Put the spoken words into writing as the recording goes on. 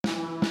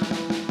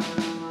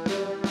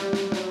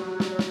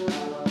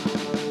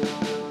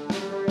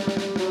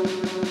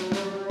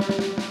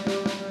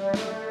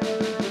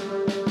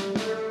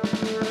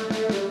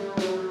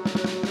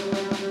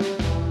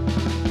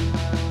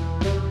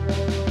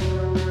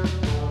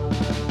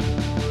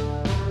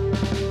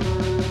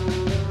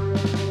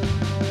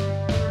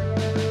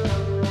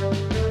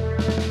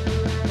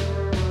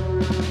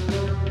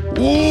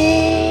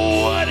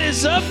What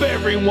is up,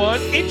 everyone?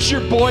 It's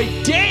your boy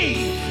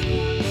Dave.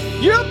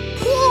 Your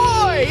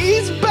boy,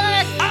 he's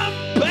back.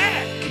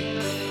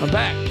 I'm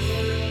back.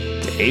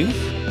 Dave?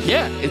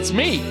 Yeah, it's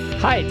me.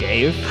 Hi,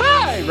 Dave.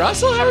 Hi,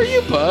 Russell. How are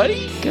you,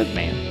 buddy? Good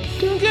man.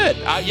 Doing good.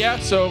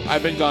 So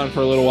I've been gone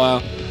for a little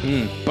while,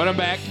 but I'm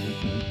back.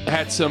 I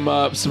had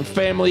some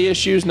family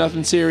issues,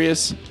 nothing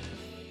serious.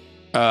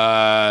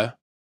 And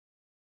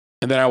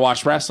then I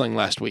watched wrestling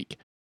last week.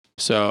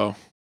 So,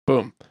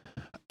 boom.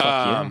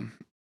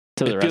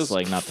 To the it feels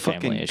wrestling, not the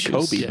family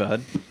issues. Kobe,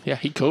 bud. Yeah,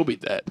 he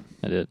Kobe'd that.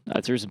 I did.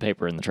 I threw some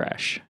paper in the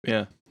trash.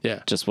 Yeah.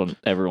 Yeah. Just want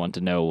everyone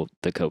to know what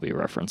the Kobe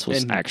reference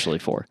was actually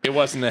for. It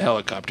wasn't a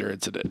helicopter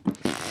incident.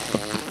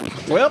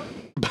 Well,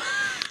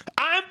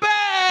 I'm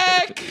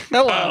back!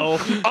 hello.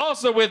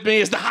 Also with me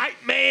is the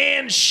hype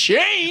man,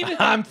 Shane.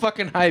 I'm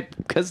fucking hype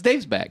because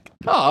Dave's back.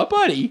 Aw,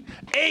 buddy.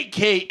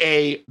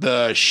 A.K.A.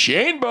 the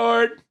Shane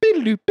Board.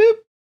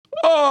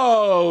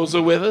 Also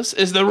with us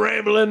is the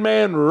rambling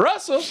man,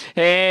 Russell.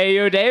 Hey,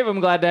 yo, Dave. I'm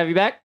glad to have you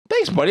back.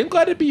 Thanks, buddy. I'm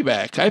glad to be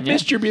back. I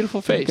missed your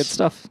beautiful face. Good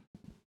stuff.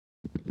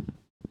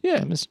 Yeah.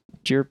 I missed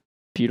your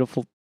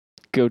beautiful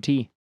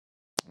goatee.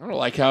 I don't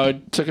like how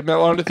it took him that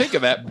long to think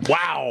of that.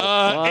 Wow.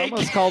 Well, I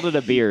almost called it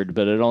a beard,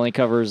 but it only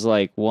covers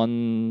like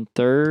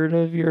 1/3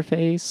 of your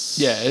face.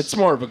 Yeah, it's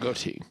more of a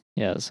goatee.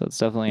 Yeah, so it's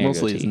definitely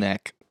Mostly a his goatee.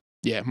 neck.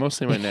 Yeah,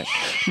 mostly my neck.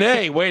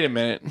 Nay, wait a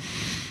minute.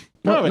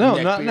 No,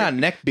 Neck not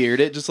neck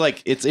beard. It just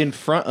like it's in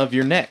front of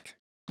your neck.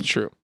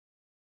 True.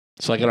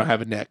 It's like I don't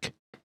have a neck.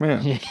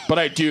 Yeah. But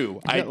I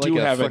do. I do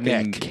have a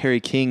neck. Kerry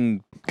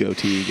King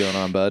goatee going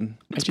on, bud.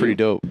 It's do. pretty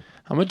dope.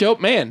 I'm a dope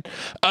man.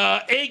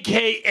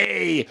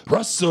 A.K.A.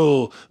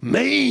 Russell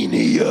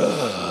Mania.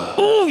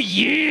 Oh,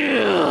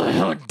 yeah. I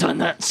haven't done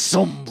that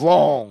so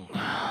long.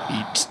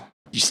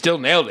 You still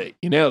nailed it.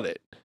 You nailed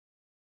it.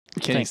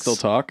 Can Thanks. he still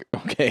talk?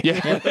 Okay.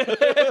 Yeah.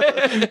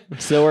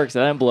 Still works.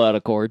 I didn't blow out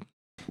a cord.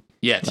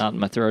 Yes. Not in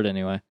my throat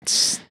anyway.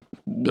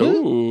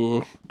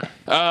 Ooh.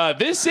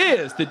 This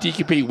is the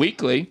DQP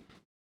Weekly,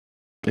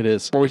 It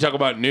is. where we talk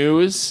about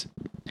news.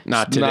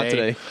 Not today. Not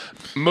today.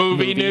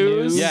 Movie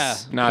news. Yeah.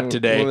 Not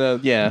today. Well,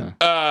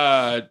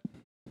 yeah.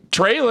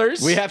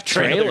 Trailers. We have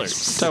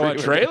Trailers. Talk about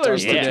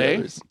trailers Yeah.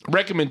 today.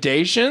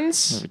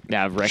 Recommendations.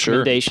 Yeah,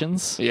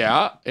 recommendations.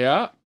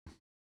 Yeah.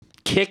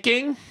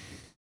 Kicking.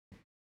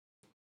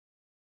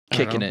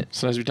 Kicking it.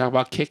 Sometimes we talk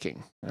about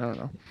kicking. I don't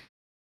know.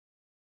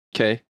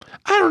 Okay.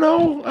 I don't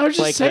know. I was just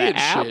Like saying the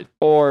app shit.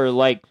 or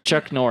like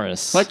Chuck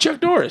Norris? Like Chuck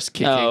Norris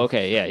kicking. Oh,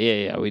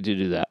 okay. Yeah. We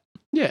do that.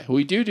 Yeah,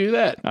 we do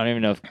that. I don't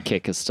even know if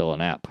Kick is still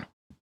an app.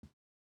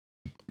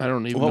 I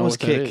don't even What know was what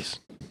that Kick? is.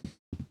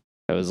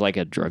 It was like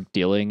a drug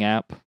dealing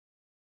app.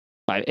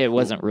 It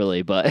wasn't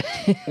really, but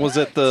Was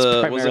it It's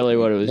the primarily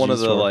what it was one of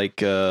used the for. like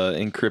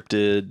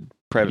encrypted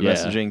private Yeah.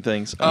 messaging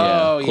things?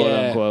 Oh, quote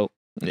yeah. unquote,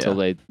 yeah. until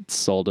they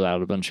sold it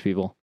out a bunch of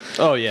people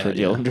Oh yeah. for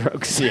dealing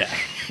drugs. Yeah.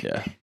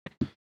 Yeah.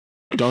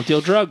 Don't deal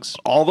drugs.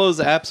 All those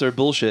apps are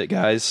bullshit,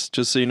 guys.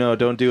 Just so you know,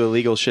 don't do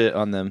illegal shit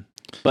on them.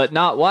 But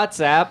not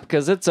WhatsApp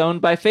because it's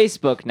owned by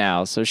Facebook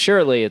now. So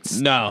surely it's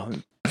No.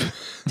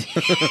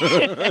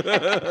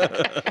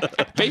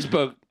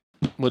 Facebook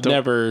would Don't-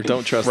 never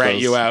don't trust rat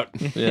those. you out.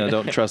 Yeah,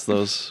 don't trust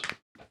those.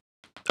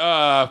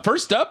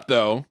 First up,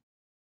 though,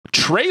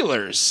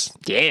 trailers.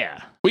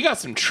 yeah. We got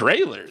some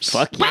trailers.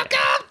 Fuck yeah.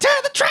 Welcome to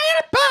the trailer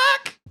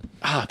park.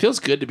 It feels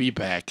good to be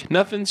back.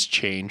 Nothing's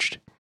changed.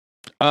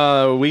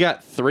 We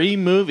got 3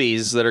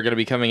 movies that are going to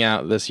be coming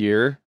out this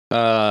year.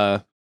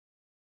 I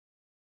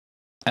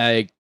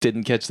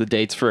didn't catch the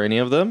dates for any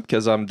of them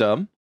because I'm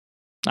dumb.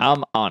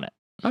 I'm on it.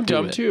 I'm Do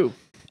dumb it. too.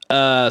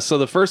 So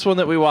the first one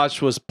that we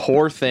watched was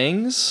Poor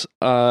Things.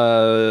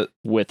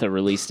 With a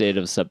release date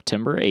of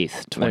September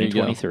 8th, There you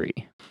go.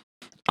 2023.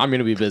 I'm going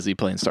to be busy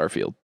playing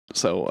Starfield.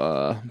 So,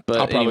 but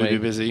I'll probably anyway, be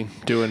busy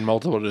doing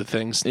multiple other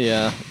things.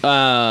 yeah.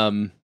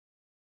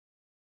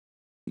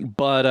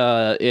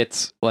 But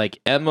it's like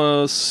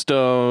Emma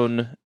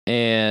Stone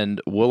and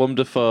Willem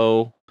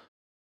Dafoe,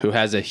 who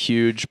has a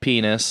huge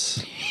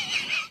penis.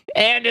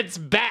 And it's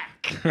back.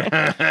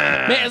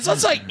 Man, so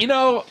it's like,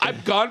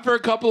 I've gone for a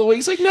couple of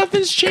weeks. Like,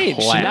 nothing's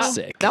changed.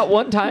 Classic. Not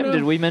one time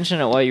did we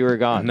mention it while you were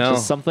gone. No.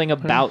 Just something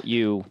about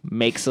you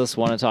makes us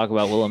want to talk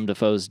about Willem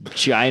Dafoe's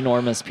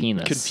ginormous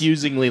penis.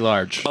 Confusingly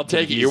large. I'll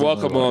take it. You're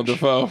welcome, Willem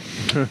Dafoe.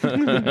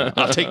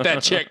 I'll take that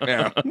check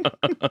now.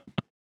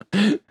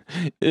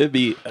 It'd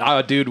be,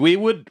 dude, we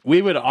would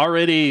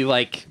already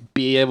like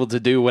be able to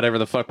do whatever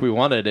the fuck we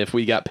wanted if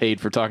we got paid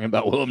for talking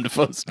about Willem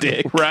Dafoe's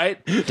dick.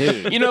 Right?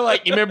 Dude. You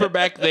remember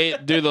back they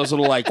do those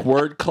little like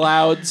word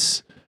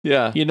clouds,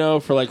 Yeah.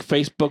 for like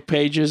Facebook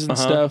pages and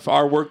stuff.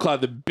 Our word cloud,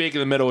 the big in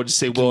the middle would just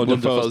say Willem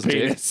Dafoe's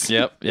penis.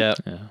 Yep. Yeah.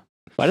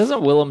 Why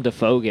doesn't Willem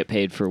Dafoe get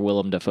paid for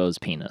Willem Dafoe's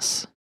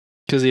penis?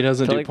 Because he I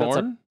doesn't feel do like that's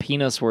a porn.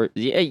 penis word.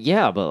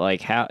 Yeah, but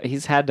like how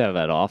he's had to have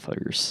had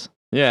offers.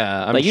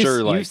 Yeah, I'm like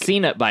sure. you've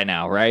seen it by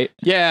now, right?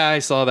 Yeah, I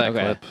saw that Okay.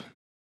 clip.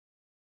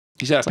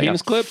 You saw a It's like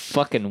penis a clip?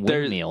 fucking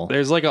windmill.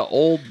 There's like an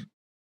old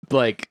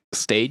like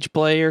stage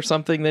play or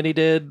something that he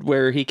did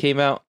where he came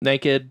out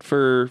naked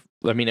for.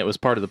 I mean, it was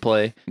part of the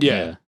play,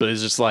 Yeah. but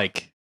it's just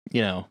like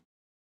you know,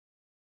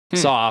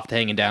 soft,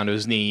 hanging down to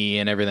his knee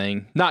and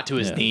everything. Not to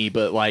his knee,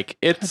 but like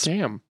it's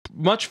Damn.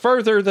 much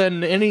further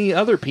than any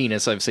other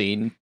penis I've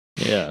seen.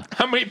 Yeah.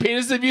 How many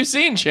penises have you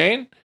seen,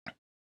 Shane?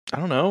 I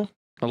don't know.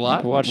 A lot.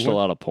 I've watched a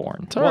lot of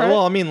porn.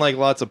 Well, I mean, like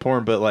lots of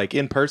porn, but like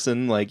in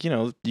person, like, you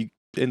know, you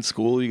in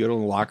school, you go to the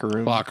locker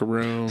room. Locker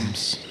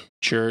rooms,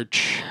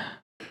 church.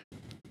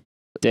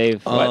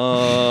 Dave,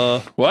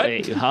 What?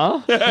 Wait,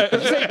 huh? Did you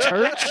say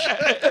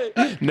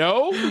church?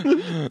 No.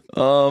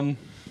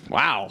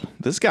 Wow,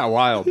 this got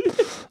wild. You're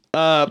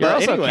But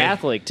also anyway.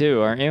 Catholic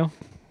too, aren't you?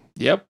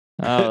 Yep.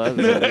 Oh, that's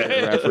a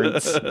weird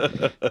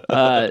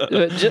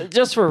reference.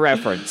 Just for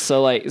reference,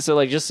 so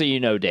just so you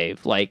know,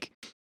 Dave, like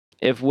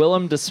if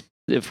Willem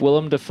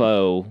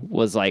Dafoe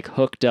was like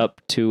hooked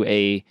up to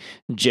a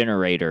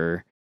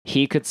generator,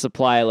 he could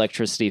supply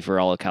electricity for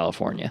all of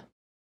California.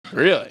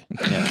 Really?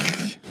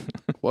 Yeah.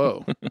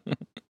 Whoa.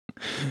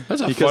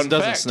 That's a Because fun it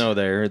doesn't fact. snow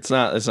there. It's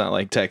not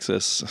like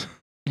Texas.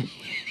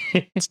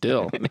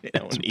 Still,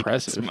 It's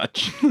impressive.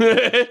 Much.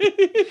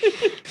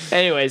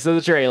 Anyway, so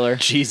the trailer.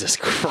 Jesus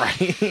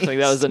Christ. I think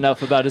that was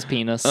enough about his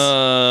penis.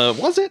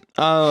 Was it?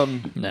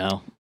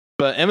 No.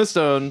 But Emma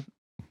Stone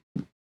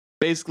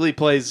basically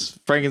plays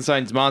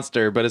Frankenstein's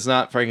monster, but it's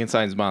not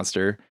Frankenstein's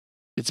monster.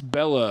 It's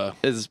Bella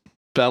It's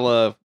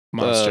Bella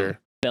Monster.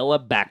 Bella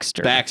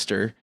Baxter.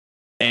 Baxter.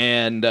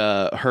 And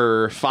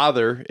her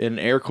father, in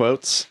air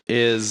quotes,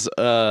 is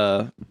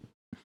Willem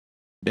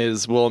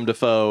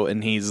Dafoe,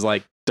 and he's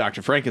like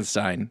Dr.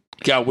 Frankenstein.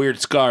 Got weird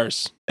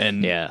scars.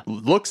 And Yeah.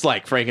 looks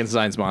like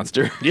Frankenstein's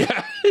monster.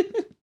 Yeah.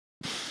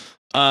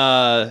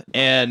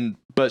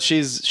 But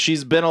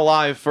she's been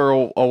alive for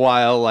a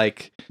while,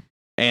 like,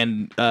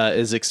 and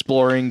is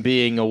exploring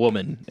being a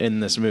woman in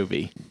this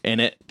movie, and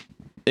it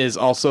is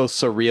also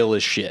surreal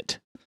as shit,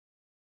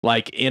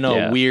 like in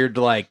a weird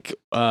like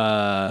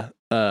Paul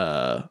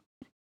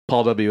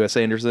W.S.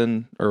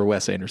 Anderson or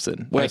Wes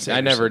Anderson. Wes I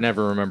Anderson.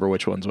 never remember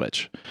which one's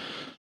which.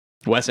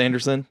 Wes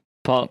Anderson.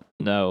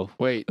 No.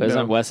 Wait.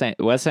 Isn't No.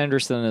 Wes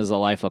Anderson is a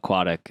Life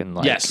Aquatic and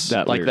like Yes,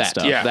 that like weird that.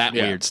 stuff. Yeah. That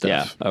weird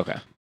stuff. Yeah. Okay.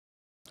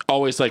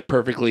 Always like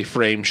perfectly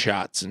framed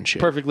shots and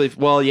shit. Perfectly.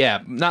 Well, yeah,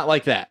 not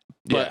like that.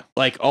 But Yeah.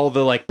 like all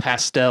the like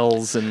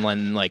pastels and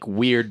like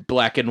weird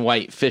black and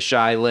white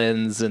fisheye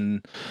lens,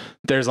 and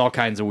there's all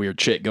kinds of weird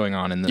shit going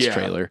on in this Yeah.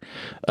 trailer.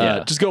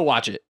 Yeah. Just go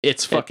watch it.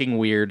 It's fucking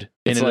weird,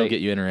 and it's it'll like-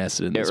 get you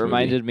interested in It this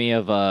reminded me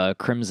of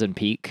Crimson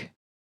Peak,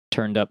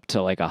 turned up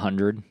to like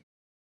 100.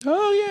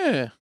 Oh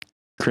yeah,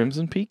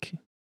 Crimson Peak.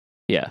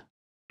 Yeah.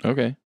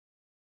 Okay.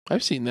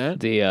 I've seen that.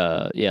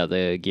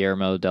 The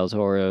Guillermo del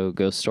Toro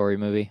ghost story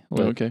movie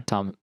with Okay.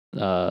 Tom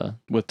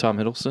With Tom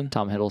Hiddleston.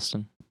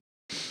 Hiddleston.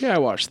 Yeah, I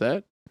watched that.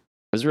 It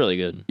was really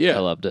good. Yeah. I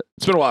loved it.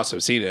 It's been a while since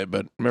I've seen it,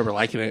 but I remember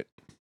liking it.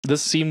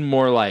 This seemed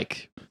more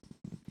like.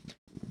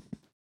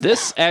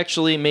 This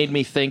actually made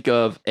me think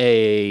of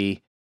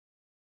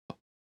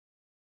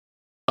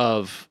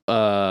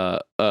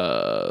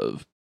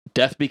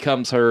Death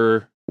Becomes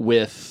Her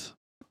with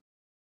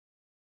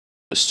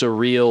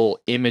surreal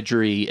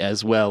imagery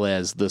as well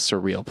as the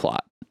surreal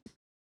plot.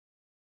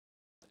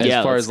 As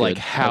far that's as like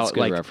good. how That's a good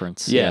like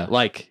reference. yeah,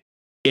 like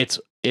it's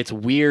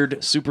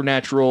weird,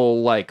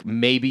 supernatural, like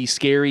maybe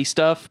scary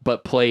stuff,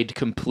 but played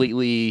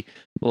completely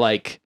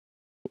like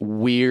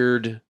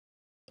weird,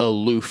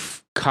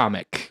 aloof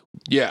comic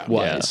Yeah.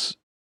 wise.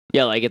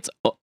 Yeah, like it's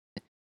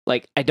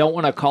like I don't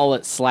want to call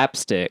it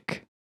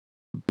slapstick,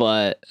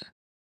 but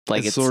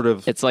like It's sort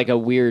of- it's like a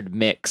weird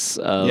mix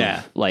of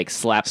Yeah. like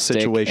slapstick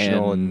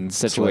Situational and and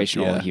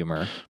situational yeah.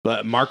 humor.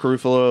 But Mark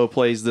Ruffalo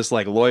plays this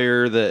like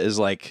lawyer that is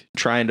like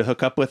trying to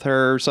hook up with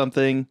her or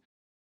something,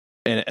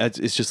 and it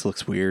just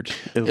looks weird.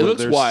 It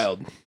looks there's-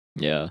 wild.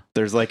 Yeah.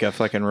 There's like a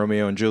fucking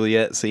Romeo and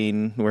Juliet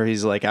scene where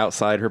he's like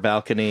outside her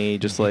balcony,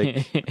 just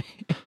like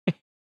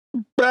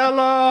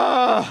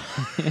Bella,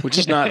 Which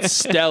is not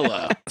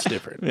Stella. It's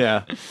different.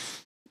 yeah.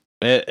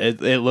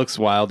 It looks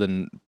wild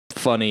and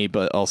funny,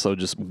 but also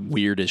just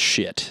weird as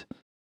shit.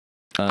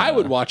 I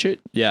would watch it.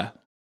 Yeah.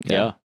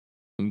 yeah.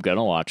 I'm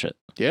gonna watch it.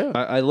 Yeah.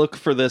 I look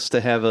for this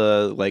to have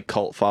a like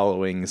cult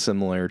following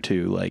similar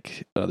to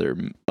like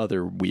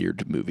other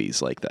weird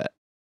movies like that.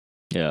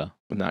 Yeah.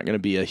 Not going to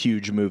be a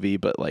huge movie,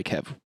 but like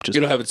have just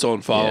It'll have its own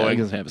Yeah, following.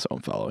 it doesn't have its own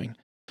following.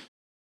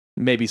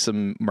 Maybe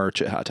some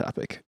merch at Hot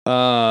Topic.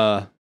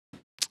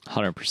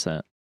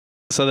 100%.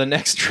 So the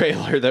next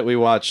trailer that we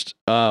watched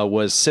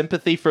was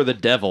Sympathy for the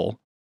Devil.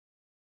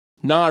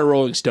 Not a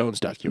Rolling Stones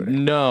documentary.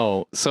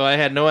 No, so I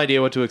had no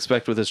idea what to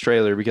expect with this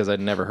trailer because I'd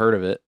never heard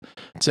of it.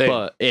 Same.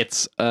 But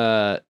it's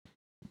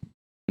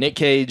Nick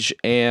Cage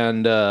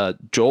and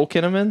Joel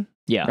Kinnaman,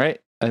 Yeah. right?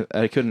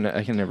 I can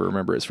never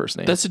remember his first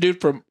name. That's the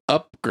dude from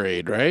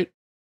Upgrade, right?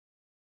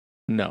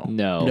 no.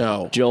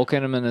 No. Joel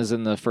Kinnaman is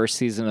in the first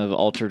season of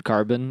Altered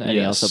Carbon, and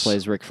he also Yes.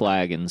 plays Rick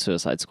Flag in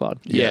Suicide Squad.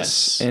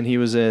 Yes. And he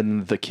was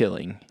in The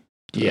Killing.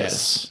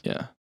 Yes.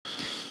 Yeah.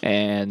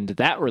 And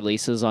that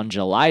releases on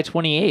July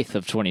 28th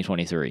of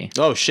 2023.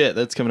 Oh shit,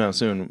 that's coming out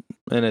soon,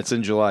 and it's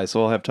in July,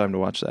 so I'll have time to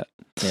watch that.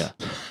 Yeah.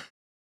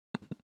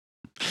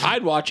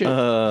 I'd watch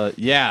it.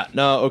 Yeah,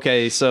 no,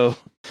 okay, so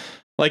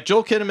Like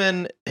Joel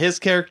Kinnaman, his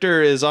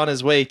character is on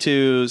his way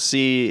to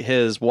see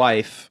his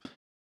wife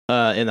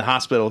in the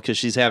hospital because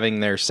she's having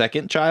their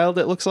second child,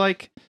 it looks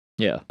like.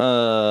 Yeah.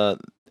 And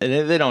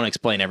they don't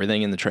explain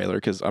everything in the trailer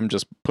because I'm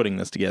just putting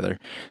this together.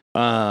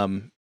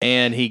 And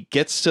he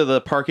gets to the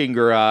parking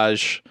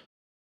garage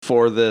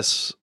for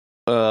this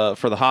for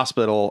the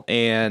hospital,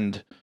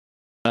 and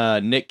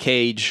Nick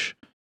Cage,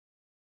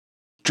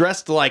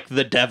 dressed like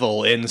the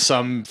devil in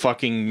some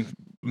fucking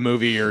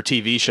movie or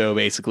TV show,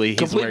 basically. He's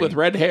Complete with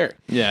red hair.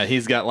 Yeah,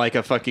 he's got like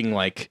a fucking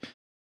like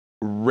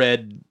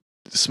red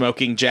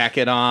smoking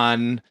jacket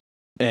on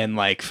and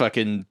like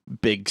fucking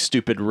big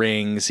stupid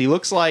rings. He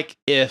looks like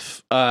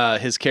if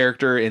his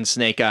character in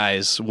Snake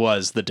Eyes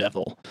was the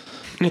devil.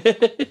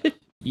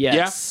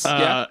 Yes.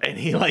 And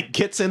he like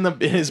gets in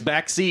his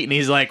back seat and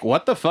he's like,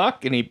 "What the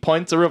fuck?" And he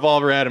points a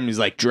revolver at him. He's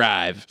like,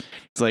 "Drive."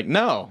 He's like,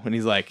 "No." And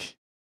he's like,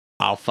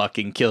 "I'll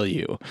fucking kill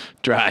you.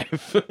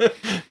 Drive."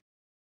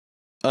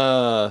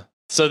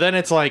 So then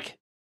it's like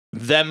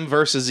them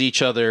versus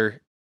each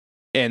other,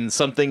 and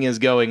something is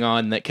going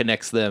on that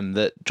connects them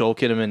that Joel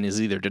Kinnaman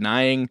is either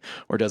denying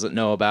or doesn't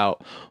know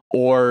about,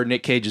 or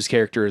Nick Cage's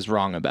character is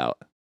wrong about,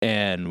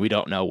 and we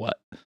don't know what.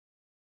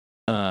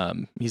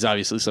 He's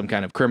obviously some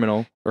kind of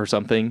criminal or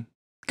something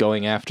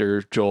going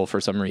after Joel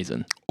for some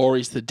reason, Or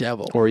he's the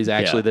devil. or he's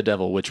actually the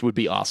devil, which would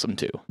be awesome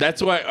too.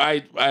 That's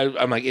why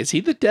I'm like, is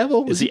he the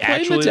devil? Is he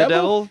playing actually the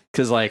devil?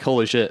 Because like,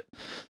 holy shit,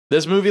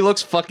 this movie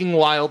looks fucking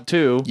wild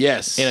too.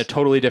 Yes. In a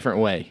totally different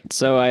way.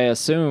 So I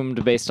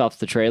assumed, based off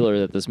the trailer,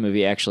 that this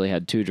movie actually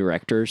had two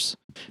directors,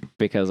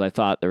 because I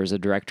thought there was a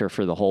director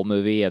for the whole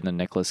movie, and then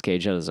Nicolas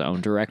Cage had his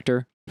own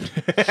director.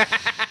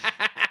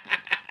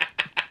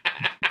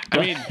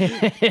 I mean,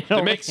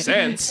 it makes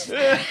sense.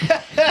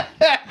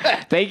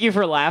 Thank you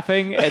for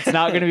laughing. It's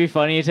not going to be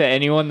funny to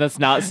anyone that's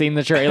not seen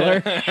the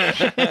trailer.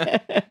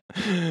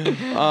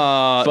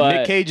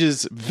 Nick Cage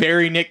is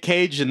very Nick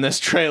Cage in this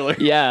trailer.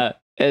 Yeah.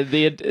 So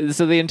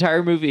the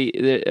entire movie,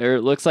 or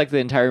it looks like the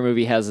entire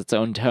movie has its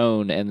own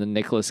tone, and the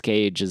Nicolas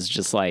Cage is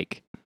just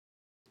like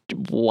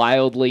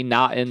wildly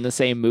not in the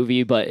same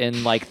movie, but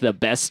in like the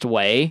best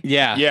way.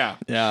 Yeah. Yeah.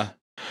 Yeah.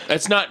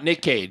 It's not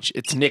Nick Cage.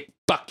 It's Nick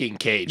fucking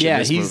Cage in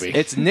this movie.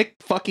 It's Nick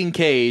fucking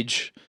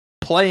Cage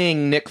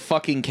playing Nick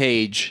fucking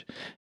Cage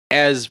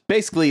as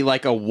basically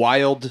like a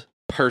wild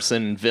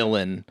person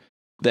villain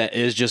that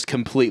is just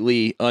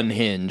completely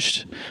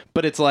unhinged.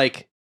 But it's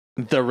like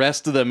the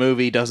rest of the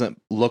movie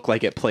doesn't look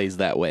like it plays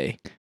that way.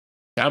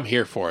 I'm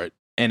here for it.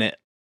 And it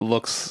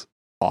looks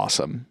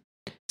awesome.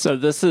 So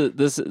this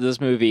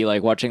movie,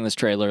 like watching this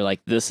trailer,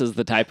 like this is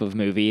the type of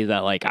movie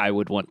that like I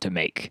would want to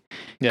make,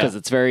 because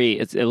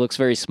it looks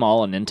very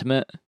small and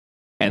intimate.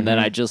 And then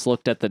I just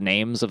looked at the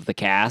names of the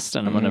cast,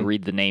 and I'm going to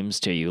read the names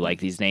to you. Like,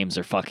 these names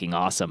are fucking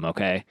awesome,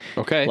 okay?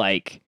 Okay.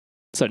 Like,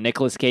 so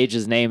Nicolas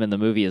Cage's name in the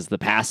movie is The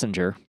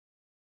Passenger.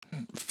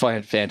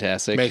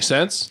 Fantastic. Makes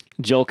sense.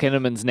 Joel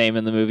Kinnaman's name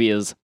in the movie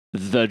is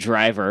The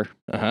Driver.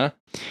 Uh-huh.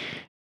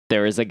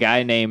 There is a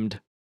guy named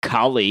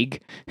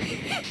Colleague.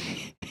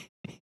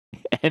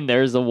 And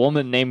there's a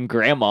woman named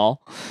Grandma.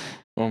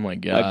 Oh, my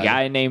God. A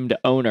guy named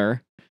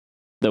Owner.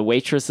 The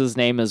waitress's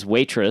name is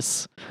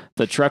Waitress.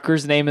 The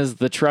trucker's name is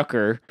The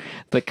Trucker.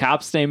 The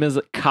cop's name is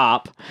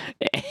Cop.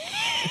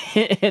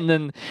 And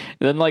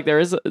then like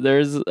there's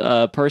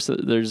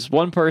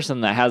one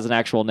person that has an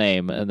actual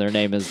name, and their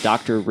name is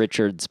Dr.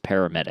 Richards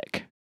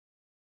Paramedic.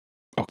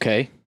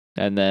 Okay.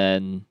 And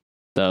then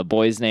the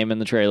boy's name in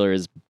the trailer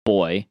is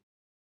Boy.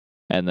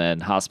 And then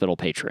Hospital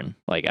Patron.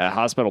 Like a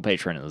Hospital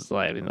Patron is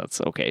like, I mean, that's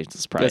okay.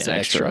 It's probably That's an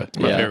extra.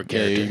 My favorite character.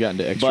 Yeah, you got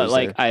into extras. But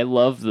like, there. I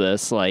love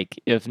this. Like,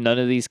 if none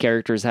of these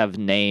characters have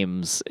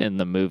names in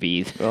the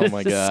movie, Oh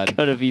my God. it's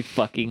gonna be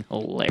fucking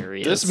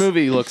hilarious. This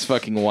movie looks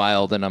fucking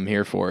wild, and I'm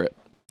here for it.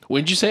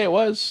 When'd you say it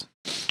was?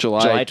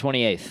 July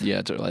 28th.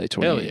 Yeah, July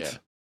 28th. Hell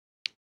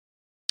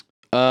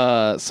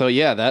yeah. So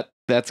yeah,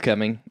 that's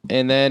coming.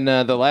 And then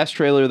the last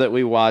trailer that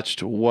we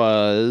watched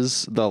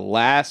was The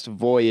Last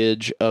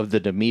Voyage of the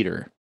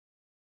Demeter.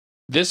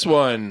 This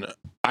one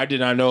I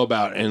did not know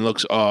about, and it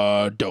looks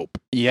dope.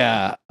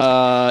 Yeah.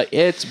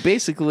 It's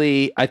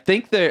basically I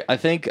think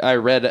I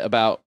read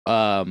about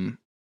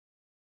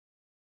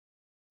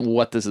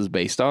what this is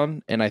based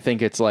on, and I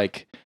think it's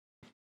like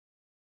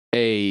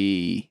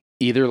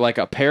either like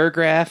a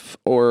paragraph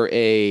or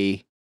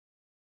a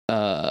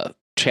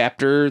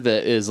chapter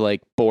that is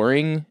like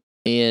boring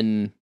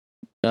in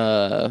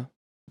Bram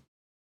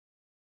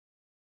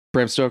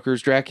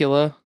Stoker's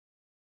Dracula.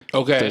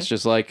 Okay. That's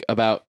just like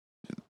about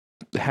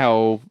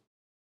how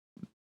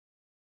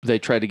they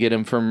tried to get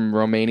him from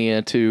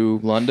Romania to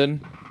London,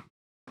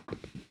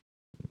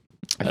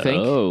 I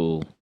think.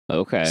 Oh,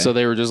 okay. So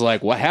they were just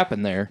like, what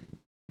happened there?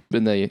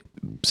 And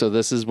so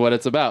this is what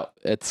it's about.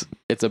 It's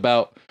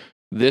about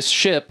this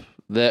ship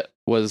that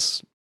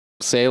was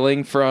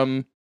sailing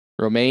from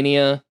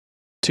Romania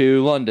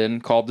to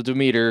London called the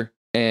Demeter,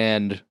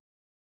 and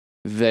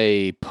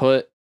they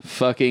put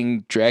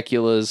fucking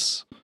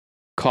Dracula's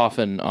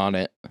coffin on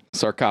it,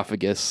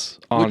 sarcophagus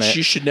on Which it,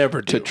 you should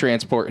never do. to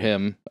transport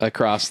him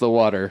across the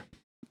water.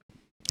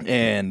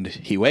 And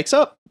he wakes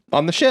up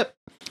on the ship,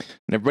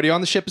 and everybody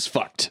on the ship is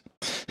fucked.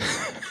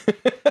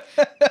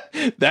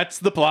 That's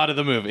the plot of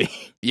the movie.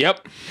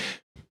 Yep.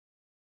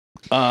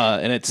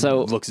 And it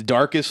looks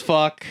dark as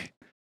fuck.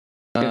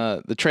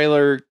 The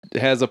trailer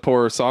has a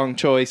poor song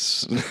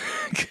choice.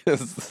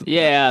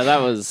 Yeah,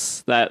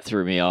 that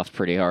threw me off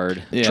pretty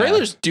hard. Yeah.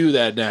 Trailers do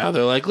that now.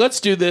 They're like, let's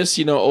do this,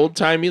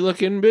 old-timey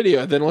looking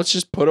video. Then let's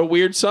just put a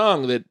weird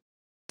song that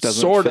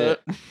sort of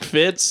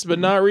fits, but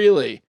not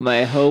really.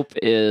 My hope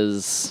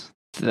is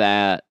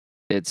that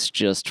it's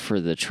just for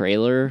the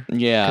trailer.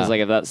 Yeah. Because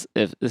like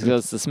if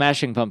it's the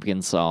Smashing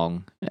Pumpkins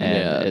song,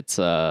 and it's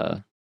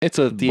a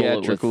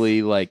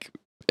theatrically like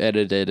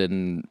edited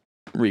and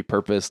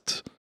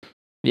repurposed.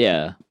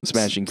 Yeah,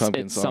 Smashing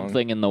Pumpkins song.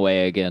 Something in the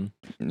way again.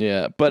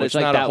 Yeah, but it's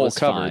not a whole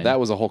cover. Fine. That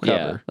was a whole cover.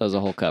 Yeah, that was a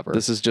whole cover.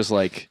 This is just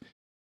like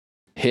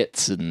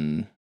hits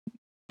and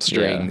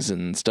strings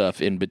and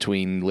stuff in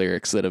between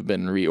lyrics that have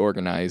been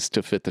reorganized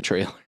to fit the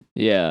trailer.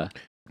 Yeah.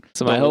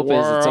 So my hope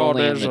is it's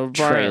only in the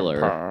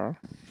trailer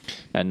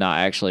and not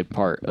actually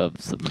part of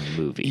the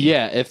movie.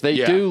 Yeah, if they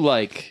do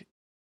like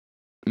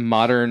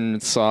modern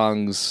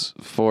songs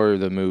for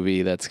the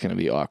movie, that's going to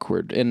be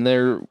awkward. And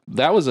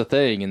that was a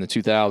thing in the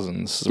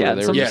 2000s where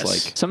they were just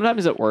like...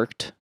 Sometimes it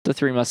worked, the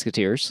Three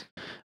Musketeers,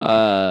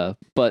 but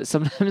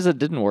sometimes it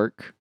didn't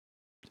work.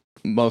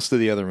 Most of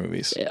the other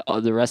movies. Yeah,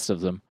 the rest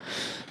of them.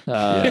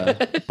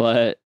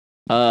 But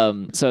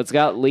so it's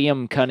got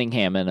Liam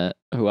Cunningham in it,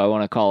 who I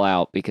want to call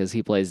out because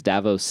he plays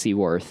Davos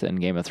Seaworth in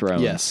Game of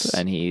Thrones. Yes.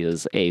 And he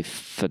is a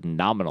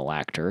phenomenal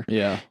actor.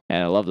 Yeah.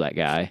 And I love that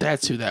guy.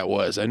 That's who that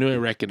was. I knew I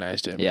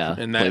recognized him. Yeah.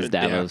 And plays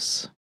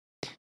Davos.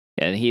 Yeah.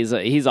 And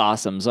he's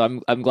awesome.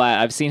 So I'm glad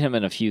I've seen him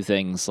in a few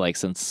things like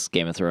since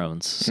Game of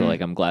Thrones. So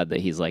like I'm glad that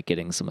he's like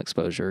getting some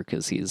exposure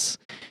because he's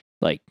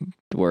like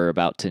we're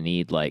about to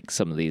need like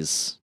some of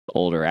these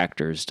older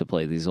actors to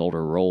play these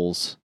older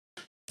roles.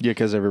 Yeah,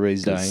 because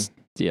everybody's dying.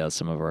 Yeah,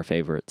 some of our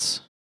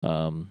favorites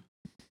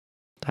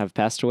have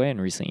passed away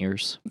in recent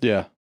years.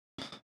 Yeah.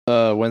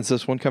 When's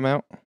this one come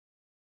out?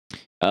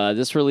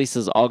 This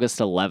releases August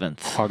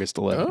 11th. August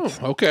 11th.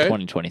 Oh, okay.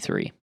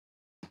 2023.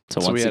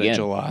 So once we had again,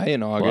 July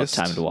and August.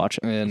 We'll have time to watch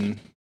it. And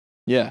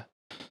yeah,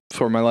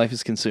 before my life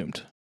is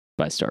consumed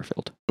by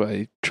Starfield,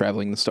 by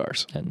traveling the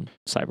stars and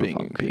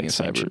cyberpunk, being a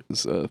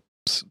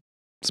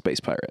space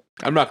pirate.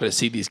 I'm not going to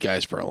see these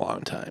guys for a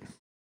long time.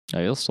 Oh,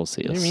 you'll still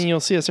see us. I mean,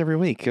 you'll see us every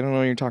week. I don't know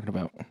what you're talking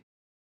about.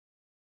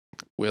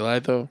 Will I,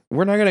 though?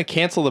 We're not going to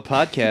cancel the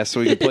podcast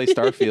so we can play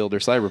Starfield or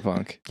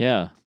Cyberpunk.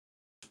 Yeah.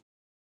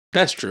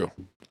 That's true.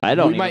 I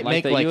don't We might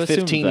make like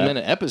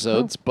 15-minute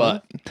episodes,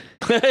 but...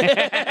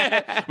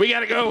 We got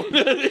to go.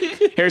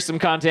 Here's some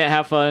content.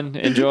 Have fun.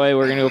 Enjoy.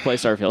 We're going to go play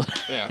Starfield.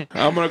 Yeah.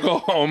 I'm going to go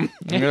home.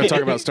 I'm going to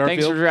talk about Starfield.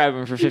 Thanks for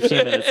driving for 15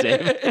 minutes,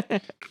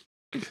 Dave.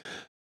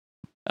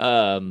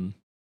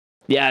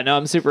 Yeah, no,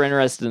 I'm super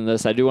interested in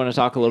this. I do want to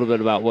talk a little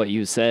bit about what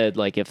you said,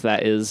 like if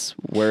that is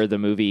where the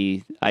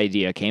movie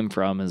idea came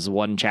from, is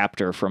one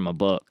chapter from a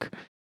book.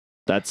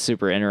 That's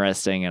super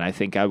interesting, and I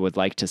think I would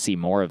like to see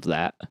more of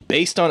that.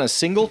 Based on a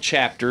single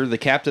chapter, The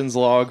Captain's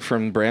Log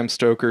from Bram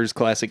Stoker's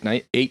classic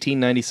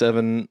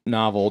 1897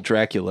 novel,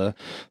 Dracula,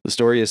 the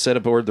story is set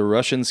aboard the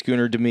Russian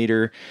schooner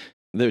Demeter,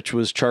 which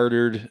was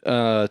chartered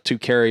to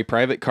carry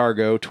private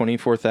cargo,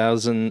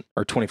 24,000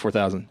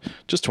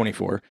 just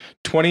 24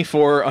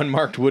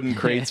 unmarked wooden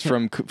crates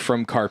from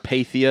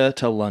Carpathia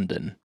to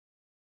London.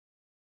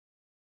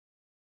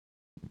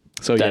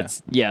 So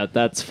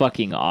that's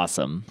fucking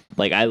awesome.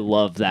 Like I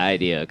love that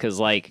idea because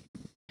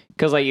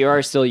you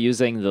are still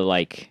using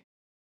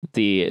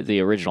the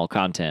original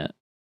content,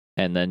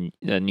 and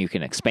then you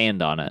can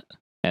expand on it.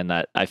 And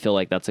that I feel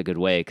like that's a good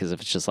way, because if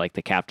it's just like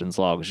the captain's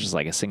log, which is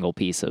like a single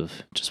piece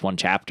of just one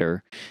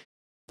chapter,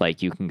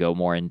 like you can go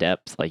more in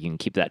depth, like you can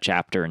keep that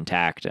chapter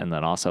intact and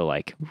then also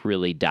like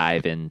really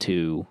dive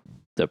into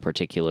the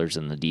particulars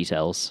and the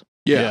details.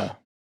 Yeah,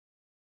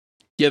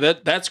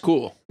 that's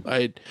cool.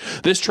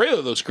 This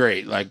trailer looks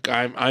great. Like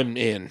I'm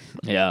in.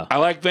 Yeah. I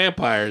like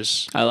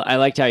vampires. I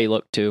liked how he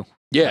looked too.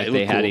 Yeah, like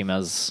they had him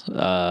as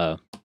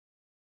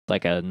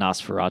like a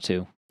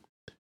Nosferatu.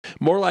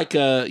 More like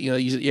like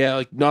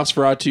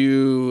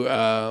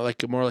Nosferatu,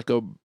 like more like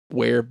a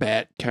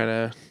werebat kind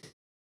of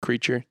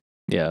creature.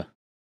 Yeah.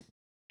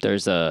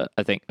 There's I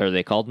think, are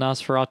they called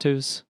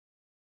Nosferatus?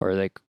 Or are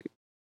they...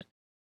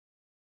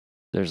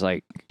 There's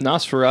like...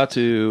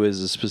 Nosferatu is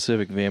a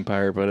specific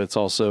vampire, but it's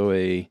also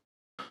a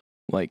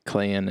like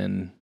clan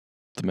in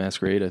The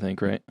Masquerade, I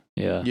think, right?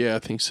 Yeah. Yeah, I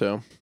think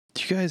so.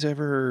 Do you guys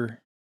ever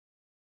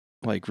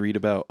like read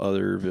about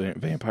other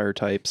vampire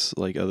types,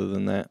 like other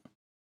than that?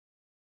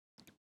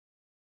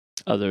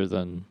 Other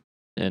than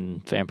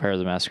in Vampire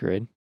the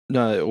Masquerade?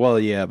 No, well,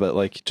 yeah, but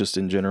like just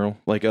in general,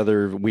 like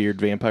other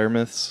weird vampire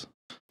myths.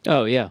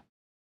 Oh yeah.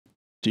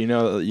 Do you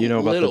know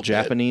about the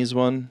Japanese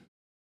one?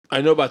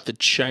 I know about the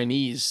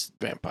Chinese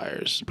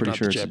vampires. Pretty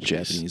sure it's a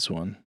Japanese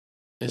one.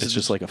 It's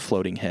just like a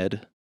floating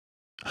head.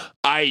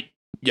 I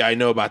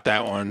know about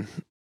that one.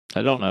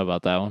 I don't know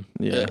about that one.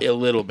 Yeah, a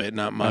little bit,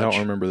 not much. I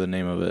don't remember the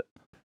name of it.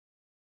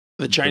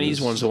 The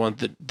Chinese one's the one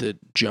that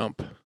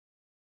jump.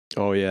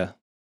 Oh yeah.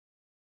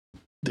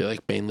 They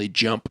like mainly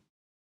jump.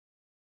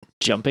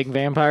 Jumping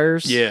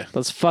vampires? Yeah.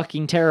 That's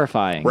fucking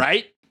terrifying.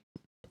 Right?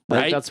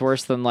 Like, Right? that's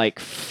worse than like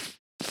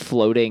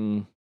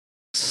floating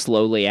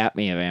slowly at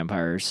me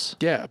vampires.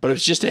 Yeah, but if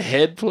it's just a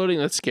head floating,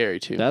 that's scary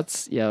too.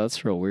 That's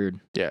real weird.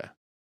 Yeah.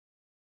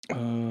 I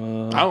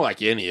don't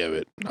like any of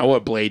it. I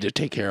want Blade to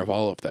take care of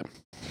all of them.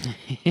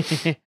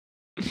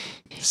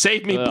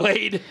 Save me, Well,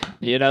 Blade!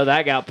 You know,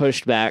 that got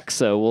pushed back,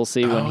 so we'll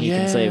see when Oh, he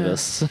can save yeah.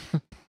 us.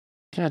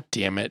 God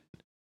damn it.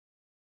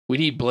 We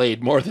need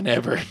Blade more than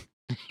ever.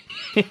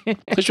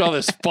 Push all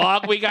this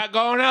fog we got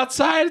going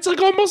outside. It's like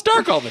almost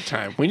dark all the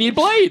time. We need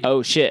Blade.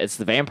 Oh shit, it's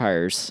the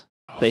vampires.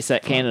 They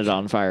set Canada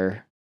on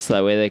fire so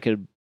that way they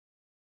could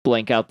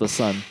blank out the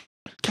sun.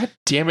 God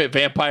damn it,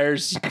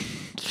 vampires.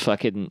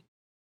 Fucking,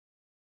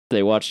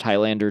 they watched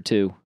Highlander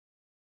 2.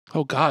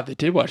 Oh god, they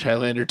did watch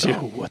Highlander too.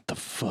 Oh, what the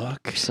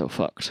fuck? So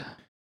fucked.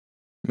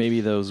 Maybe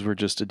those were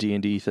just a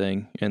D&D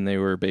thing and they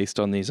were based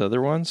on these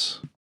other ones.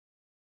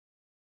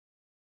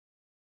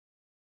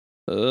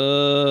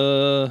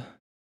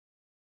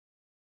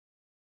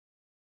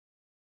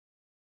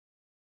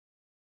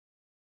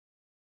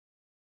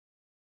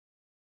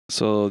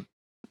 So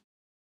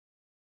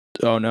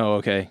oh no,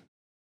 okay.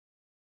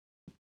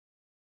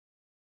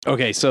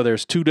 Okay, so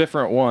there's two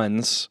different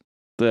ones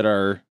that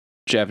are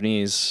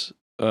Japanese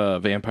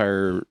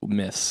vampire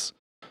myths.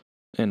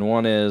 And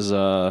one is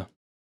the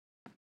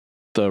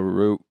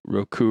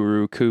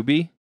Rokuru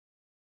Kubi.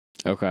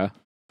 Okay.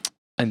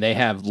 And they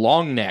have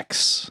long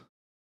necks.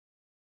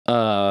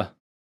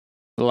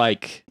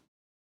 Like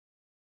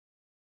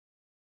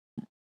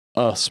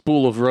a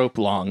spool of rope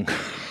long.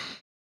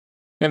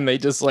 And they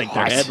just like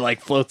their What? head like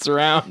floats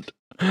around,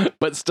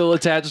 but still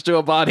attached to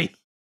a body.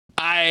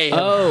 I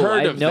have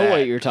heard of know that.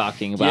 what you're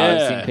talking about. I've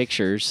Yeah. seen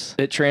pictures.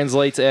 It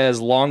translates as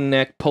long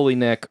neck, pulley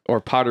neck, or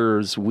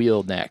potter's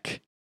wheel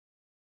neck.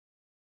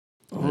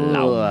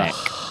 Long neck.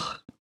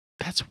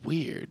 That's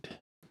weird.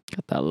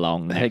 Got that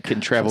long The neck. head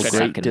can travel Fucking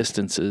great sucking.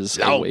 distances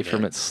Long away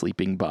from neck. its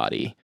sleeping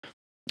body.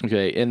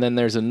 Okay, and then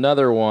there's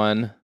another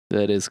one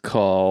that is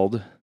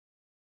called,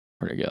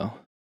 where'd it go?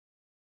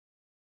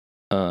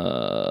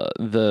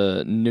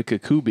 The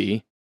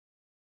Nukakubi,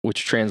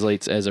 which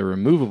translates as a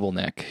removable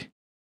neck,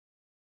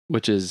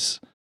 which is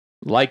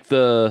like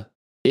it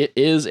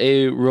is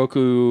a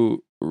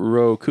Rokuru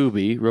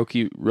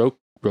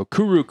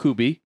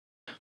Kubi,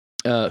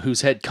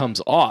 whose head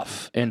comes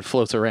off and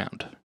floats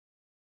around.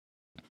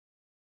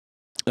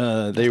 They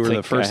were the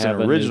Think first I and have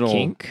a new original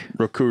kink.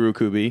 Rokuru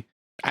Kubi.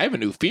 I have a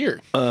new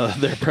fear.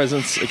 Their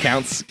presence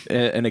accounts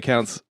go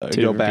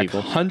different back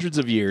people. hundreds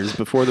of years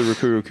before the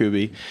Rokuru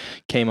Kubi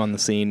came on the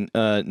scene.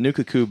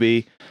 Nuka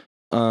Kubi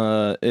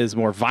is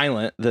more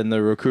violent than the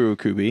Rokuru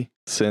Kubi,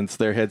 since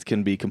their heads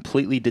can be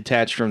completely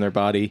detached from their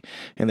body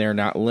and they are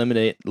not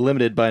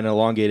limited by an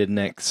elongated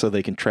neck, so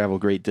they can travel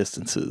great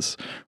distances,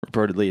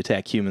 reportedly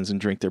attack humans and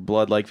drink their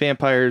blood like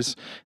vampires.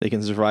 They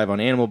can survive on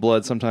animal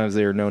blood. Sometimes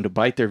they are known to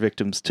bite their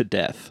victims to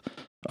death.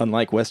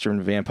 Unlike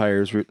Western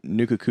vampires,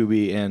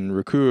 Nukakubi and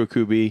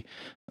Rokurokubi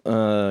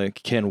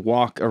can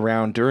walk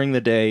around during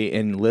the day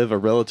and live a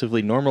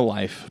relatively normal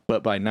life,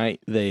 but by night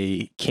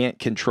they can't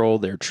control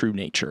their true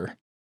nature.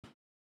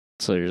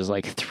 So they just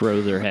like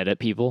throw their head at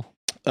people.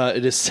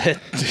 It is said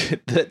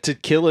that to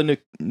kill a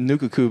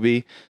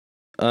Nukakubi,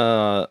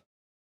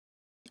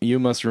 you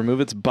must remove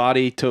its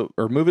body to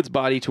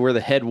where the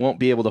head won't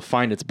be able to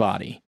find its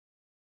body.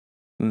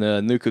 And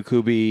the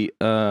Nukakubi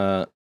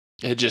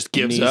It just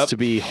gives needs up. to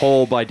be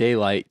whole by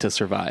daylight to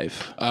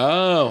survive.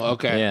 Oh,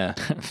 okay. Yeah.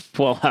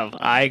 Well,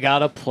 I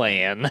got a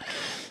plan.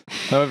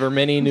 However,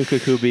 many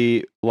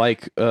Nukakubi,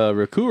 like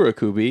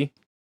Rakurakubi,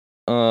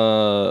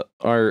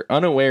 are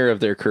unaware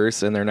of their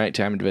curse and their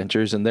nighttime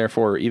adventures, and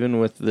therefore, even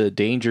with the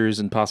dangers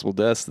and possible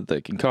deaths that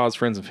they can cause,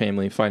 friends and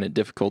family find it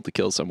difficult to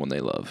kill someone they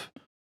love.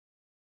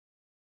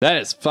 That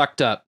is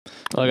fucked up.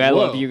 Look, I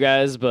love Whoa. you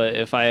guys, but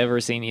if I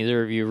ever seen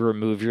either of you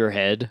remove your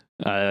head,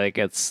 like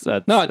that's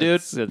No,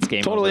 dude. it's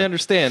game Totally over.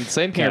 understand.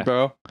 Same here, Yeah.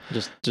 bro.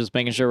 Just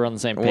making sure we're on the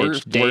same We're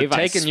page. Dave,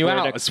 taking you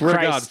out. I swear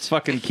to God,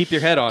 fucking keep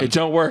your head on. It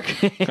don't work.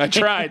 I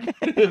tried.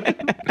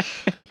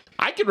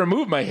 I can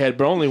remove my head,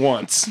 but only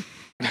once.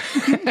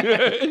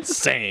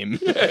 Same.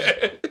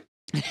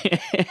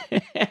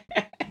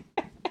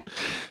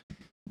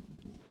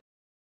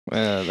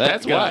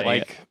 That's got,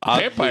 why.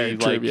 Vampire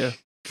trivia.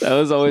 That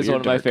was always Weird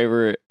one of my dark.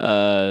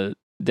 favorite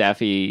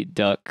Daffy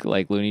Duck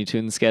like Looney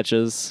Tunes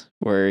sketches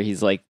where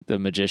he's like the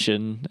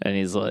magician and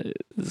he's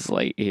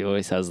like he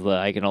always has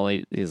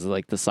he's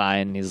like the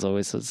sign, he's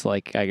always it's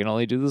like I can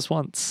only do this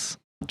once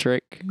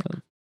trick.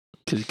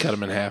 Because you cut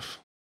him in half.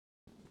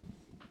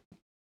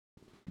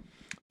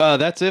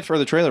 That's it for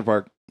the trailer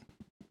park.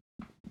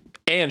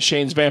 And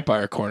Shane's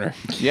Vampire Corner.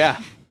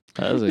 Yeah.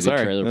 That was a good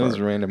Sorry, trailer that park. was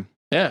random.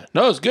 Yeah.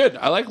 No, it's good.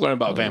 I like learning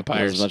about That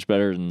vampires. was much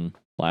better than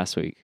last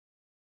week.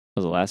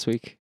 Was it last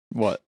week?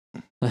 What?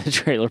 The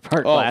trailer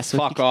park Oh, last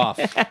fuck week. off.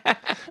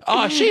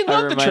 Oh, Shane I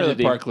loved the trailer reminded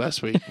him. park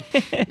last week.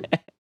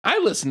 I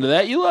listened to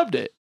that. You loved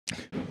it.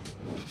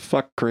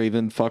 Fuck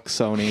Craven. Fuck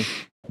Sony.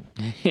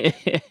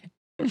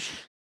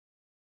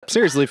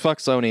 Seriously, fuck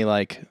Sony.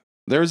 Like,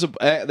 there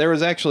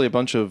was actually a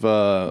bunch of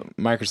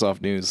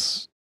Microsoft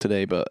news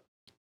today, but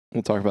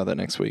we'll talk about that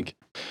next week.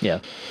 Yeah.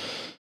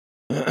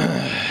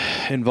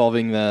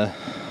 Involving the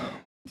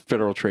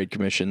Federal Trade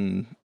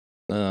Commission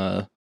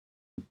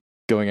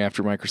going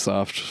after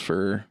Microsoft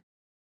for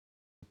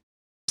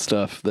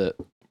stuff that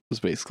was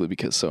basically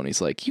because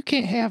Sony's like, you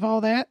can't have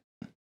all that,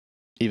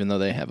 even though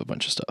they have a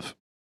bunch of stuff.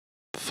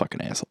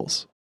 Fucking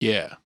assholes.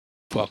 Yeah.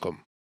 Fuck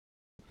them.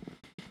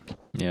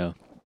 Yeah.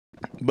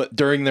 But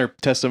during their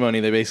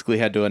testimony, they basically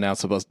had to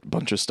announce a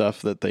bunch of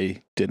stuff that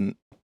they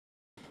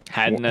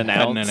Hadn't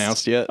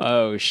announced yet.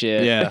 Oh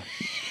shit. Yeah,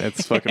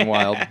 it's fucking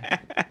wild.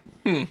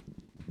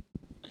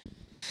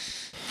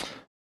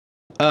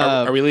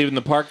 Are we leaving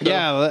the park? Though?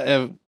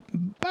 Yeah.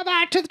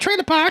 Bye-bye to the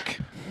trailer park.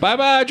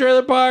 Bye-bye,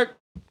 trailer park.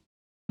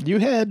 You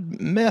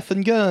had meth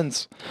and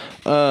guns.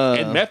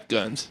 And meth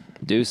guns.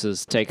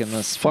 Deuces taking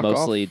this Fuck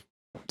mostly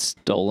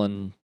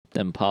stolen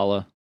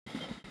Impala.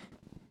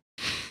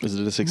 Is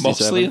it a 67?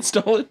 Mostly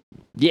stolen?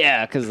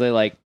 Yeah, because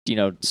they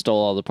stole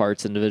all the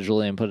parts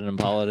individually and put an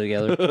Impala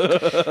together.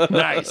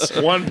 Nice.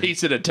 One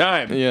piece at a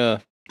time. Yeah.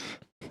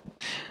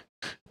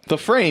 The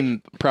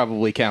frame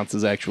probably counts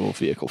as actual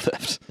vehicle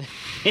theft.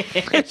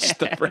 It's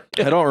the frame.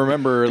 I don't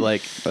remember,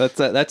 that's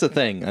a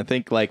thing. I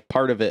think,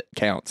 part of it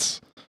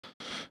counts.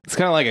 It's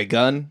kind of like a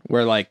gun,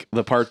 where,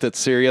 the part that's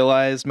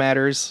serialized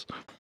matters.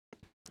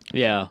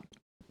 Yeah.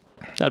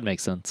 That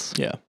makes sense.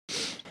 Yeah.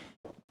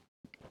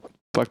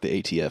 Fuck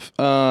the ATF.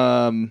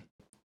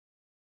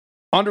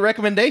 On to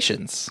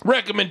recommendations.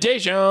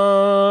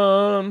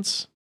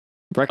 Recommendations.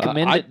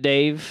 Recommend it,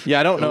 Dave. Yeah,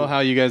 I don't know how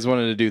you guys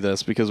wanted to do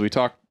this because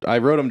I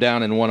wrote them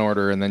down in one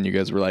order and then you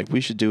guys were like,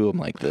 we should do them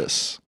like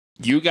this.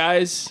 You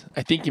guys?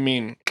 I think you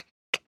mean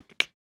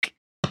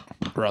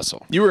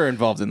Russell. You were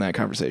involved in that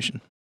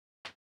conversation.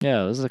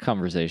 Yeah, this is a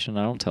conversation.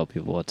 I don't tell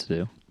people what to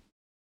do.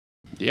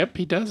 Yep,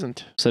 he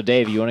doesn't. So,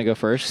 Dave, you want to go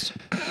first?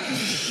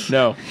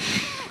 No.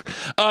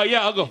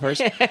 Yeah, I'll go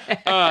first.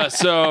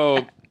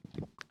 So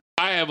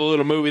I have a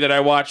little movie that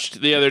I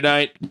watched the other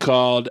night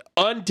called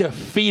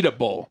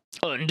Undefeatable.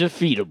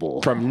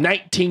 Undefeatable. From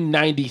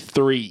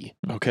 1993.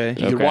 Okay.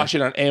 You can watch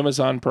it on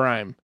Amazon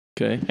Prime.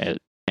 Okay.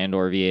 And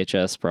or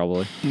VHS,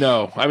 probably.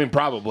 No, I mean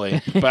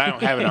probably, but I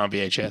don't have it on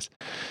VHS.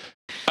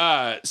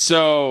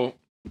 So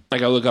I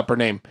gotta look up her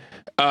name.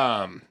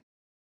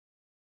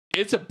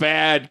 It's a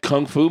bad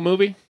kung fu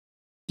movie.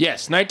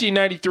 Yes,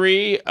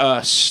 1993,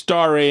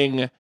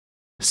 starring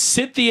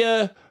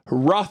Cynthia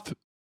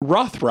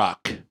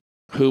Rothrock,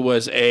 who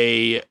was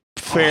a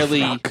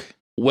fairly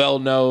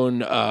well-known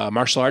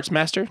martial arts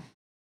master.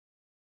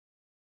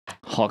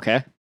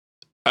 Okay.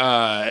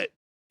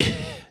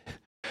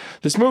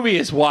 This movie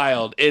is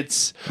wild.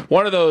 It's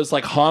one of those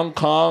Hong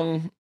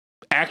Kong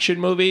action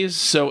movies,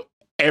 so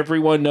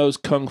everyone knows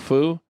kung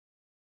fu.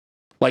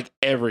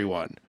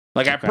 Everyone.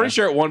 I'm pretty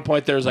sure at one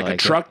point there was a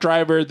truck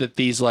driver that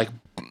these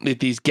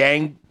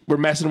gang were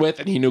messing with,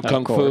 and he knew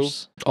kung fu.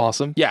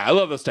 Awesome. Yeah, I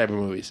love those type of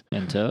movies.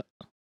 Into it.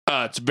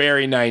 It's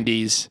very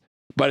 90s,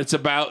 but it's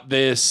about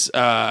this.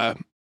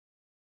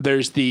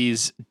 There's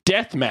these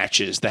death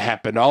matches that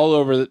happen all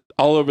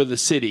over the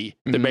city.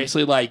 They're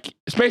basically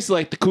it's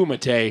basically like the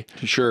Kumite.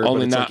 Sure,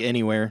 only but it's not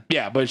anywhere.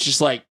 Yeah, but it's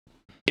just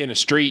in a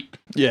street,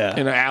 in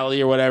an alley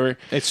or whatever.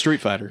 It's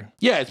Street Fighter.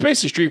 Yeah, it's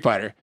basically Street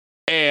Fighter.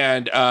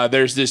 And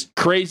there's this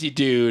crazy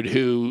dude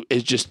who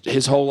is just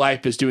his whole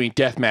life is doing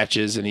death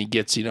matches, and he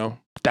gets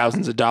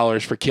thousands of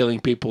dollars for killing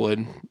people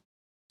in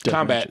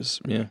combat. Matches.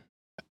 Yeah.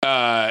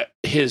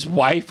 His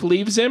wife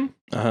leaves him,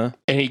 and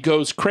he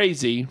goes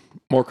crazy,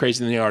 more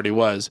crazy than he already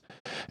was,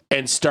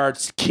 and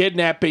starts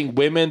kidnapping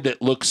women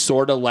that look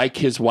sort of like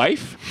his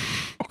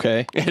wife.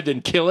 Okay. And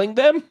then killing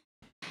them.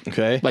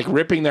 Okay.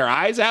 Ripping their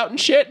eyes out and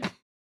shit.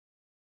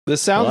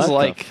 This sounds what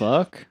like the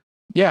fuck?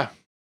 Yeah.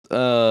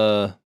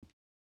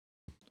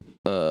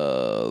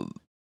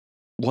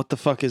 What the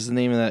fuck is the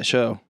name of that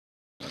show?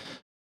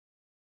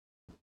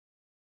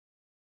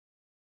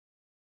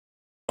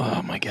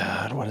 Oh my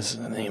god, what is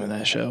the name of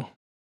that show?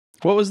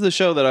 What was the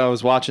show that I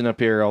was watching up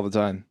here all the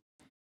time?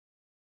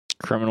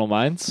 Criminal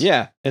Minds?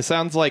 Yeah, it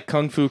sounds like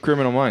Kung Fu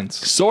Criminal Minds.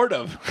 Sort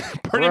of.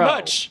 Pretty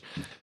much.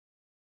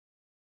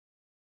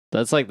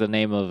 That's the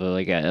name of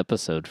an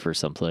episode for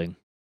something.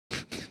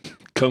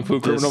 Kung Fu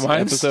Criminal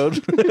Minds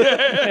episode.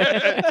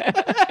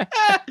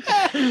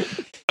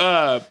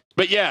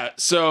 But yeah,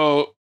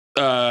 so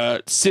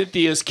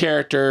Cynthia's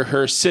character,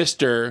 her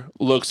sister,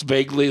 looks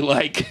vaguely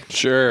like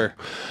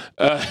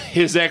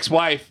his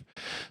ex-wife.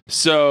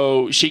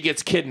 So she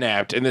gets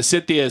kidnapped, and the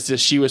Cynthia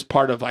she was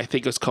part of, I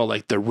think it was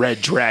called the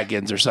Red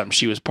Dragons or something.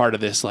 She was part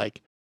of this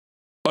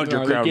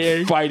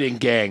underground fighting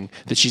gang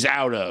that she's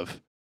out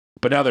of.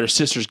 But now that her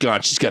sister's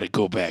gone, she's got to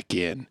go back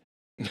in.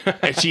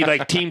 And she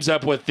teams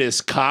up with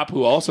this cop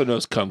who also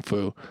knows kung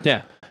fu.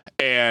 Yeah.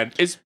 And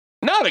it's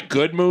not a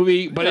good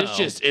movie, but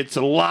it's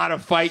a lot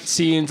of fight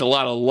scenes, a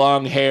lot of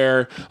long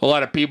hair, a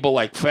lot of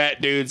people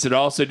fat dudes that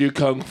also do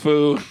kung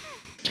fu.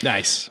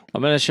 Nice.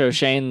 I'm going to show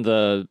Shane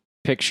the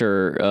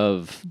picture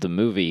of the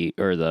movie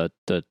or the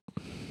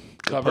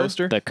Cover?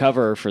 poster. the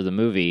cover for the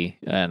movie,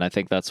 and I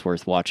think that's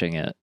worth watching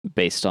it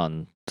based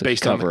on the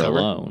cover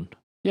alone.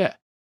 Yeah.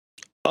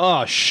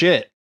 Oh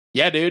shit.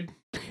 Yeah, dude.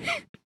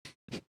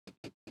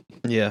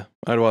 Yeah,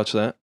 I'd watch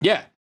that.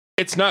 Yeah.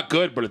 It's not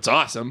good, but it's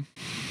awesome.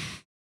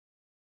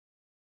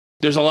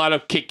 There's a lot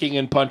of kicking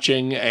and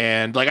punching,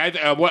 and like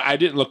I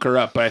didn't look her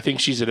up, but I think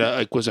she's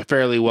was a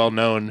fairly well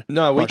known.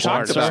 No, we martial talked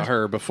artist. about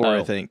her before. Oh.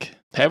 I think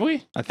Have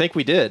we?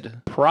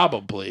 did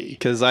Probably.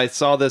 because I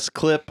saw this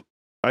clip.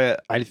 I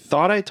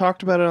thought I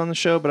talked about it on the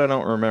show, but I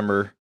don't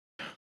remember.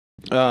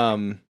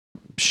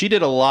 She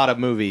did a lot of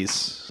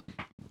movies,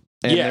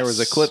 and there was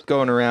a Yes. clip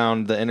going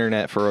around the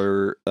internet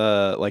for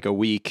like a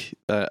week.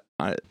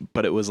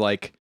 But it was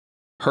like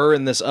her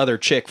and this other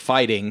chick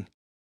fighting,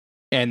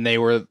 and they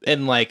were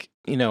and like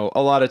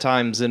a lot of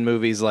times in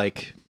movies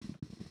like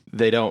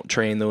they don't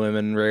train the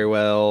women very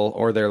well,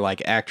 or they're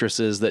like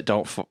actresses that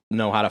don't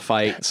know how to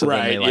fight, so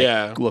then they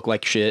like look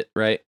like shit,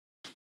 right?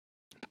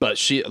 But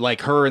she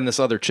like her and this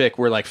other chick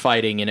were like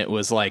fighting, and it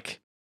was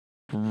like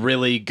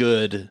really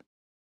good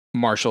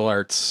martial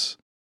arts,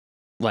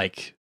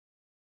 like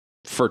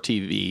for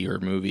TV or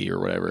movie or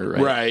whatever,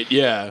 right? Right,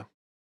 yeah.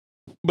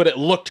 But it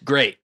looked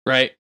great,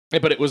 right?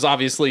 But it was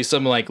obviously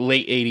some like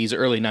late 80s,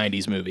 early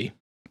 90s movie.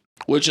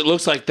 Which it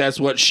looks like that's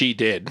what she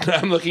did.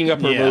 I'm looking up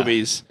her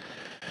movies.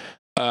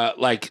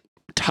 Like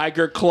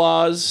Tiger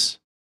Claws,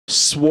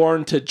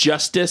 Sworn to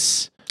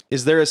Justice.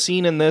 Is there a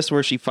scene in this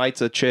where she fights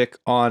a chick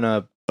on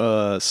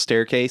a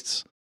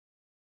staircase?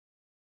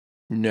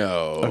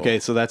 No. Okay,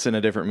 so that's in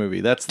a different movie.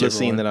 That's the Different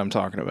scene one. that I'm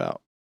talking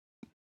about.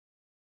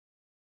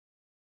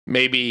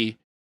 Maybe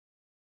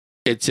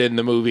it's in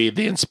the movie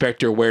The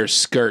Inspector Wears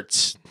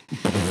Skirts.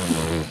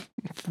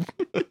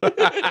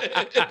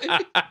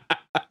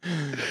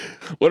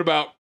 What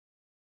about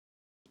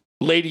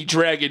Lady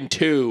Dragon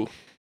 2?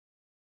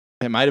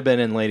 It might have been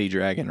in Lady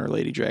Dragon or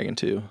Lady Dragon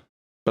 2,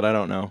 but I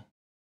don't know.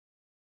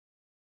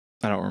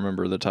 I don't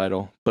remember the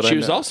title. But She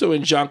was also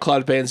in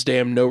Jean-Claude Van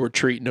Damme No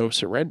Retreat, No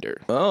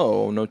Surrender.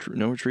 Oh, No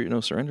Retreat,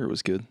 No Surrender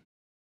was good.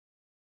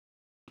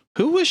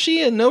 Who was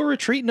she in No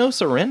Retreat, No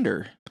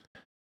Surrender?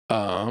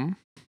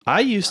 I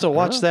used to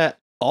watch that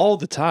all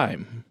the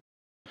time.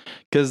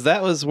 Because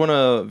that was one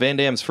of Van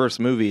Damme's first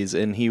movies,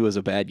 and he was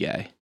a bad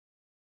guy.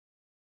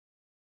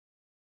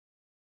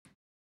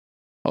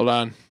 Hold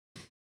on.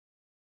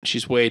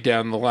 She's way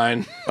down the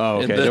line. Oh,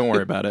 okay. Don't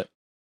worry about it.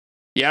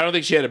 Yeah, I don't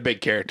think she had a big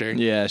character.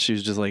 Yeah, she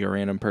was just like a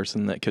random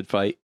person that could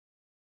fight.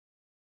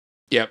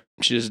 Yep.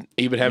 She doesn't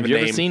even have Have a you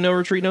name. ever seen No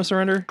Retreat, No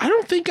Surrender? I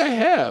don't think I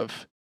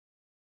have.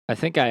 I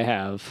think I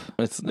have.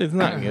 It's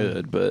not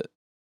good, but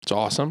It's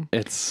awesome.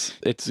 it's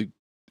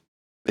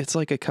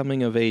like a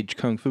coming of age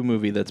kung fu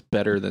movie that's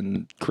better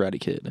than Karate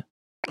Kid.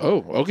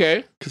 Oh,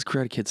 okay. Because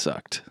Karate Kid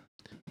sucked.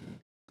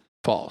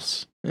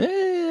 False. Eh,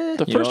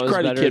 The You know first what was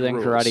Karate better Kid than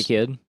rules. Karate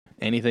Kid?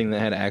 anything that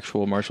had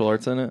actual martial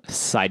arts in it.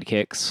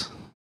 Sidekicks.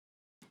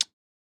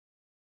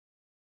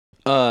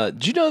 Do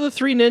you know the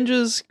Three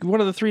Ninjas?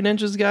 One of the Three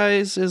Ninjas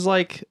guys is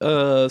like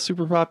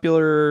super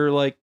popular,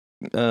 like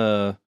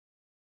on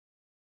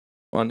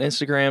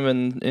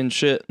Instagram and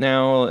shit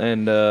now,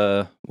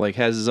 and like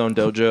has his own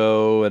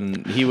dojo,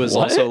 and he was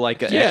What? also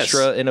like an Yes.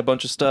 extra in a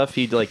bunch of stuff.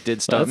 He like did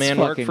stuntman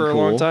work fucking for a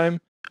long cool.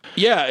 time.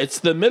 Yeah, it's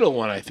the middle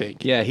one, I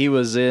think. Yeah, he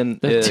was in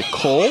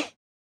Cole.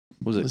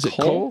 Was it Is it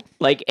Cole? Cole?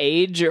 Like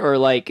age or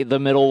like the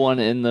middle one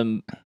in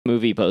the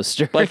movie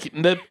poster? Like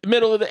the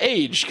middle of the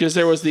age, because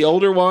there was the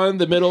older one,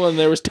 the middle, and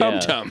there was Tum Yeah.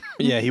 Tum.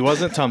 Yeah, he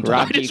wasn't Tum Tum. I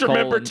Rocky just Cole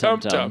remember and Tum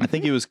Tum Tum. Tum. I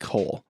think he was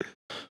Cole,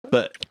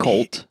 but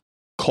Colt.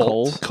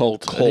 Colt.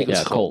 Colt. I think it's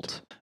Yeah,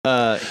 Colt.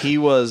 Colt. He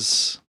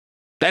was.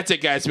 That's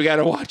it, guys. We got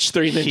to watch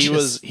Three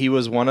Ninjas. He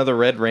was one of the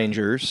Red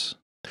Rangers.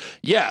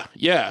 Yeah.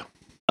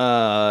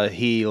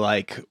 He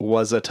like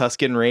was a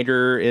Tusken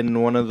Raider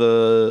in one of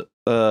the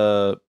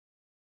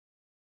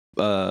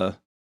The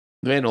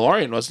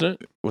Mandalorian, wasn't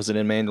it? was it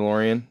in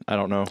Mandalorian? I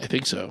don't know. I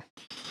think so.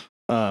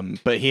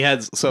 But he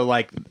had so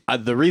like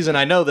the reason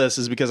I know this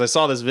is because I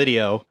saw this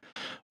video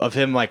of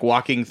him like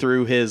walking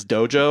through his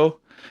dojo,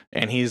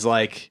 and he's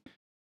like,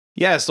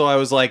 yeah. So I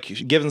was like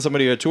giving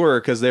somebody a tour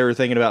because they were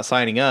thinking about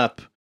signing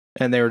up,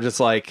 and they were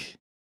just like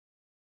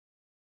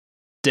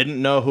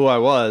didn't know who I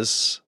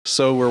was.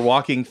 So we're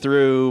walking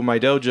through my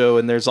dojo,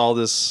 and there's all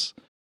this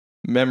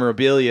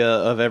memorabilia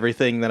of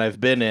everything that I've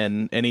been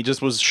in, and he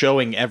just was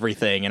showing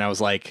everything, and I was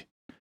like,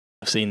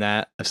 I've seen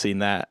that, I've seen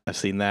that, I've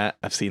seen that,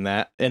 I've seen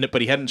that.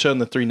 But he hadn't shown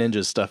the Three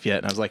Ninjas stuff yet,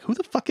 and I was like, who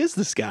the fuck is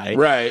this guy?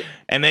 Right.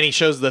 And then he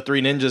shows the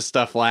Three Ninjas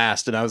stuff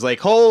last, and I was like,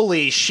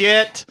 holy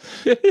shit.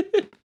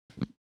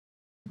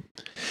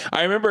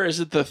 I remember,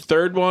 is it the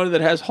third one that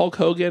has Hulk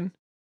Hogan?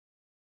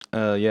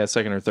 Yeah,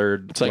 second or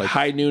third. It's like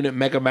High Noon at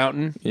Mega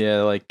Mountain.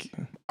 Yeah, like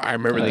I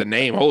remember the Like-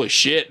 name. Holy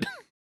shit.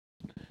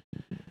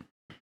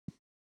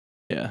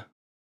 yeah.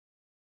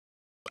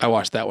 I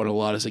watched that one a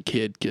lot as a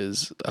kid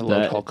because I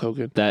loved That- Hulk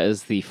Hogan. That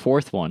is the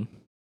fourth one.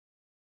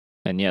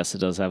 And yes, it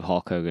does have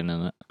Hulk Hogan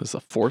in it. This is the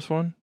fourth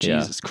one? Yeah,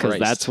 Jesus 'cause Christ.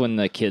 that's when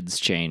the kids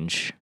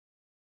change.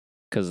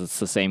 Because it's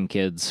the same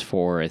kids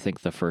for, I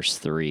think, the first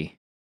three.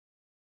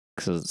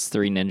 Because it's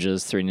Three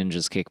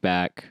Ninjas Kick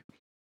Back,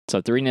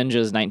 So Three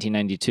Ninjas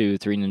 1992,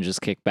 Three Ninjas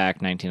Kick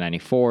Back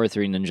 1994,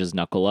 Three Ninjas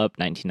Knuckle Up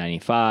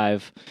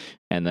 1995,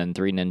 and then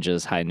Three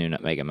Ninjas High Noon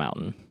at Mega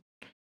Mountain.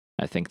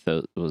 I think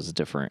those was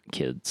different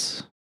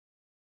kids.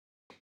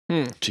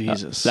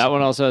 Jesus. That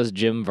one also has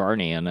Jim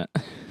Varney in it.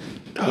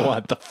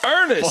 What the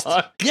Ernest.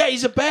 fuck? Yeah,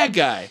 he's a bad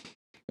guy.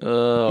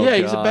 Oh, yeah,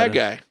 he's a God. bad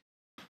guy.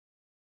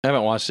 I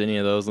haven't watched any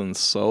of those in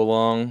so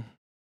long.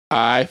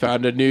 I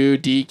found a new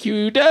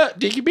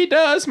DQP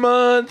Does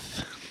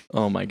month.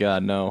 Oh my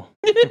God, no.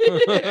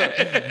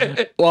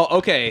 Well,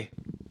 okay.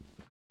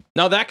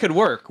 Now that could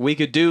work. We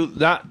could do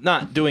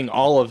not doing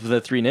all of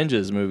the Three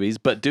Ninjas movies,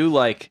 but do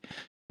like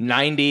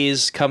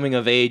 90s coming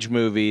of age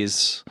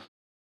movies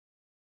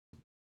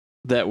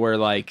that were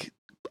like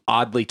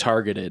oddly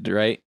targeted,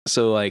 right?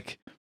 So like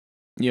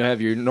you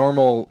have your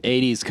normal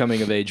 80s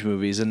coming of age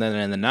movies, and then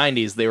in the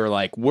 90s they were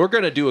like, we're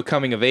going to do a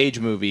coming of age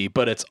movie,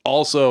 but it's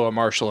also a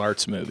martial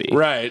arts movie.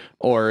 Right.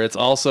 Or it's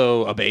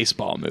also a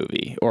baseball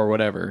movie or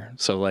whatever.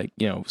 So like,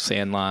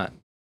 Sandlot,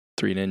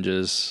 Three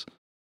Ninjas,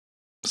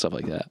 stuff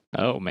like that.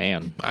 Oh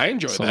man, I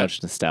enjoy so that.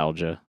 much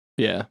nostalgia.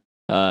 Yeah.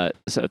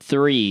 So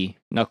 3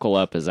 Knuckle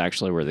Up is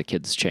actually where the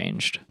kids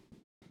changed,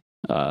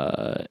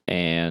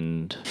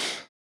 and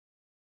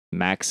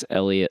Max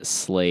Elliott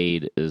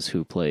Slade is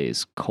who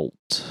plays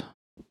Colt.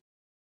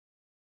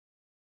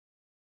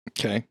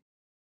 Okay.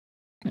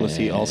 Was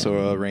he also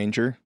a And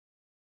ranger?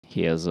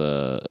 He has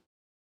a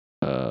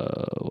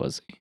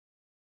was he?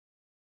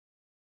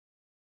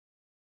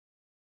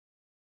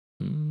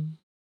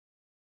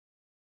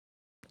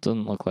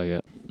 Doesn't look like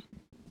it,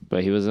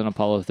 but he was in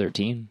Apollo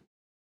 13.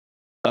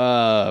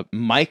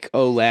 Mike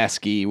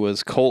Olasky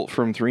was Colt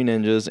from Three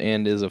Ninjas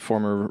and is a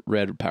former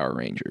Red Power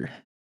Ranger.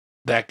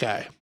 That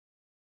guy.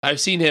 I've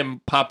seen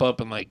him pop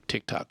up in like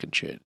TikTok and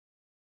shit.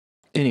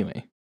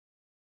 Anyway.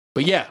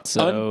 But yeah.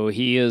 So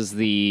he is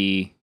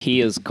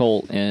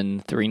Colt in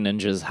Three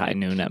Ninjas High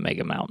Noon at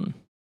Mega Mountain.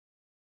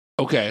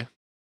 Okay.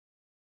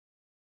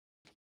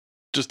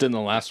 Just in the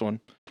last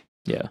one.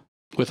 Yeah.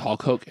 With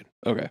Hulk Hogan.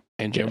 Okay.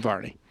 And Jim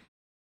Varney.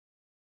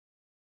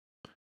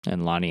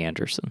 And Lonnie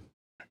Anderson.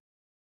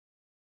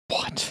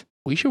 What?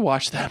 We should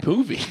watch that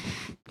movie.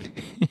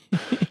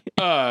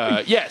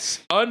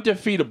 Yes.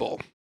 Undefeatable.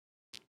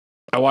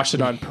 I watched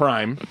it on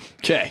Prime.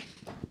 Okay.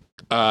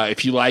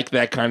 If you like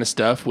that kind of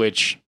stuff,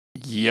 which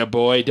yeah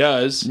boy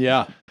does.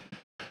 Yeah.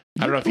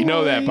 I don't know if you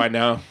know that by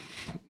now.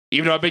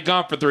 Even though I've been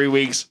gone for 3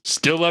 weeks,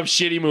 still love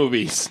shitty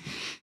movies.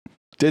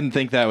 Didn't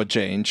think that would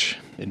change.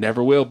 It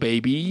never will,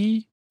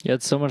 baby. You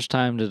had so much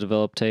time to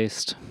develop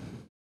taste.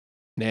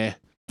 Nah.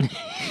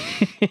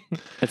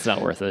 It's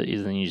not worth it.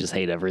 Then you just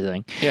hate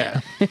everything.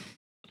 Yeah.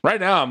 Right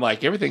now, I'm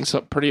like, everything's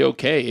pretty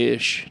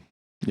okay-ish.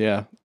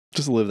 Yeah.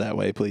 Just live that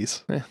way,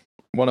 please. Yeah.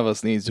 One of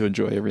us needs to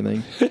enjoy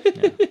everything.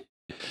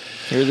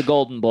 You're the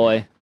golden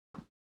boy.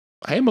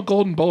 I am a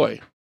golden boy.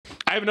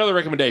 I have another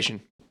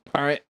recommendation.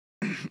 All right.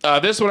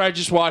 This one I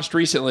just watched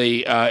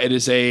recently. It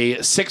is a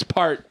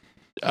 6-part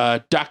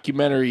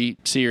documentary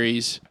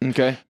series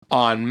Okay.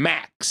 on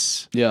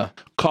Max Yeah.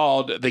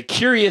 called The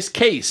Curious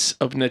Case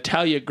of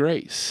Natalia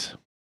Grace.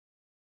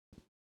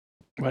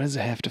 Why does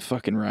it have to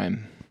fucking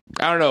rhyme?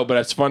 I don't know, but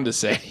it's fun to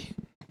say.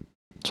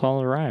 It's all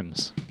the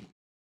rhymes.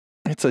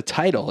 It's a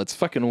title. It's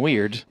fucking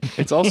weird.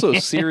 It's also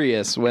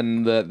serious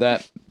when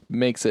that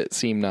makes it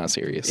seem not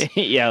serious.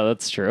 Yeah,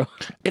 that's true.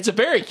 It's a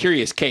very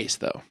curious case,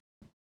 though.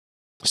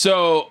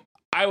 So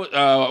a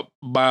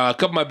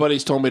couple of my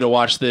buddies told me to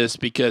watch this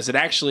because it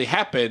actually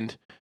happened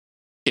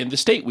in the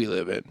state we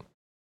live in,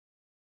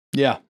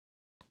 Yeah.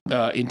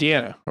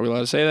 Indiana. Are we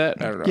allowed to say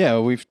that? I don't know. Yeah,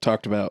 we've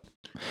talked about.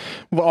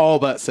 We've all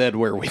but said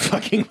where we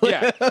fucking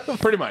live. Yeah,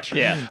 pretty much.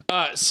 Yeah.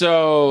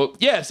 So,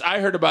 yes, I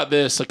heard about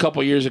this a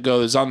couple years ago.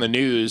 It was on the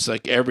news,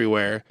 like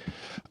everywhere.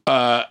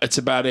 It's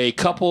about a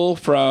couple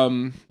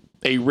from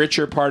a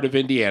richer part of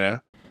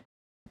Indiana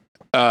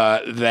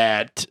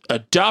that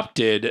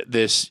adopted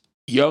this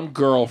young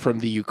girl from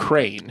the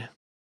Ukraine.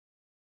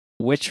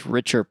 Which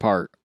richer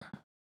part?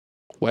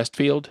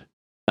 Westfield?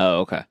 Oh,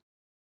 okay.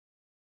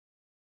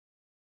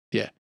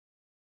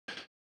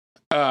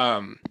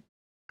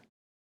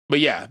 But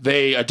yeah,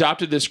 they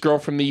adopted this girl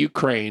from the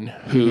Ukraine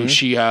who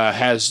she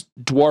has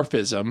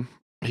dwarfism.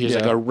 She's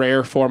like a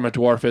rare form of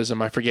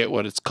dwarfism. I forget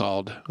what it's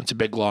called. It's a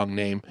big long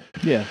name.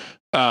 Yeah.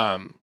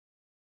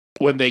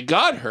 When they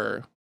got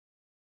her,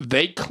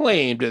 they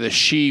claimed that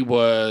she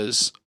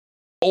was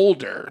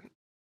older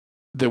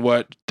than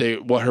what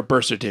her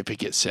birth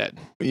certificate said.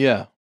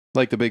 Yeah.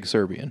 Like the big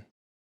Serbian.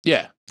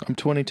 Yeah. I'm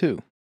 22.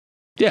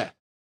 Yeah.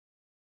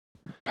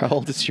 How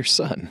old is your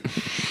son?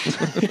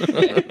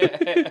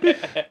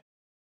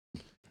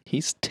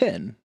 He's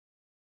 10.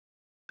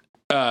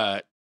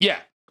 Yeah.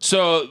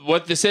 So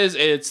what this is,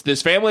 it's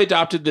this family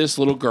adopted this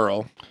little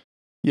girl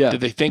Yeah. that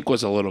they think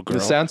was a little girl.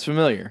 This sounds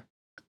familiar.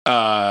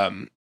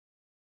 And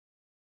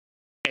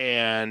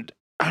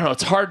I don't know,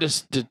 it's hard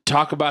to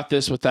talk about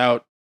this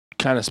without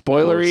kind of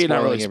spoilery,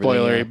 not really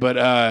spoilery,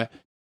 but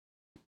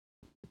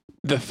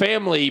the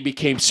family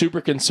became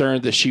super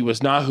concerned that she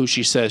was not who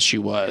she says she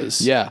was.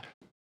 Yeah.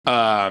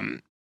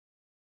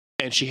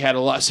 and she had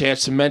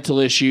some mental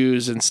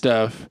issues and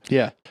stuff.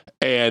 Yeah.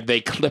 And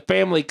the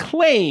family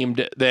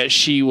claimed that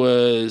she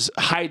was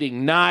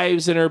hiding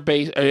knives in her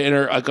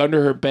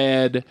under her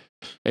bed,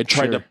 and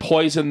tried to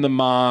poison the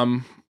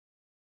mom,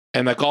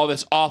 and like all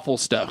this awful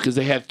stuff because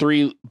they had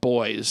 3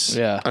 boys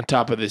on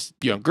top of this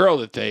young girl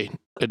that they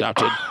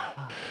adopted.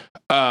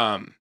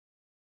 And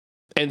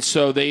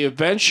so they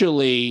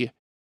eventually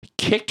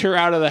kicked her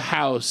out of the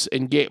house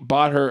and get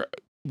her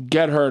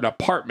an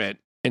apartment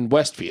in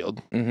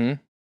Westfield. Mm-hmm.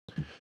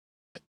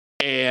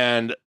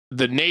 And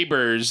the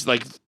neighbors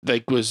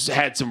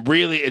had some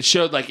really, it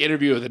showed like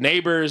interview with the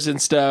neighbors and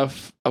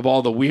stuff of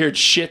all the weird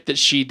shit that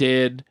she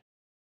did.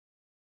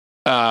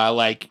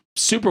 Like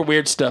super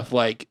weird stuff.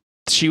 Like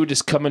she would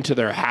just come into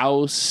their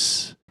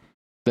house.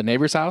 The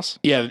neighbor's house?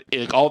 Yeah.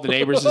 Like all the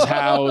neighbors'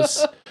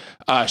 house.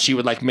 She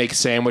would like make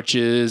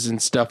sandwiches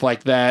and stuff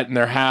like that in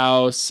their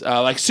house.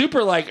 Like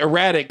super like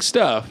erratic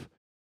stuff.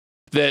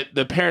 That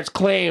the parents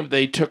claimed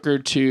they took her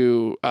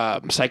to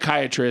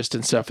psychiatrist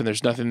and stuff, and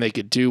there's nothing they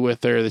could do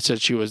with her. They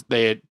said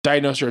they had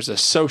diagnosed her as a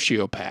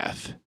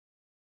sociopath.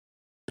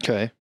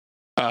 Okay.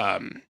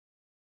 But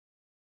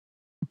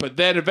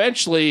then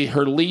eventually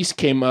her lease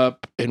came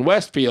up in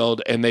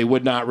Westfield, and they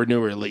would not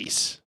renew her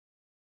lease.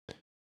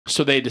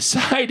 So the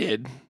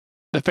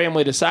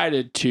family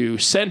decided to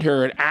send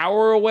her an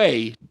hour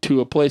away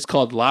to a place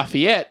called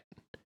Lafayette.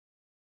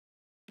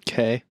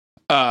 Okay.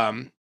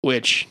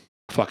 Which...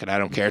 Fuck it, I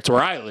don't care. It's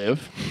where I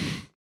live.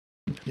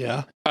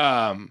 Yeah.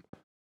 And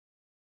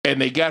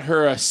they got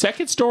her a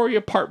 2nd-story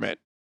apartment.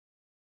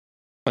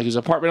 Like his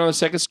apartment on the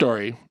 2nd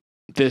story.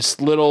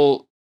 This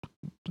little...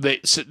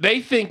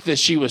 They think that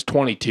she was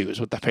 22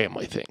 is what the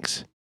family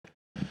thinks.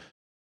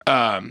 Put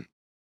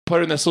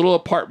her in this little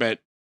apartment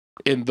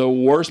in the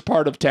worst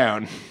part of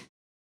town.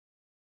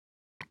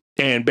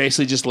 And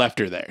basically just left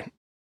her there.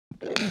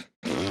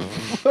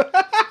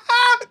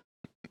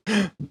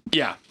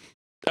 Yeah.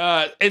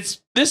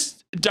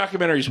 This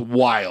documentary is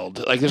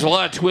wild. Like there's a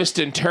lot of twists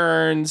and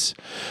turns.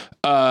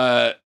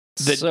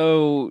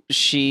 So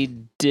she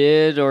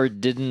did or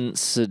didn't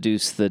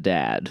seduce the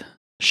dad?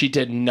 She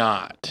did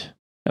not.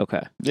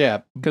 Okay.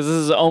 Yeah. Because this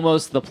is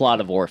almost the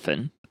plot of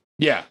Orphan.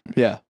 Yeah.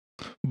 Yeah.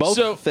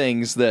 Both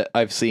things that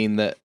I've seen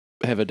that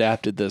have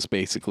adapted this,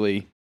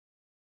 basically,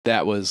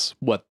 that was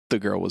what the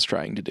girl was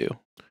trying to do.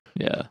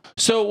 Yeah.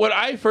 So when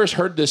I first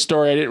heard this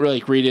story, I didn't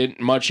really read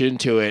much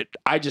into it.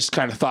 I just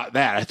kind of thought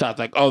that. I thought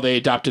like, oh, they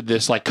adopted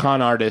this like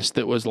con artist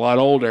that was a lot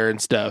older and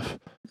stuff.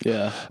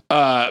 Yeah.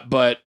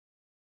 But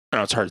I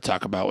know it's hard to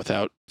talk about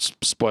without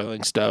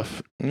spoiling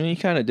stuff. I mean, you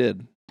kind of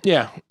did.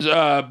 Yeah.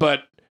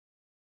 But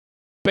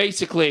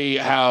basically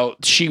how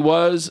she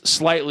was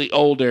slightly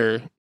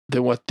older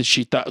than what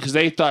she thought, because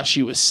they thought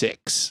she was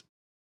 6.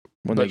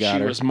 When but they got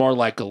she her. was more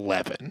like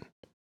 11.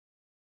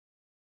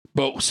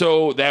 But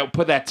so that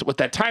with that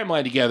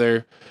timeline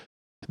together,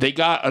 they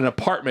got an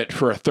apartment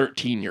for a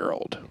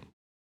 13-year-old.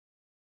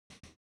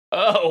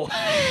 Oh.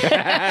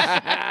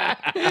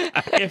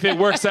 If it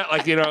works out,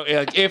 like,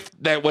 like if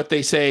that what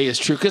they say is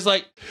true, because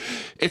like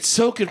it's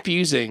so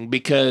confusing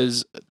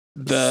because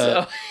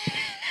the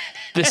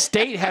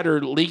state had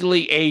her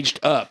legally aged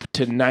up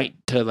to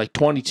like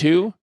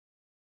 22.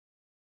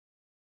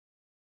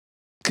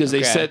 Because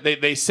they said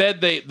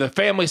the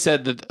family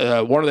said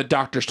that one of the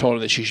doctors told her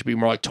that she should be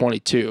more like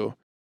 22.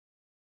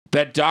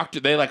 That doctor,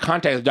 they like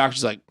contacted the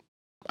doctor's like,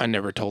 I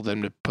never told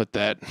them to put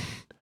that.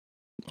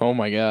 Oh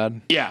my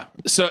God. Yeah.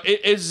 So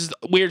it is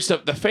weird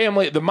stuff. The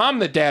family, the mom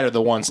and the dad are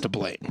the ones to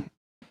blame.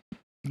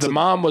 The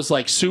mom was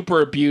like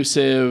super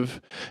abusive,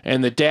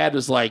 and the dad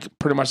was like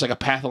pretty much like a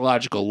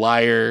pathological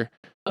liar.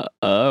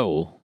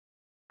 Okay.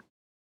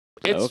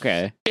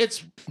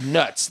 It's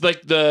nuts.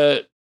 Like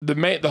the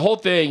whole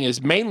thing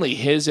is mainly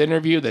his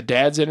interview, the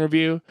dad's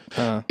interview.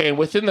 And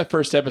within the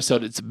first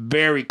episode, it's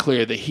very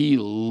clear that he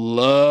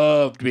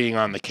loved being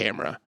on the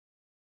camera.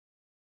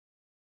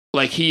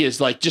 Like he is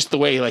like just the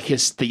way like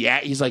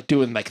he's like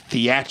doing like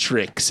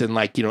theatrics and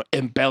like,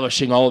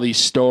 embellishing all these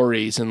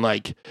stories and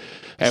like,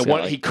 and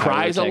what he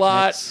cries a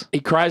lot.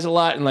 He cries a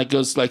lot and like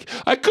goes like,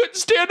 I couldn't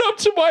stand up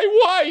to my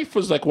wife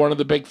was like one of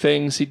the big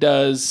things he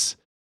does.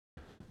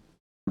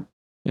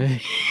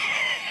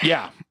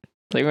 Yeah.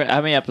 Like,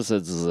 how many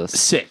episodes is this?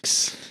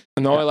 6.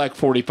 And they're only like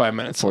 45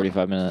 minutes.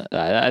 45 minutes.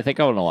 I think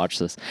I want to watch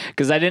this.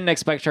 Because I didn't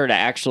expect her to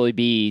actually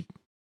be,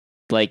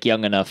 like,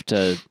 young enough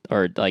to,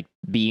 or, like,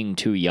 being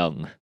too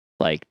young,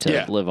 like,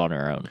 to live on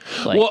her own.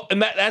 Like, well,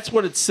 and that's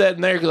what it said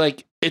in there.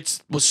 Like,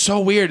 was so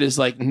weird is,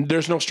 like,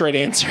 there's no straight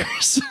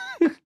answers.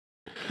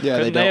 Yeah,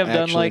 couldn't they have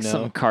done, like,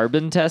 some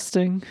carbon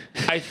testing?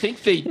 I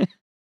think they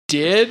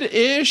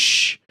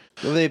did-ish.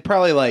 Well, they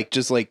probably, like,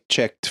 just, like,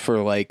 checked for,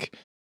 like,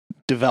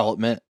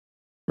 development.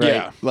 Right?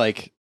 Yeah.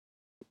 Like,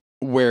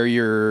 where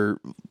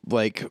you're,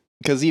 like,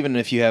 because even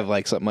if you have,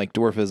 like, something like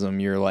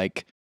dwarfism, you're,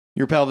 like,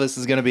 your pelvis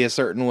is going to be a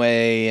certain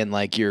way, and,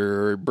 like,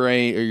 your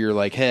brain, or your,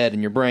 like, head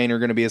and your brain are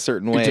going to be a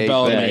certain way.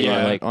 Development,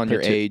 like, on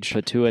your age.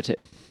 Pituitary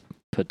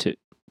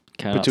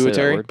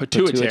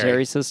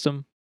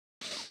system?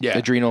 Yeah.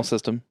 Adrenal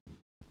system.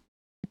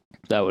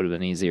 That would have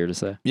been easier to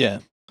say. Yeah.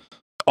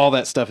 all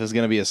that stuff is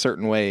going to be a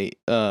certain way.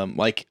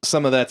 Like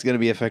some of that's going to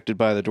be affected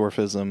by the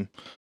dwarfism.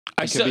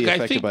 It could be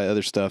affected by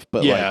other stuff,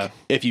 but like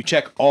if you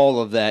check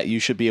all of that, you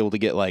should be able to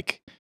get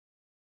like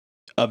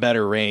a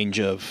better range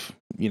of,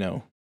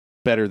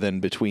 better than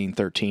between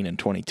 13 and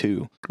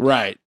 22.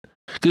 Right.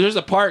 Because there's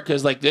a part,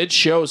 because like it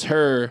shows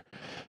her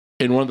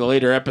in one of the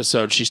later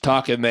episodes, she's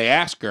talking, they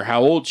ask her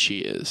how old she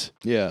is.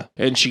 Yeah.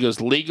 And she goes,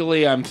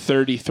 legally I'm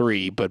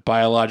 33, but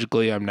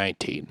biologically I'm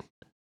 19.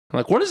 I'm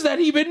like, what does that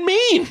even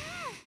mean?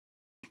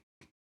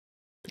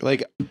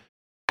 Like,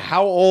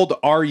 how old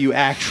are you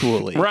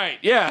actually? Right,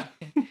 yeah.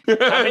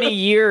 How many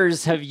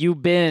years have you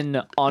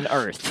been on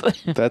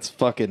Earth? That's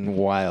fucking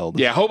wild.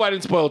 Yeah, hope I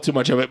didn't spoil too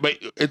much of it, but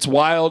it's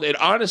wild. It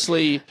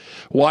honestly,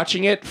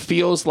 watching it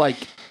feels like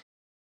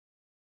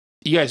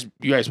you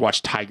guys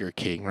watch Tiger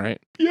King,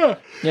 right? Yeah.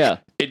 Yeah.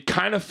 It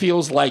kind of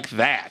feels like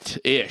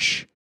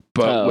that-ish,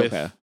 but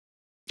with...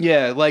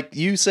 Yeah, like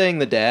you saying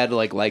the dad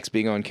likes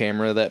being on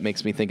camera, that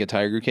makes me think of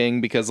Tiger King,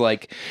 because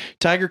like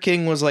Tiger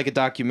King was like a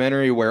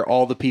documentary where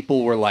all the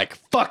people were like,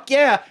 fuck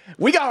yeah,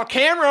 we got a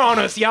camera on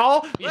us,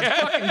 y'all. Let's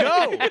fucking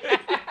go.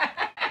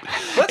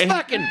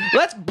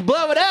 Let's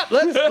blow it up.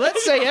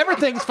 Let's say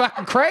everything's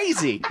fucking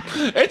crazy.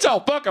 It's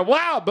all fucking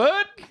wild,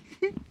 bud.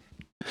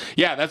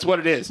 Yeah, that's what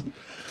it is.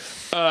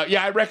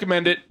 Yeah, I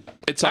recommend it.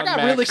 It's on I got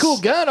Max. a really cool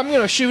gun. I'm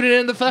gonna shoot it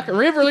in the fucking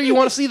river. You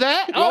want to see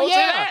that? Oh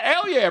yeah,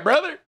 hell yeah,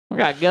 brother. We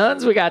got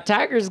guns. We got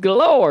tigers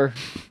galore.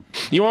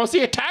 You want to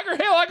see a tiger?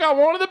 Hell, I got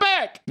one in the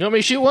back. You want me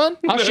to shoot one?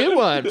 I'll shoot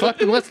one.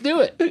 Fucking let's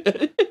do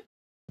it.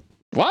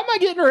 Why am I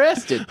getting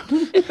arrested?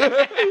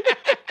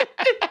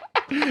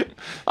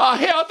 Oh,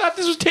 hell, I thought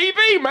this was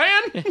TV,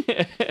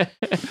 man.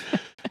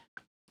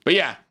 But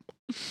yeah,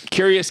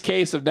 Curious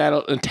Case of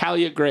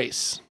Natalia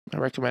Grace. I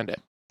recommend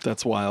it.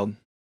 That's wild.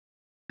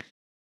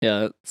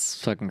 Yeah,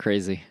 it's fucking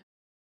crazy.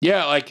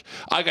 Yeah, like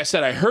I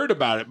said, I heard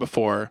about it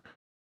before,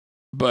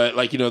 but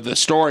like, the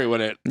story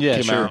when it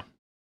came out.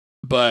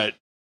 But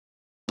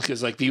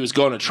because like he was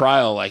going to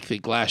trial, like I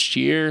think last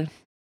year,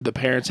 the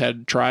parents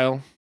had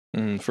trial.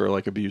 For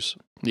like abuse.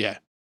 Yeah.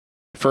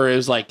 For it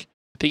was like,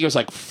 I think it was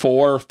like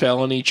 4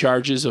 felony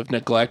charges of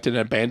neglect and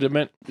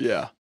abandonment.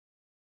 Yeah.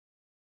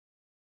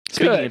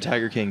 Speaking of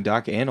Tiger King,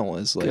 Doc Annell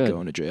is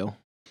going to jail.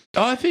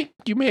 Oh, I think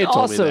you may have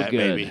told me that,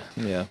 maybe.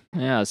 Yeah.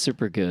 Yeah,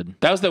 super good.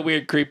 That was the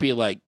weird, creepy,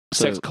 like,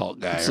 sex cult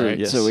guy, right?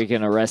 Yes. So we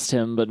can arrest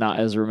him, but not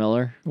Ezra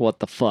Miller? What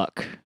the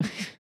fuck?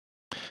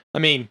 I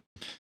mean,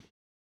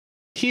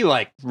 he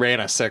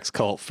ran a sex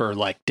cult for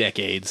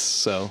decades,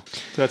 so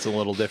that's a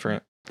little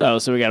different. Oh,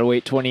 so we gotta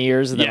wait 20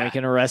 years and then we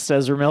can arrest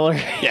Ezra Miller?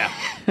 Yeah.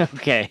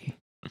 Okay.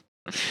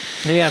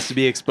 He has to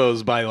be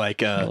exposed by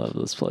I love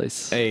this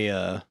place.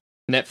 a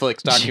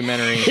Netflix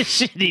documentary.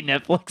 Shitty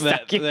Netflix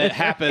documentary.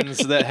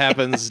 that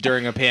happens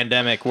during a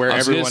pandemic where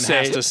everyone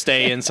has to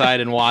stay inside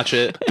and watch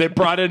it. They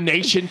brought a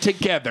nation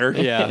together.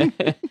 Yeah.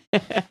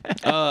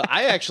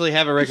 I actually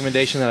have a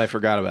recommendation that I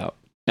forgot about.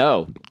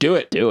 Oh, do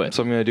it. So I'm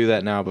going to do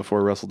that now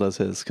before Russell does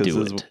his,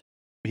 because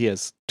he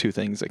has 2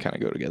 things that kind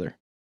of go together.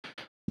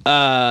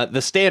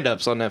 The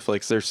stand-ups on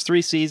Netflix. There's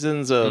 3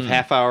 seasons of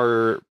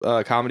half-hour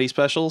comedy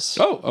specials.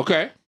 Oh,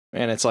 okay.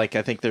 And it's I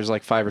think there's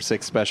 5 or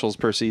 6 specials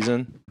per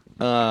season.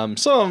 Some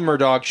of them are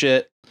dog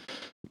shit,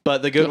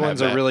 but the good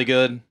ones are really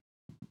good.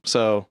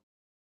 So,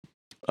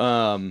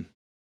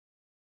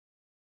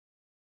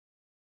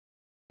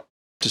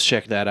 just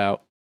check that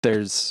out.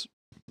 There's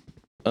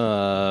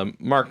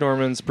Mark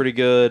Norman's pretty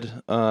good.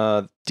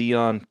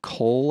 Dion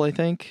Cole, I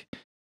think,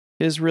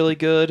 is really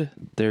good.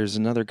 There's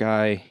another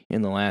guy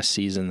in the last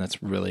season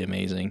that's really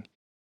amazing.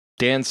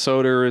 Dan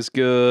Soder is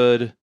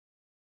good.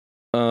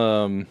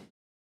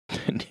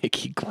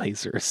 Nikki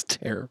Glazer is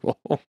terrible.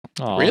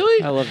 Oh,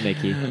 really? I love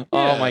Nikki.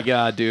 Oh my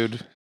god,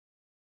 dude!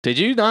 Did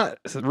you not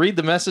read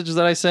the message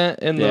that I sent?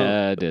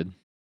 Yeah, I did.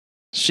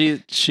 She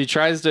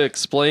tries to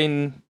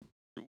explain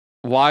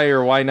why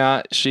or why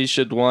not she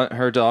should want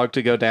her dog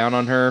to go down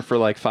on her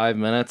for 5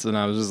 minutes, and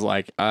I was just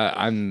like,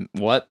 I'm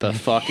what the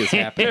fuck is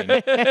happening?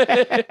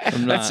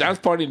 That sounds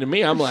funny to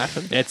me. I'm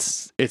laughing.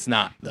 It's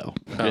not though.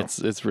 Oh.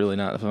 It's really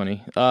not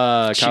funny.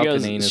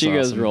 She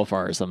goes real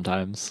far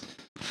sometimes.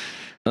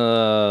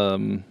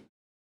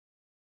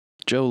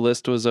 Joe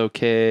List was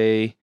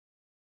okay.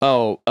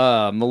 Oh,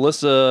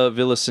 Melissa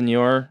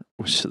Villasenor,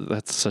 which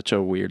that's such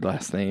a weird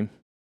last name.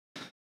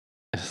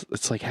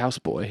 It's like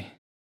houseboy.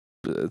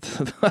 What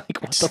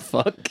the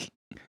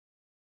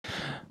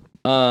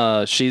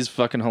fuck? She's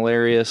fucking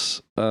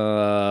hilarious.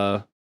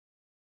 I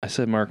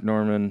said Mark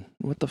Norman.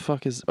 What the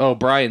fuck is? Oh,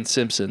 Brian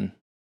Simpson.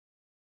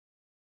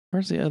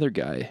 Where's the other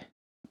guy?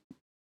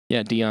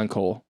 Yeah, Dion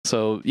Cole.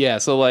 So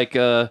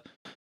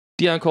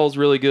Dion Cole's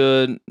really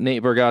good.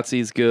 Nate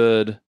Bargatze's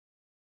good.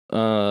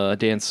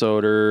 Dan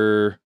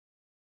Soder.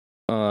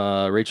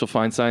 Rachel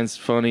Feinstein's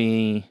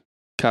funny.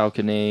 Kyle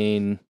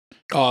Kinane.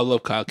 Oh, I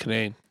love Kyle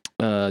Kinane.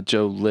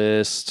 Joe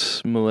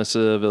List.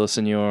 Melissa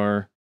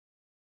Villasenor.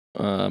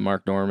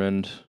 Mark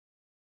Normand.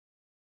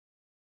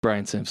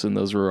 Brian Simpson.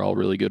 Those were all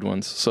really good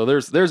ones. So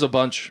there's a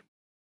bunch.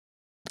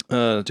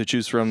 to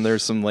choose from.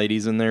 There's some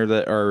ladies in there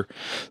that are,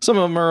 some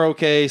of them are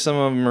okay, some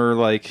of them are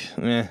like,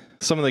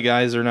 some of the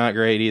guys are not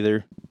great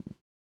either.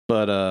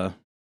 But I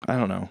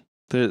don't know.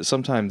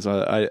 Sometimes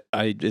I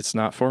it's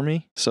not for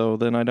me, so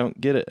then I don't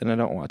get it and I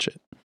don't watch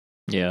it.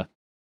 Yeah.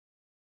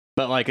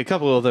 But like a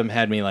couple of them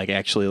had me like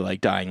actually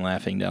like dying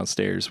laughing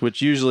downstairs,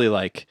 which usually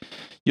like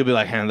you'll be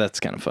like, that's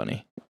kind of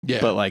funny. Yeah.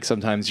 But like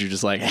sometimes you're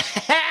just like,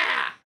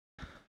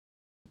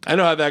 I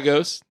know how that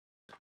goes.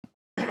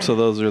 So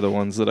those are the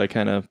ones that I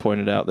kind of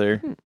pointed out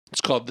there.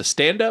 It's called The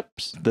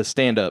Stand-Ups. The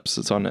Stand-Ups.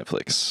 It's on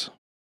Netflix.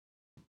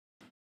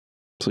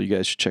 So you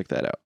guys should check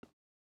that out.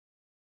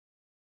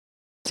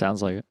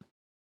 Sounds like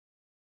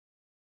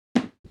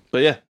it.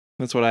 But yeah,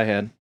 that's what I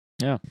had.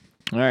 Yeah.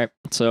 All right.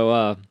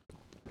 So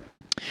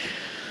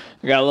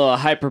we got a little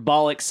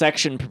hyperbolic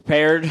section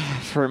prepared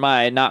for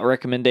my not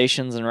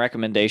recommendations and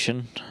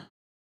recommendation.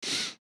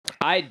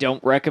 I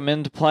don't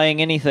recommend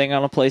playing anything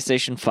on a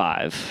PlayStation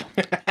 5.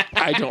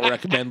 I don't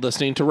recommend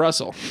listening to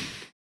Russell.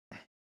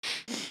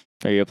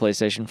 Are you a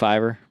PlayStation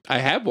 5er? I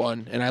have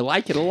one, and I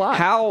like it a lot.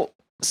 How?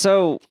 It's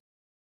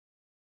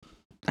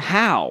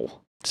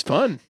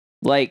fun.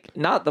 Like,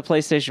 not the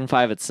PlayStation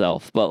 5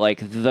 itself, but like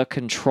the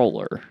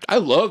controller. I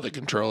love the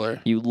controller.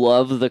 You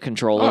love the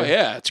controller? Oh,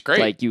 yeah, it's great.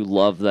 Like, you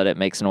love that it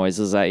makes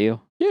noises at you?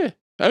 Yeah.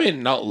 I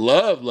mean, not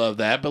love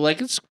that, but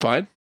like, it's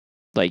fine.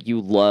 Like, you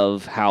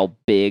love how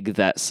big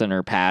that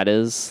center pad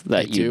is, that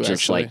I you do,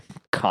 just actually. like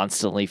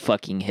constantly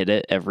fucking hit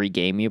it every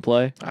game you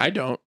play? I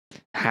don't.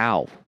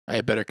 How? I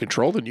have better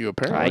control than you,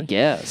 apparently. I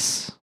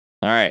guess.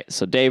 All right,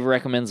 so Dave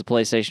recommends a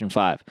PlayStation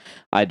 5.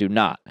 I do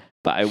not.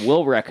 But I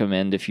will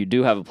recommend, if you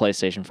do have a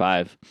PlayStation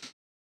 5,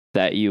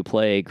 that you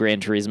play Gran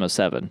Turismo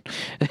 7.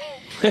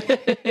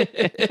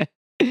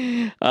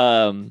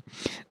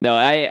 No,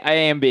 I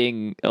am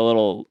being a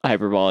little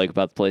hyperbolic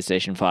about the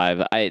PlayStation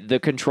 5. The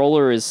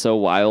controller is so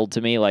wild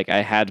to me. Like,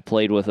 I had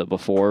played with it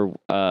before,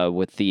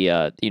 with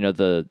the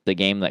the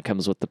game that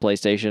comes with the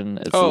PlayStation.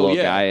 It's a little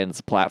guy and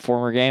it's a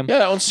platformer game. Yeah,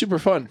 that one's super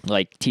fun.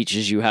 Like,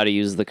 teaches you how to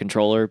use the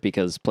controller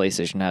because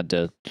PlayStation had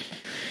to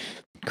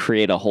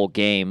create a whole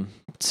game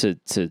so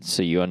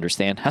you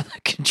understand how the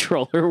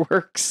controller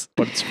works.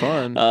 But it's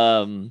fun.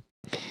 No,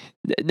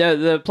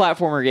 the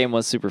platformer game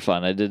was super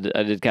fun. I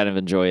did kind of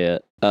enjoy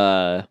it.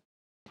 But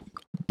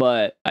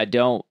I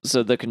don't.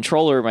 So the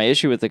controller, my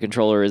issue with the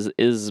controller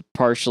is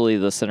partially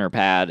the center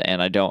pad,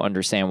 and I don't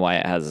understand why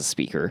it has a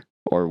speaker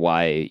or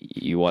why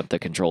you want the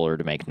controller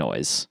to make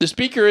noise. The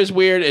speaker is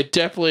weird. It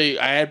definitely.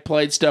 I had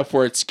played stuff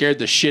where it scared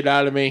the shit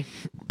out of me.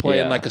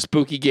 Playing like a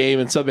spooky game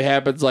and something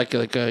happens, like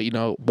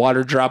a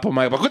water drop on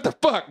my. Like, what the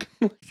fuck?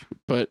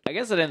 But I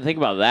guess I didn't think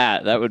about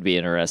that. That would be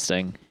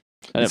interesting.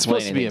 I didn't It's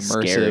play supposed to be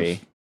anything immersive. scary.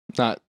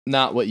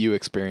 Not what you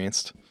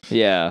experienced.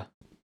 Yeah.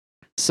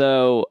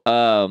 So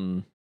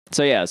I've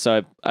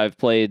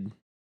played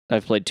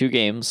 2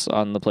 games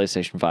on the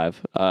PlayStation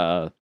 5.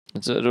 So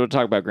we'll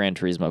talk about Gran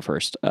Turismo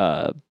first.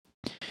 I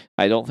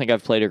don't think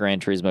I've played a Gran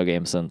Turismo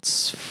game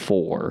since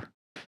 4.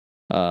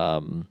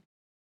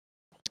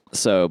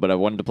 But I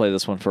wanted to play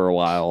this one for a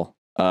while.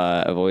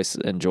 I've always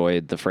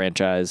enjoyed the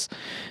franchise.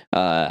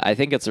 I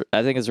think it's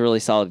a really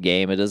solid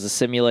game. It is a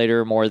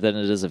simulator more than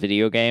it is a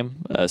video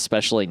game,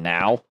 especially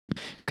now,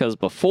 because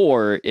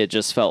before it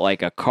just felt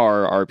like a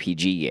car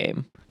RPG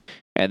game,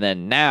 and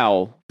then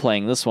now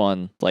playing this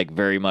one like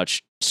very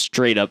much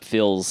straight up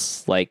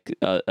feels like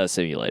a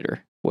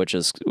simulator, which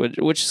is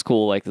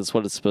cool. Like, that's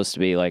what it's supposed to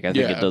be. Like, I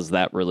think it does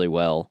that really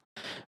well.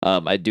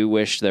 I do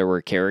wish there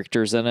were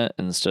characters in it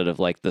instead of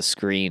like the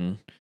screen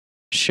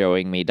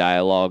showing me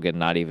dialogue and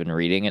not even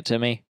reading it to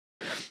me.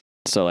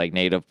 So like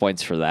negative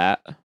points for that.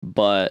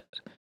 But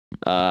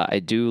I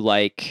do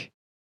like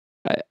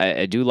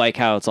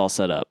how it's all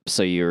set up.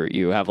 So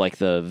you have like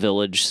the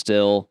village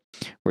still,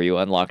 where you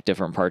unlock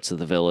different parts of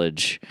the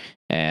village,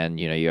 and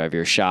you have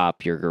your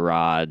shop, your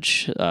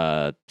garage,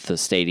 the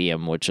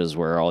stadium, which is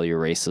where all your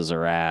races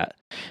are at,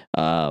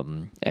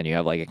 and you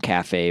have like a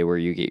cafe where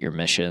you get your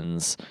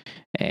missions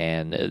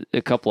and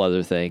a couple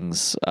other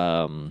things.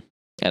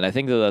 And I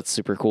think that's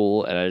super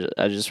cool, and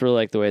I just really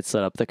like the way it's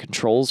set up. The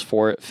controls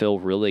for it feel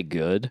really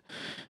good,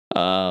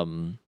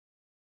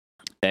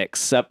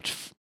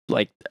 except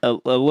like a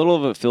little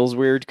of it feels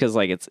weird because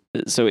like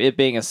it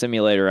being a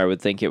simulator, I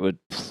would think it would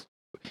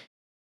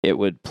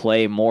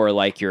play more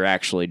like you're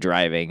actually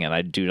driving, and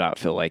I do not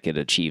feel like it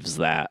achieves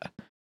that.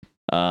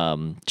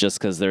 Just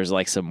because there's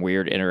like some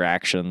weird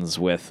interactions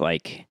with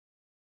like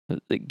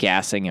the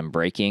gassing and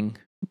braking,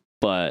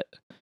 but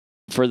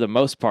for the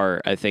most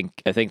part, I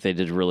think they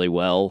did really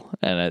well,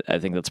 and I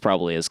think that's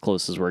probably as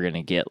close as we're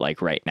gonna get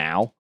like right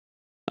now.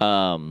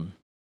 But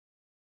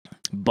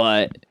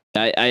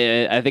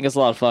I think it's a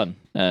lot of fun,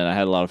 and I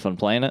had a lot of fun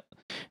playing it,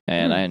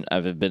 and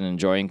I've been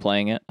enjoying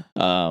playing it.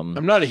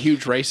 I'm not a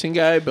huge racing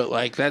guy, but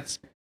like that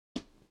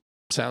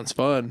sounds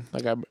fun.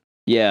 Like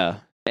yeah,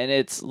 and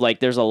it's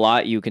like there's a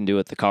lot you can do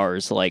with the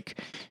cars. Like,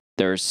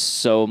 there's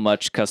so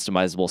much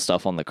customizable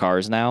stuff on the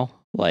cars now.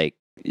 Like,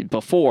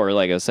 before,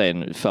 like I was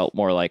saying, it felt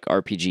more like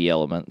RPG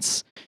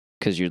elements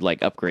because you'd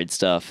like upgrade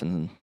stuff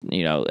and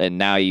and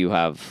now you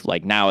have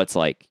now it's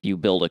like you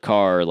build a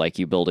car like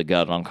you build a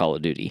gun on Call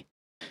of Duty.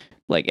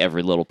 Like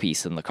every little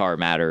piece in the car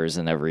matters,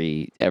 and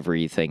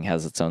everything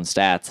has its own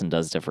stats and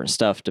does different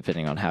stuff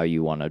depending on how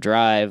you want to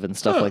drive and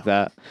stuff like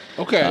that.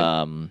 Okay.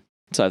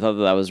 So I thought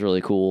that was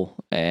really cool,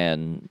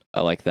 and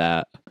I like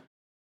that.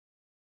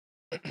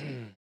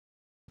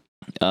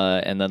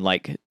 And then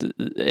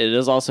it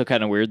is also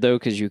kind of weird though,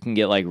 because you can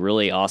get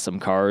really awesome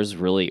cars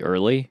really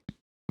early,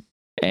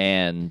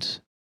 and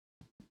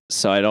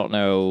so I don't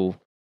know,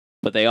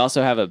 but they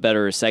also have it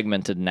better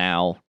segmented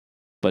now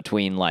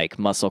between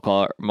muscle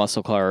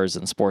cars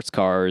and sports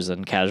cars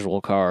and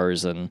casual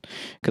cars, and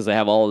because they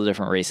have all the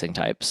different racing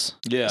types.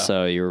 Yeah.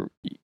 So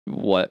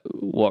what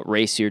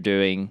race you're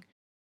doing,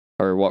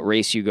 or what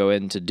race you go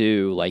in to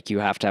do, you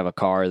have to have a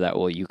car that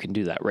you can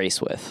do that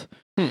race with.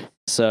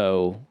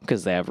 So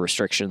because they have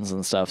restrictions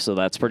and stuff, so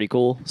that's pretty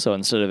cool. So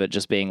instead of it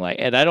just being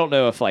and I don't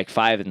know if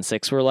 5 and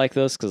 6 were like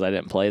this because I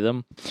didn't play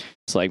them.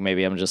 So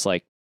maybe I'm just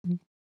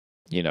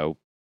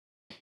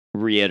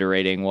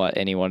reiterating what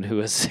anyone who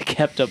has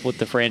kept up with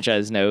the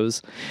franchise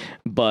knows,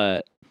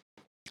 but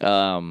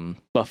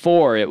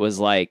before it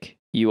was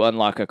you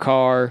unlock a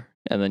car,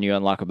 and then you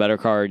unlock a better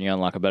car, and you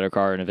unlock a better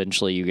car, and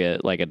eventually you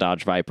get a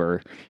Dodge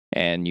Viper,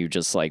 and you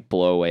just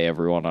blow away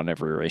everyone on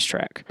every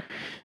racetrack.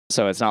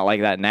 So it's not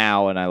like that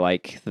now, and I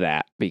like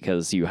that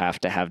because you have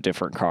to have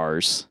different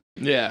cars.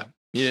 Yeah,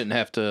 you didn't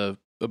have to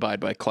abide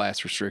by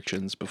class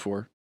restrictions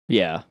before.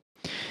 Yeah.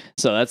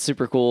 So that's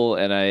super cool,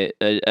 and I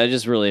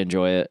just really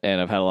enjoy it,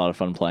 and I've had a lot of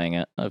fun playing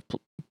it. I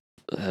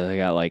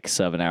got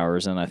 7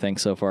 hours in, I think,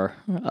 so far.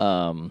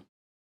 And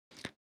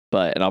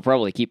I'll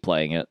probably keep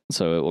playing it,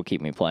 so it will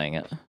keep me playing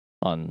it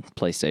on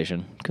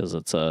PlayStation because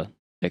it's a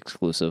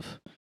exclusive,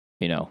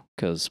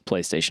 because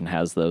PlayStation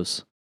has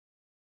those.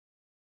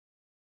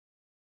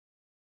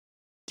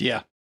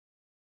 Yeah.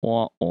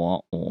 Wah,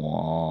 wah,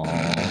 wah.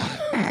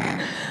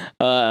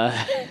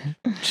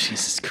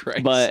 Jesus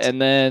Christ.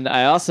 And then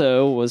I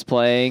also was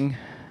playing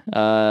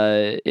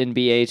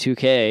NBA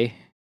 2K,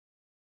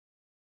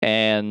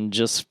 and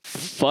just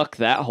fuck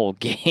that whole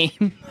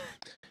game.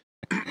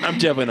 I'm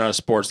definitely not a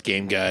sports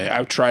game guy.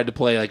 I've tried to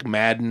play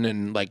Madden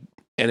and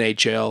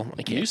NHL.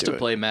 I used to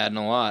play Madden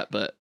a lot,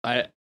 but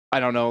I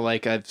don't know.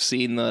 I've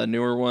seen the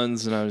newer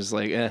ones, and I was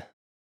eh.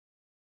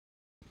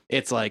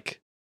 It's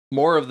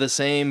more of the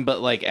same,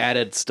 but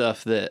added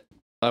stuff that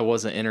I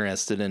wasn't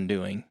interested in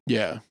doing.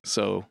 Yeah.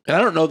 So, and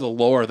I don't know the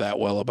lore that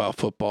well about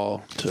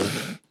football.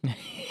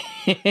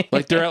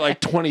 They're at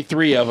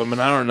 23 of them,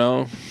 and I don't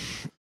know.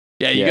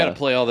 Yeah, you got to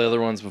play all the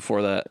other ones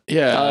before that.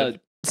 Yeah.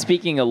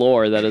 Speaking of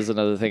lore, that is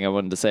another thing I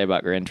wanted to say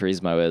about Gran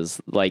Turismo is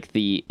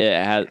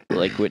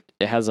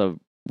it has a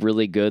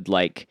really good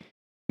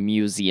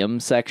museum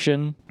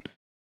section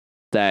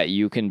that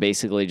you can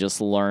basically just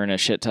learn a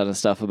shit ton of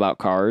stuff about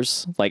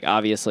cars.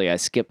 Obviously, I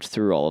skipped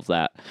through all of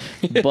that,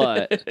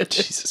 but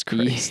Jesus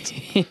Christ,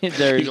 you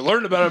can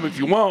learn about them if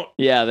you want.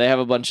 Yeah, they have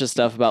a bunch of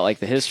stuff about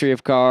the history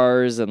of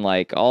cars and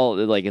all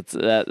it's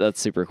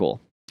that's super cool.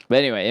 But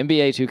anyway,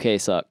 NBA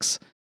 2K sucks.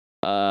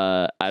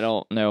 I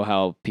don't know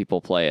how people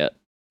play it.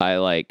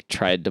 I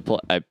tried to play.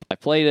 I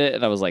played it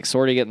and I was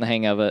sort of getting the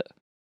hang of it,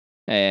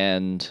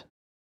 and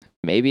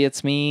maybe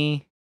it's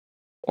me,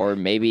 or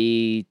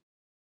maybe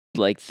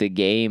the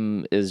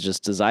game is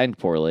just designed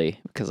poorly,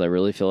 because I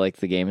really feel like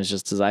the game is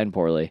just designed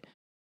poorly.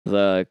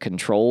 The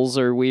controls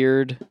are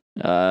weird.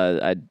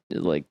 I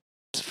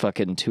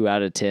fucking 2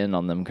 out of 10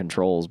 on them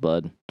controls,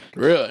 bud.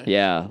 Really?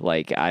 Yeah,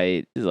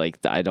 I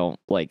don't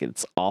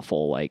it's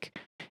awful.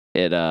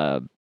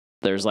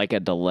 There's a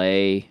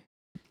delay.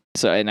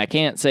 So, and I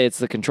can't say it's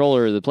the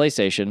controller or the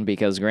PlayStation,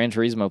 because Gran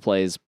Turismo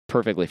plays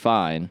perfectly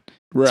fine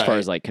as far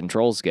as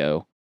controls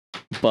go,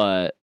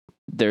 but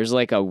there's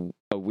a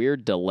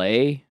weird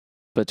delay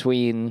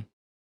between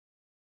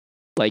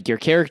your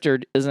character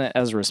isn't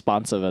as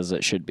responsive as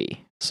it should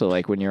be. So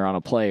when you're on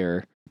a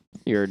player,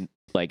 you're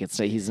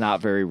he's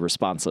not very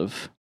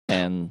responsive,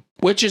 and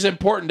which is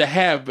important to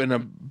have in a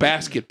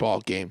basketball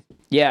game.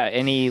 Yeah,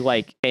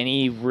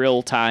 any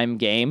real time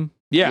game.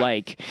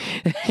 Yeah.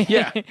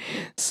 Yeah.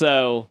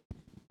 So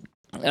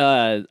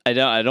I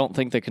don't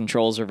think the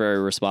controls are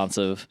very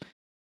responsive,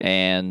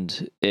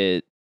 and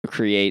it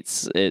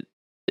creates it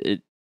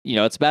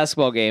it's a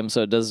basketball game,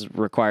 so it does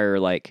require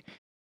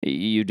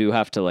you do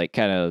have to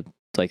kind of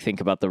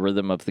think about the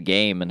rhythm of the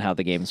game and how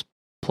the game's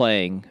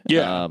playing.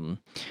 Yeah.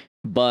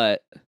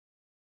 But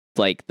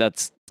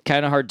that's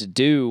kind of hard to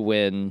do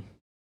when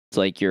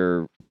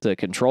the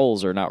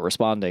controls are not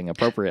responding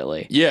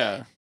appropriately.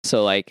 Yeah.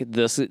 So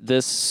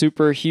this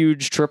super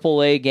huge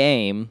AAA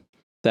game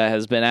that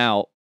has been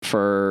out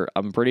for,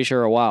 I'm pretty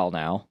sure, a while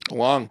now. A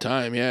long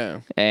time,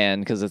 yeah.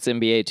 And because it's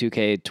NBA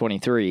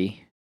 2K23,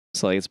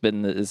 so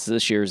it's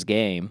this year's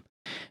game,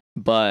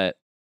 but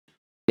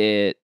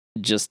it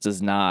just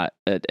does not.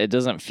 It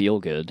doesn't feel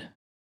good,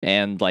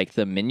 and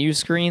the menu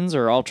screens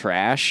are all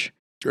trash.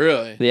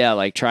 Really?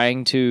 Yeah,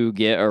 trying to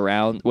get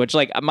around, which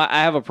I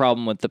have a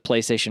problem with the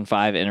PlayStation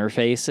 5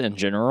 interface in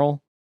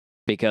general,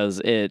 because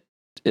it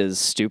is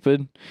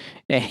stupid,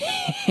 and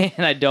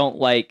I don't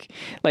like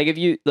if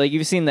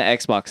you've seen the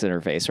Xbox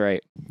interface,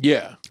 right?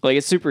 Yeah. Like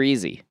it's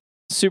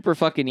super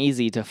fucking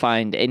easy to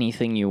find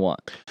anything you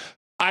want.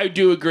 I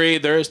do agree.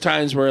 There's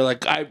times where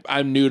like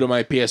I'm new to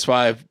my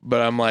PS5,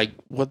 but I'm like,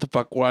 what the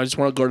fuck? Well, I just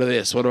want to go to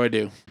this. What do I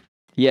do?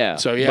 Yeah.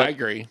 So yeah, I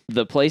agree.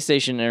 The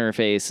PlayStation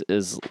interface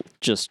is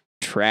just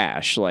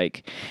trash.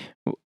 Like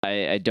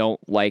I don't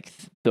like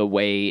the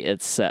way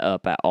it's set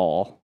up at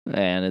all,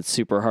 and it's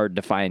super hard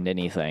to find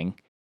anything.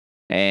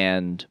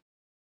 And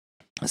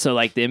so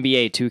like the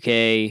NBA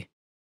 2K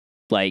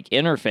like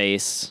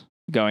interface,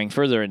 going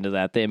further into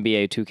that, the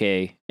NBA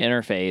 2K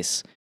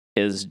interface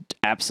is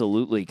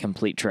absolutely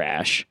complete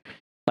trash.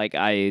 Like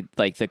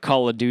the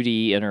Call of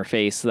Duty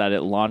interface that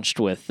it launched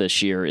with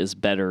this year is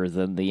better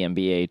than the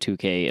NBA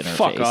 2K interface.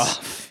 Fuck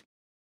off.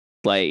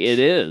 Like it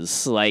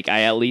is. Like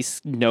I at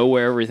least know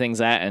where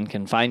everything's at and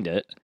can find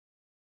it.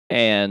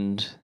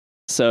 And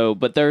so,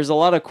 but there's a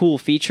lot of cool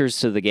features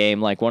to the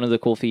game. Like one of the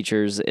cool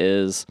features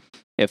is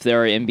if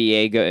there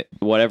are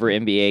whatever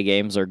NBA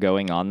games are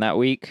going on that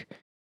week,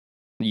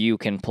 you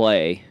can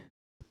play.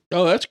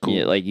 Oh, that's cool.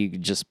 Yeah, like you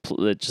can just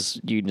play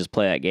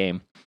that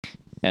game,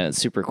 and it's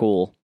super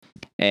cool.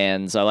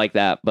 And so I like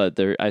that. But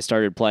I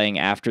started playing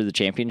after the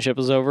championship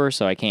was over,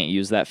 so I can't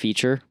use that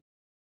feature,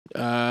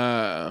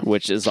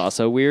 which is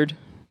also weird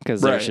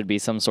because there should be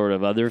some sort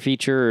of other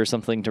feature or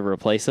something to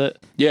replace it.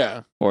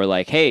 Yeah. Or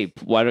like, hey,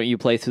 why don't you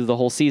play through the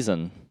whole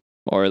season?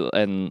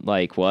 And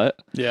like what?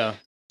 Yeah.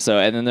 So,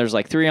 and then there's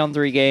like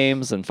 3-on-3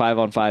 games and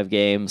 5-on-5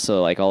 games.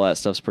 So like all that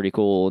stuff's pretty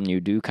cool. And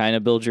you do kind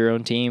of build your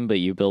own team, but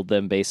you build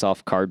them based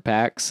off card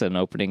packs and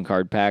opening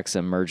card packs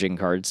and merging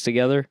cards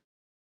together.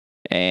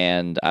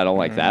 And I don't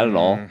like that at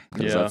all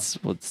because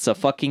it's a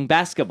fucking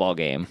basketball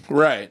game.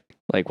 Right.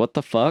 Like what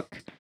the fuck?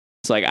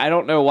 It's like, I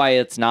don't know why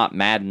it's not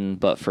Madden,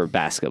 but for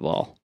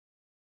basketball.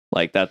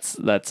 Like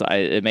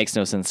it makes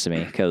no sense to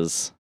me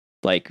because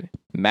like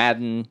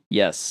Madden,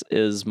 yes,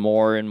 is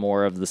more and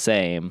more of the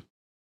same,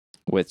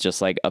 with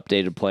just like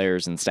updated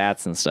players and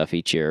stats and stuff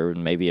each year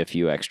and maybe a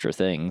few extra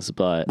things,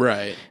 but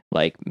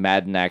like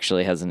Madden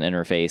actually has an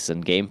interface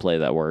and gameplay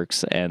that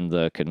works, and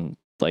the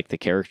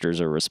characters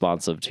are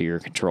responsive to your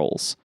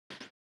controls.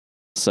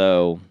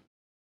 So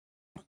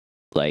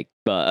like,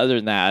 but other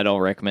than that, I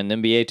don't recommend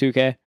NBA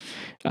 2K.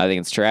 I think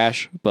it's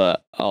trash,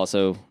 but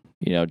also,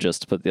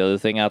 just to put the other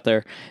thing out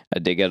there, I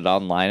did get it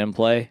online and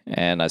play,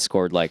 and I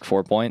scored like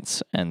 4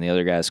 points, and the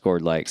other guy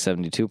scored like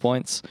 72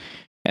 points.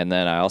 And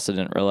then I also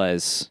didn't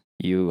realize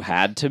you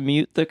had to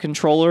mute the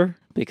controller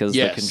because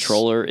the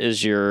controller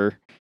is your...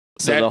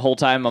 So the whole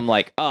time I'm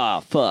like,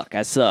 fuck,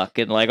 I suck.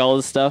 And like all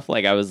this stuff,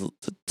 like I was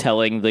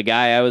telling the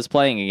guy I was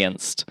playing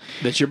against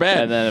that you're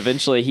bad. And then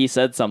eventually he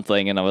said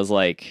something and I was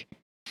like,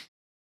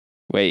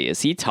 wait,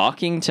 is he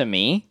talking to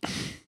me?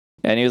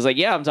 And he was like,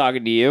 yeah, I'm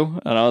talking to you.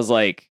 And I was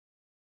like,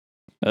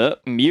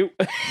 mute.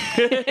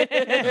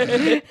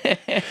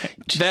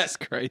 That's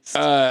Christ.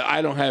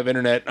 I don't have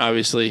internet,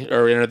 obviously,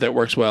 or internet that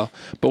works well.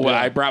 But when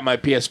I brought my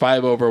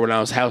PS5 over when I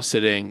was house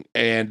sitting,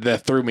 and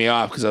that threw me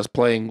off because I was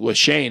playing with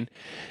Shane,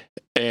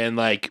 and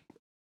like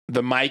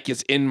the mic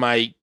is in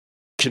my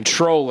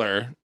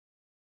controller,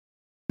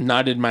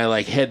 not in my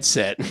like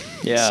headset.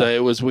 Yeah. So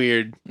it was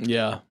weird.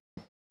 Yeah.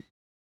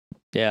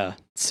 Yeah.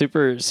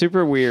 Super,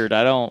 super weird.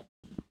 I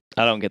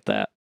don't get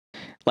that.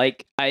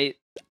 Like I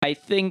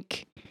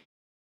think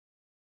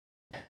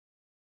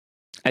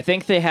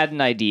they had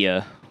an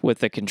idea with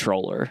the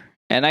controller,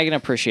 and I can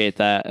appreciate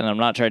that. And I'm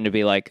not trying to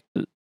be like,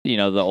 the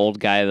old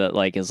guy that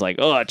like is like,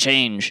 oh,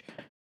 change.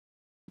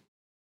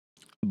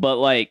 But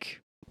like,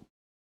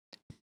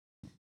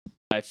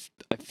 I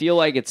feel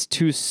like it's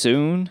too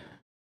soon,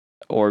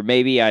 or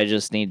maybe I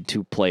just need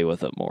to play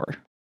with it more.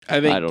 I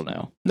don't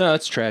know. No,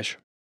 it's trash.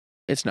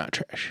 It's not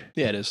trash.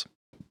 Yeah, it is.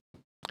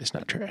 It's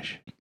not trash.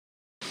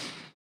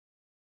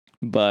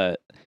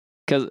 But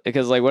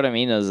because like what I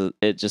mean is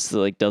it just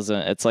like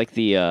doesn't. It's like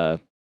the.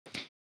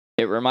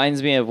 It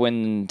reminds me of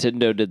when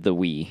Nintendo did the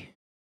Wii.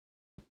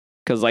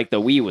 Because like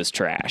the Wii was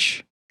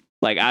trash.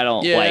 Like I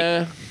don't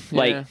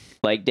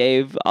like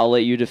Dave. I'll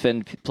let you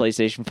defend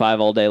PlayStation 5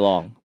 all day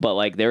long, but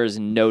like there is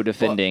no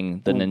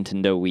defending the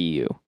Nintendo Wii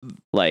U.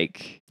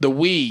 Like the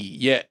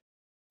Wii,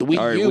 the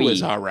Wii U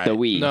was all right. The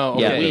Wii, no,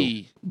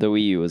 okay. The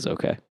Wii U was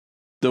okay.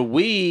 The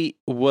Wii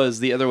was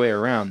the other way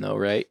around, though,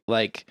 right?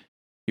 Like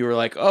you were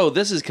like, "Oh,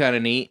 this is kind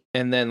of neat,"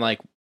 and then like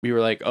you were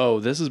like,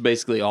 "Oh, this is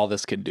basically all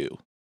this can do."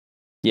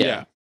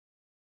 Yeah.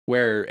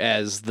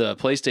 Whereas the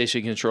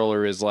PlayStation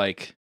controller is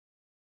like,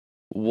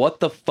 what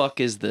the fuck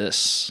is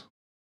this?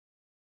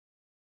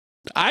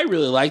 I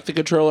really like the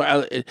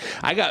controller.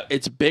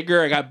 It's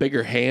bigger. I got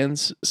bigger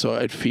hands, so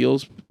it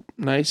feels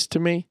nice to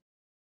me.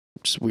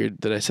 It's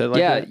weird that I said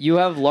like that. Yeah, you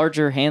have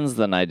larger hands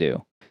than I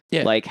do.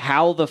 Yeah. Like,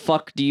 how the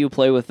fuck do you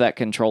play with that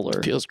controller?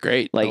 It feels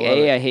great. Like,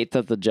 I hate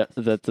that the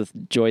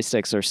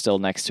joysticks are still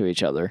next to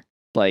each other.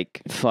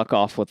 Like, fuck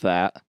off with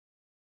that.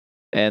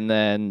 And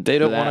then they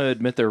don't want to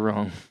admit they're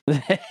wrong.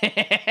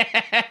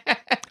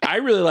 I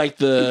really like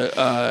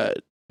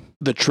the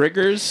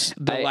triggers.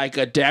 The like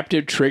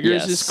adaptive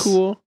triggers is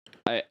cool.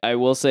 I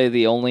will say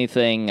the only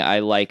thing I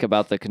like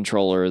about the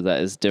controller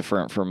that is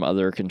different from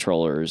other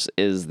controllers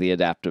is the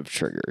adaptive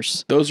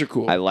triggers. Those are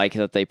cool. I like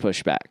that they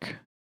push back.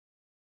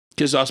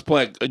 Because I was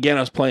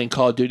playing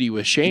Call of Duty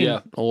with Shane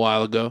a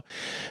while ago,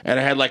 and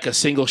I had like a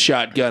single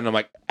shot gun. I'm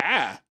like,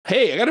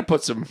 hey, I got to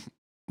put a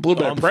little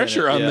bit of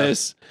pressure on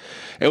this.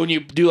 And when you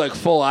do like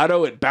full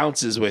auto, it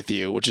bounces with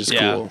you, which is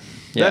cool.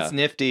 Yeah. That's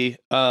nifty.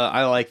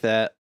 I like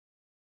that.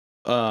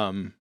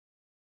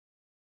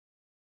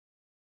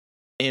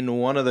 In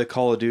one of the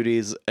Call of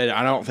Duties, and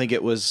I don't think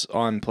it was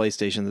on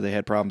PlayStation that they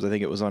had problems. I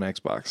think it was on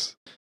Xbox.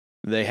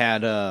 They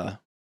had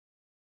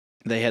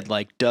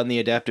like done the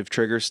adaptive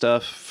trigger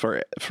stuff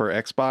for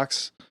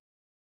Xbox.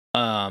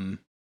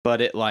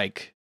 But it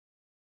like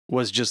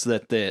was just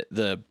that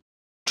the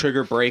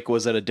trigger break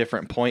was at a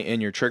different point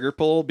in your trigger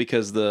pull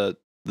because the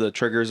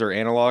triggers are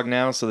analog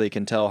now, so they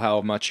can tell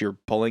how much you're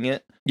pulling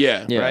it.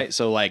 Yeah. Right.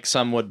 So like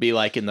some would be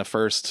like in the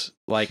first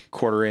like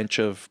quarter inch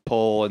of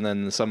pull, and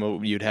then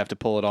some you'd have to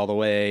pull it all the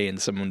way,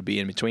 and some would be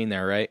in between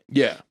there, right?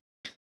 Yeah.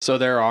 So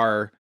there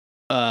are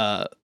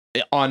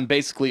on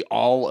basically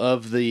all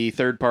of the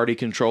third-party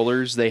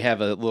controllers, they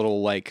have a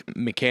little like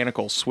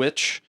mechanical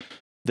switch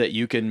that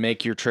you can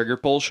make your trigger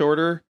pull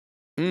shorter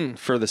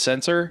for the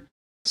sensor.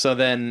 So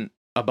then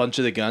a bunch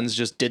of the guns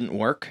just didn't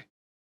work.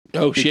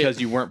 Oh shit! Because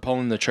you weren't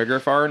pulling the trigger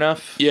far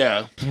enough.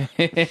 Yeah,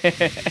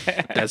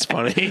 that's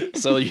funny.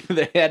 So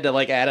they had to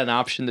like add an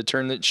option to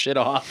turn that shit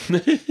off.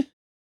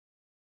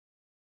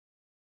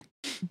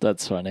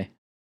 That's funny.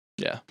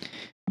 Yeah,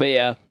 but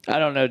yeah, I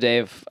don't know,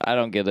 Dave. I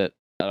don't get it.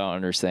 I don't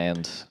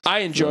understand. I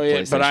enjoy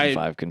it, but PlayStation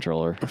 5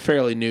 controller. I'm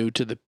fairly new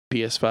to the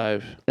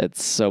PS5.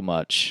 It's so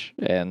much,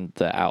 and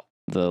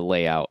the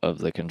layout of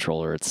the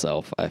controller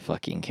itself, I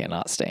fucking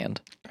cannot stand.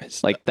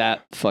 Like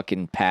that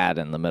fucking pad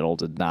in the middle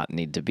did not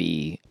need to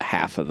be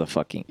half of the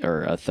fucking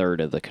or a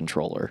third of the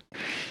controller.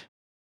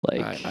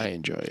 Like I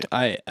enjoy it.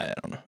 I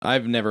don't know.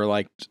 I've never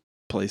liked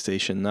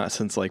PlayStation, not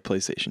since like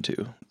PlayStation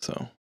 2.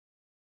 So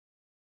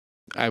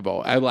I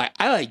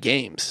like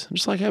games. I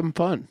just like having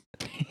fun.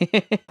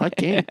 I like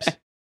games.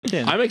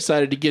 Yeah. I'm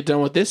excited to get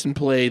done with this and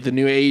play the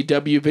new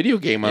AEW video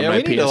game on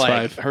my PS5. To,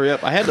 like, hurry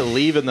up. I had to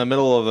leave in the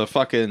middle of the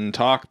fucking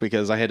talk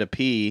because I had to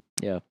pee.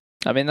 Yeah.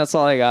 I mean, that's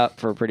all I got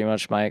for pretty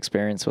much my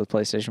experience with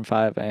PlayStation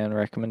 5 and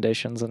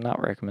recommendations and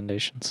not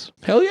recommendations.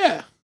 Hell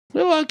yeah. A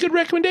lot of good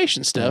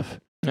recommendation stuff.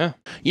 Yeah.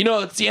 You know,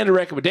 it's the end of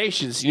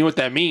recommendations. You know what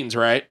that means,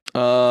 right?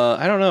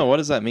 I don't know. What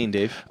does that mean,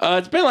 Dave?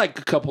 It's been like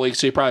a couple weeks,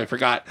 so you probably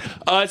forgot.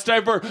 It's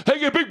time for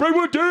Hang It Big Brain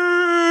with Dave!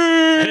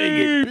 Hang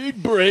It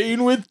Big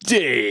Brain with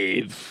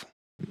Dave.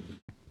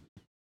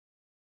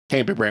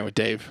 Hang It Big Brain with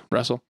Dave.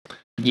 Russell?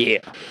 Yeah.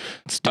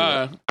 Let's do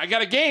it. I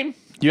got a game.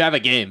 You have a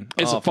game.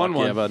 It's a fun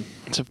one. Yeah, bud.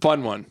 It's a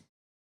fun one.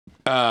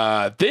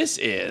 This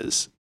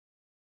is...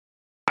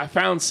 I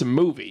found some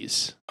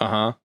movies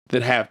that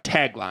have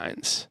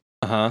taglines.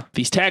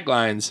 These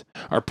taglines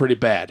are pretty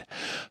bad.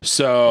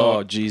 So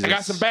oh, Jesus. I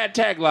got some bad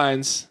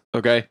taglines.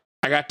 Okay.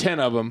 I got 10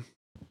 of them.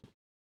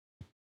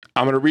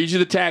 I'm going to read you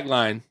the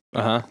tagline.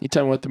 You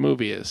tell me what the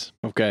movie is.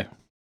 Okay.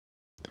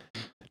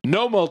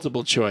 No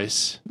multiple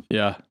choice.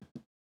 Yeah.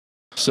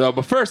 So,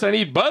 but first I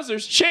need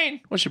buzzers.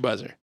 Shane, what's your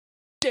buzzer?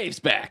 Dave's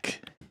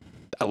back.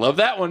 I love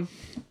that one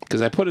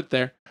because I put it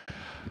there.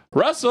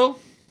 Russell,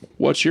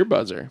 what's your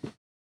buzzer?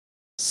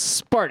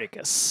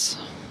 Spartacus.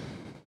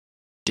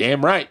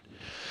 Damn right.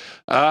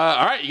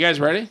 All right, you guys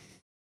ready?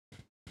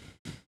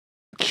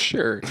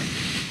 Sure.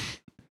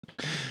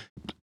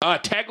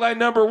 Tagline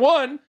number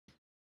 1.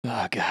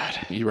 Oh, God.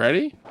 You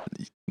ready?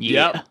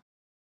 Yeah. Yep.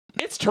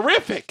 It's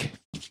terrific.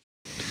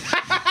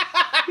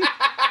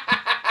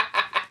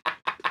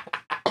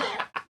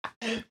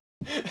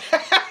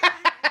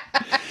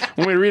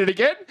 Want me to read it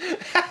again?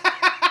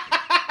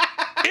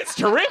 It's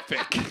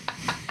terrific.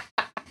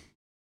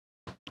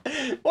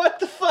 What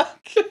the fuck?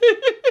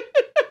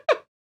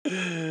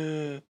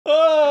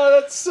 Oh,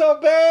 that's so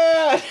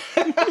bad.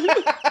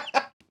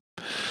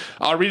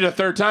 I'll read it a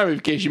third time in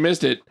case you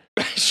missed it.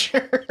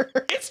 Sure.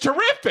 It's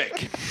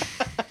terrific.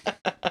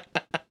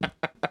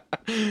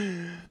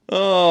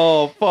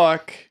 Oh,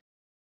 fuck.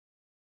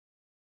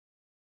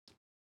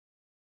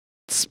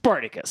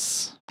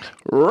 Spartacus.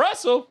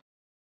 Russell.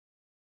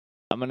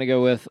 I'm going to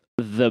go with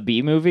the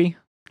B movie.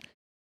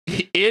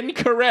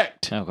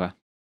 Incorrect. Okay.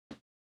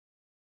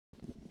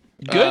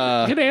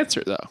 Good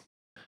answer, though.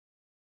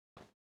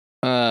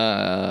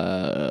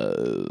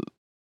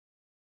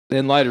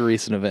 In light of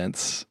recent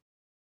events,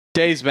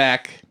 Dave's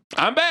back.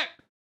 I'm back.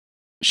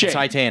 Shane.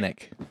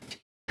 Titanic.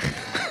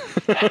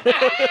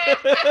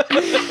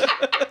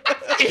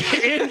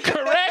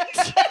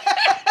 Incorrect.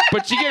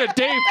 But you get a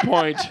Dave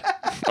point.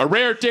 A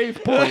rare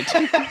Dave point.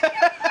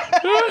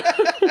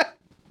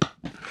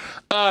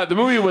 The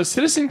movie was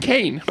Citizen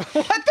Kane. What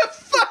the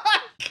fuck?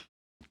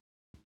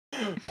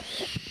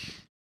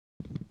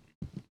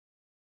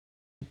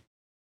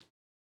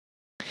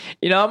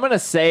 You know, I'm going to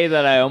say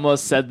that I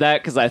almost said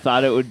that because I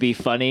thought it would be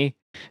funny.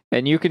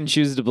 And you can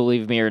choose to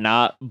believe me or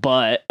not,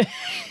 but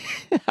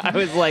I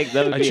was like,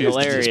 that would be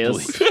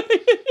hilarious.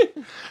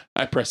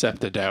 I press F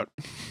to doubt.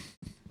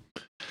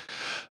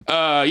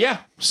 Yeah.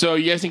 So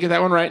you guys didn't get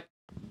that one right.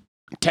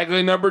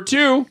 Tagline number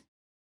 2.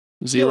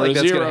 I feel 0 like to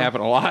that's 0. gonna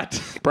happen a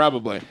lot.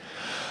 Probably.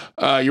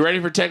 You ready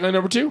for tagline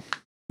number 2?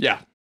 Yeah.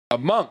 A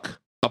monk,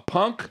 a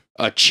punk,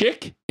 a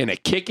chick, and a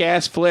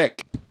kick-ass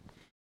flick.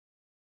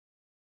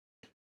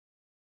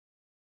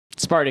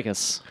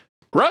 Spartacus.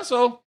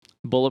 Russell.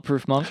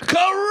 Bulletproof Monk.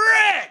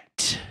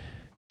 Correct.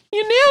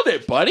 You nailed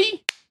it,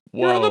 buddy.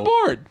 You're on the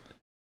board.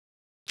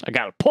 I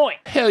got a point.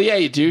 Hell yeah,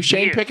 you do.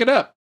 Shane, Yeah. pick it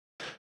up.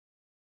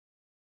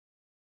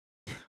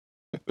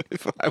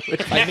 If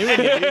I knew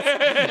any of these,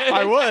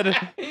 I would.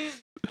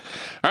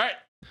 All right.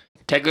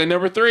 Tagline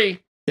number 3.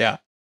 Yeah.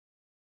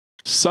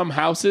 Some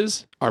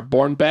houses are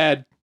born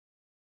bad.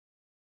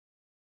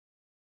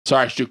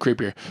 Sorry, I should do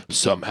creepier.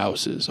 Some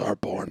houses are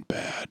born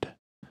bad.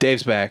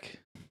 Dave's back.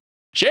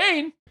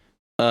 Shane.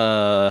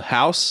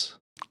 House.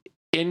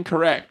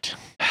 Incorrect.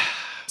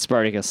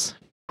 Spartacus.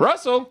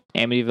 Russell.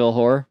 Amityville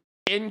Horror.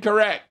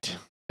 Incorrect.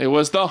 It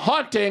was The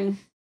Haunting.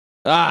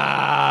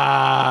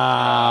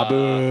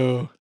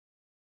 Boo.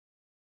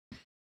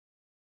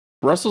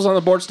 Russell's on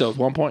the board still with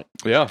 1 point.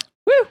 Yeah.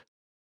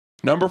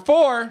 Number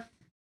 4.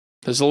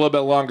 This is a little bit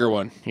longer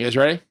one. You guys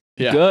ready?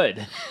 Yeah.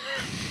 Good.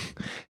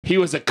 He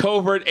was a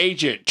covert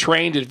agent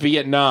trained in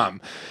Vietnam.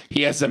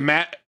 He has a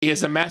master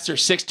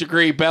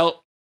 6-degree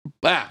belt.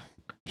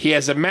 He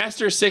has a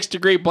master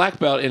 6-degree black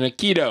belt in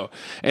Aikido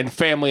and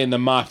family in the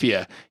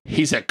mafia.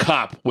 He's a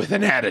cop with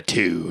an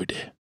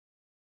attitude.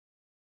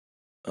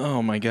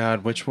 Oh my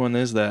God, which one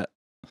is that?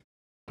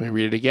 Let me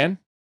read it again.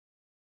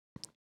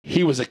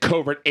 He was a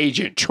covert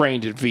agent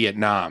trained in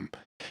Vietnam.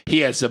 He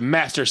has a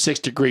master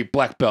 6-degree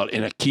black belt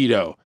in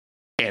Aikido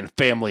and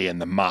family in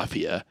the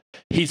mafia.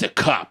 He's a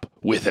cop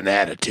with an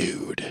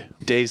attitude.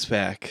 Dave's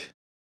back.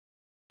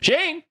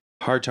 Shane.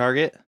 Hard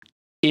Target.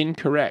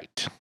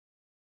 Incorrect.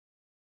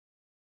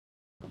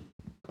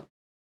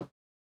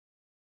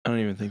 I don't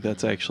even think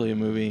that's actually a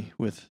movie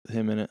with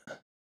him in it.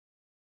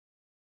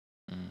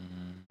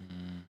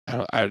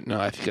 I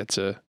think that's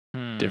a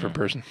different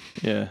person.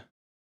 Yeah.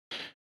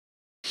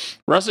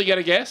 Russell, you got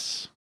a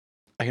guess?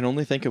 I can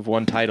only think of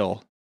one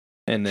title,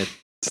 and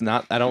it's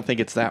not. I don't think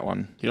it's that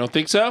one. You don't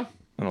think so?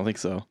 I don't think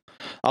so.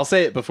 I'll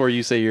say it before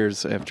you say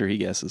yours after he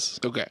guesses.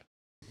 Okay.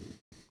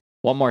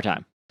 One more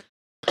time.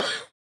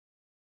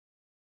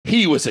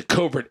 He was a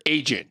covert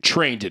agent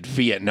trained in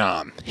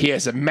Vietnam. He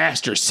has a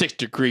master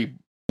 6-degree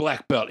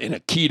black belt in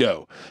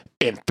Aikido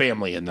and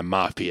family in the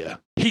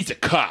mafia. He's a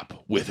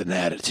cop with an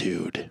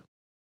attitude.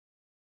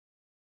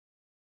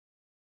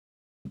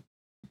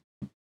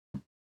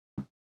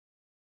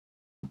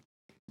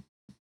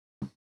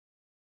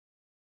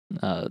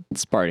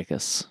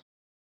 Spartacus.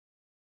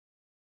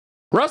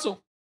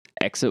 Russell.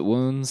 Exit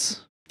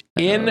Wounds.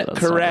 No, that's not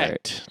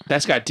Incorrect.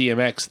 That's got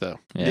DMX, though.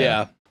 right.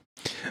 Yeah.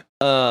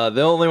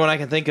 The only one I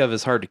can think of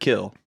is Hard to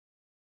Kill.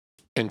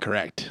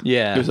 Incorrect.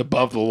 Yeah. It was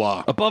Above the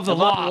Law. Above the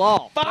Above the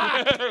Law.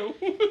 Law.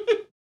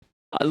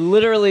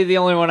 Literally, the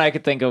only one I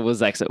could think of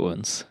was Exit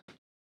Wounds.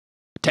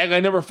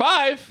 Tagline number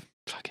 5.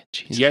 Fucking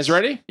Jesus. You guys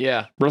ready?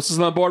 Yeah. Russell's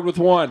on the board with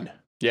 1.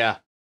 Yeah.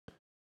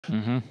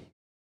 Mm-hmm.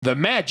 The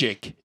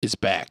magic is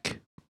back.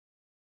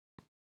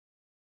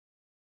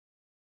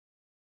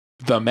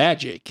 The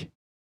magic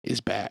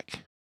is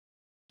back.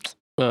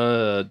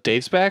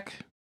 Dave's back.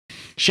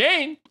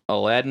 Shane.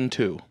 Aladdin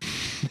 2.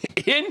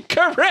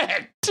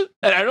 Incorrect.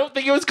 And I don't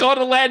think it was called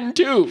Aladdin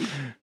 2.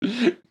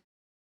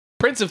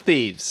 Prince of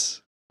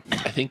Thieves.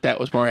 I think that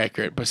was more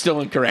accurate, but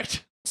still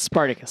incorrect.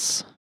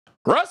 Spartacus.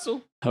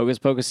 Russell. Hocus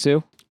Pocus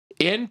 2.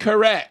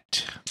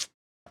 Incorrect.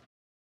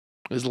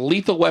 It was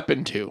Lethal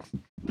Weapon 2.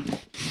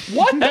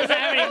 What? Doesn't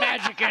have any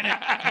magic in it.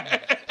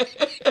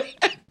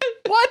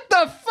 What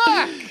the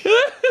fuck?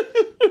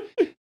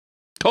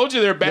 Told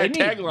you they're bad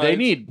taglines. They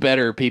need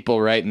better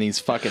people writing these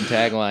fucking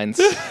taglines.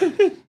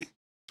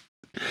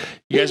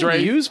 You guys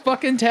ready? Use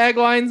fucking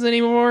taglines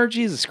anymore?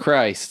 Jesus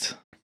Christ.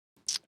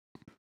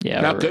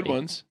 Yeah, Not we're good ready.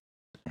 ones.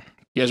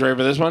 You guys ready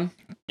for this one?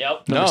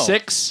 Yep. Number No.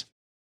 6.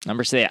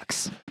 Number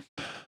 6.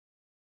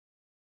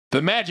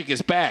 The magic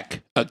is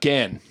back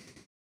again.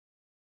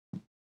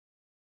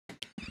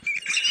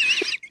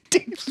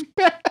 Dave's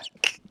back.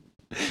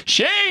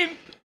 Shane.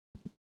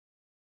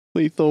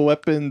 Lethal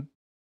Weapon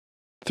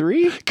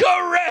 3?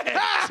 Correct.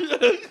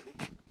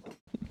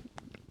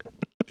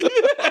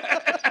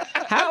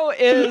 How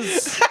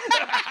is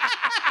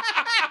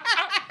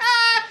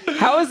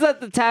that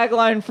the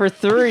tagline for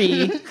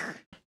 3?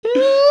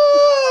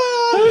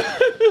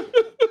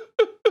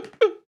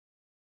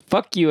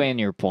 Fuck you and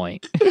your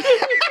point.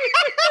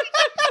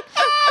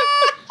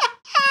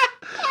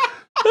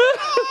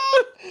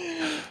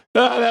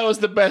 Oh, that was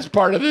the best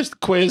part of this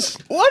quiz.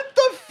 What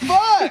the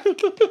fuck?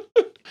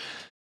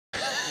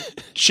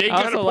 Shane I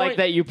got a also point. like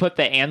that you put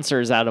the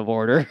answers out of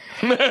order.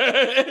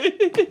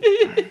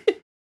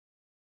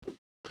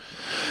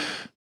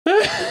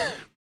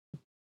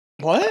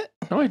 What?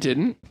 No, I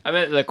didn't. I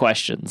meant the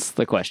questions.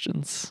 The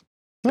questions.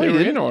 No, They you were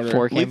didn't. in order.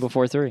 4 came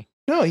before 3.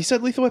 No, he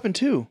said Lethal Weapon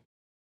 2.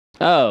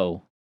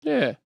 Oh.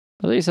 Yeah,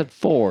 I thought you said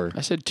 4.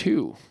 I said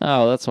 2.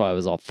 Oh, that's why I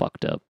was all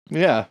fucked up.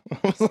 Yeah. I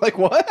was like,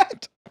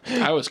 what?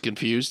 I was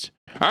confused.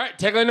 All right,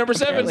 tagline number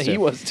 7. Apparently He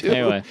was too.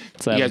 Anyway,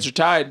 You guys are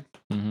tied.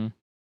 mm-hmm.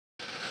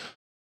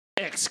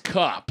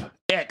 Ex-cop,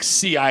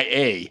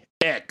 ex-CIA,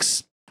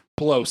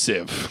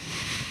 explosive.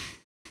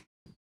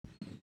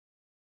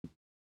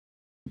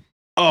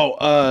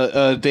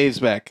 Oh, Dave's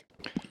back.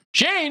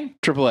 Shane,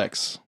 Triple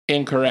X.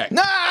 incorrect.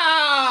 No!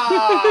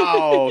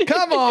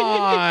 Come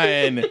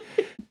on!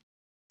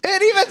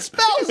 It even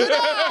spells it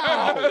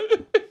out!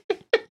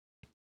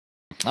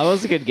 That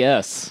was a good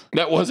guess.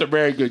 That was a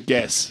very good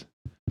guess.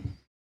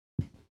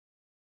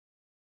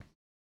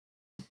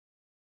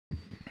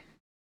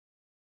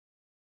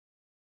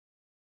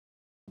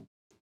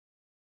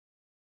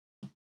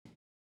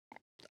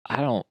 I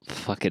don't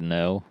fucking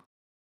know.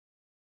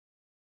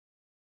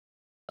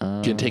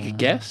 You can take a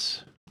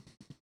guess.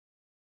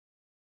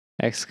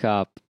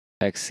 Ex-cop,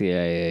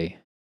 ex-CIA,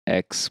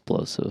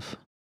 explosive.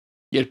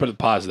 You have to put a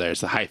pause there. It's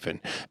the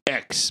hyphen.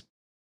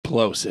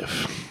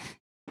 Explosive.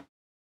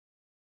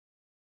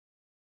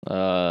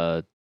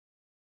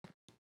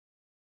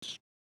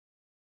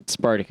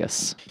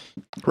 Spartacus.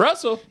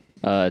 Russell,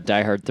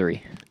 Die Hard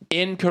 3.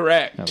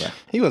 incorrect. Okay.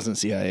 He wasn't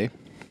CIA.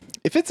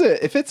 If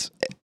it's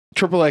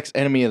Triple X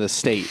Enemy of the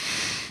State,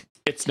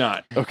 It's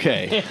not.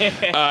 okay.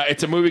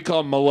 It's a movie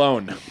called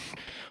Malone.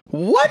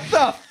 What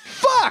the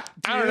fuck,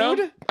 dude? I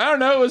don't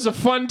know. It was a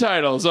fun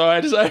title, so I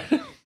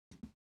decided.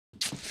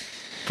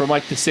 From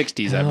like the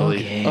 60s, I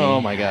believe. Okay. Oh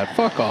my god,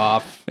 fuck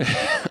off.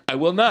 I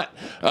will not.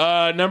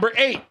 Number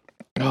 8.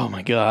 Oh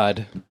my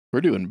god.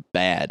 We're doing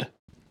bad.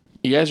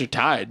 You guys are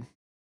tied.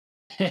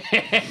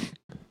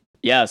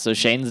 Yeah, so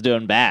Shane's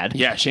doing bad.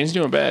 Yeah, Shane's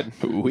doing bad.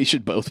 We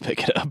should both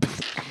pick it up.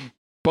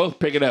 Both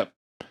pick it up.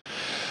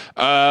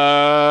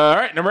 All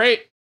right, number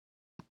 8.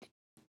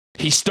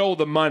 He stole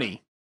the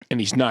money, and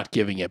he's not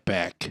giving it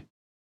back.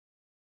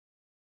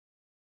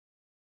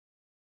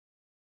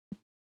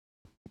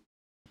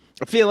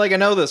 I feel like I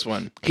know this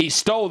one. He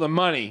stole the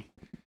money,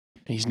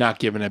 and he's not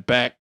giving it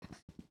back.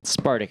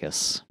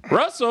 Spartacus.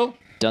 Russell,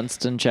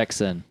 Dunstan checks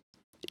in.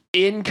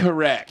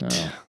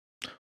 incorrect.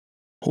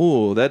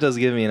 Oh. Ooh, that does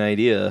give me an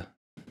idea.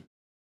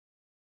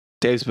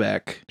 Dave's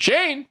back.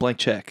 Shane, Blank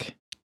check.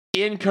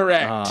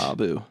 incorrect. Ah,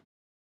 boo.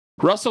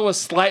 Russell was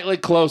slightly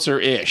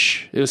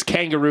closer-ish. It was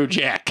Kangaroo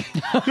Jack.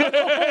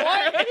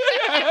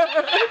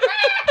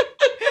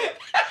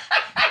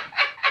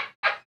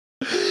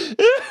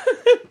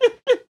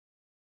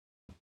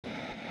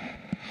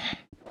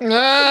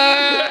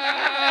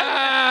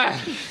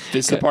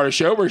 This is the part of the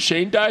show where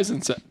Shane dies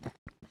inside.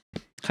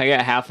 I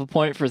got half a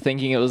point for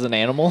thinking it was an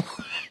animal.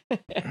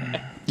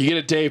 You get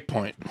a Dave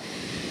point.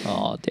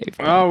 Oh, Dave.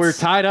 Oh, we're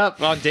tied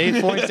up on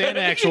Dave points and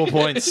actual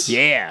points.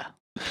 Yeah.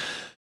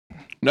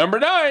 Number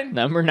 9.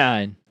 Number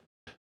 9.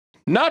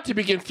 Not to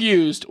be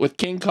confused with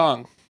King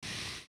Kong.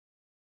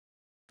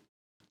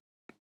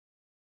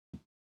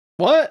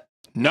 What?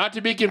 Not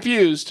to be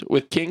confused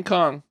with King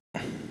Kong.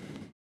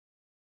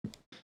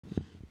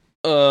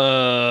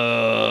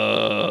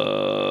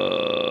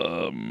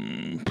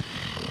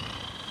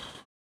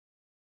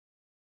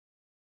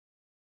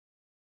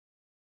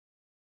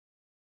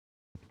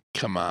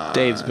 Come on.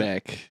 Dave's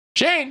back.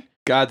 Shane,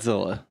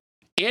 Godzilla.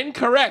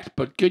 incorrect,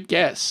 but good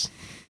guess.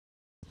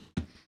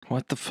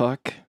 What the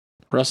fuck?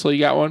 Russell, you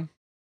got one?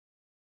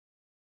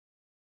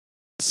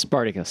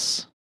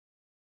 Spartacus.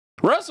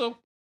 Russell,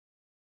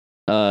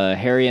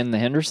 Harry and the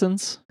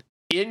Hendersons.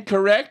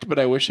 incorrect, but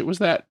I wish it was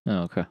that.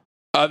 Oh, okay.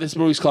 This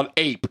movie's called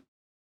Ape.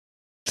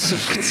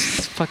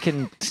 It's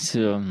fucking.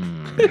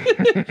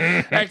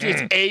 Actually,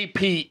 it's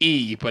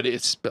APE, but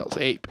it spells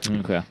ape.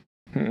 Okay.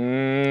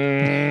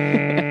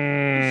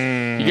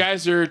 You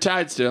guys are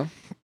tied still.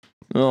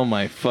 Oh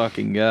my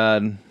fucking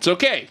god. It's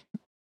okay.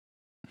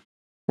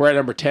 We're at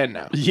number 10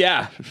 now.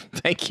 Yeah.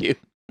 Thank you.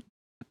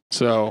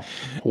 So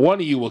one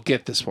of you will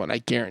get this one. I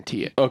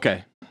guarantee it.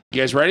 Okay.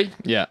 You guys ready?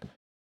 Yeah.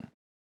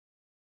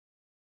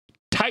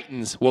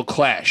 Titans will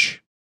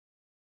clash.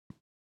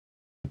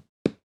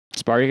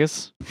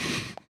 Spartacus.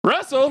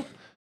 Russell,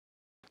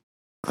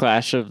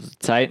 Clash of the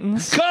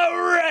Titans.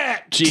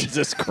 correct.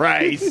 Jesus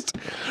Christ.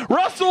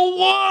 Russell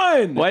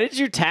won. Why did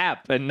you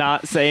tap and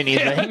not say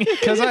anything?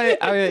 Because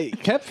I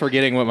kept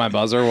forgetting what my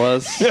buzzer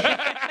was.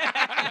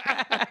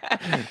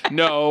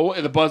 No,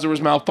 the buzzer was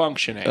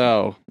malfunctioning.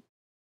 Oh.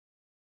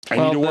 I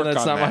need to work then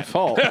it's on not that. my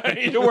fault. I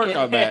need to work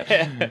on that.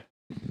 It's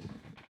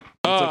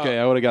okay.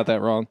 I would have got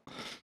that wrong.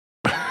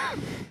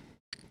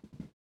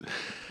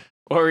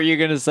 What were you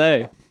gonna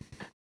say?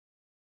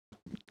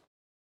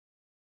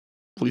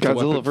 Lethal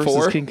Godzilla Weapon versus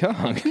 4. King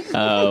Kong.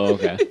 Oh,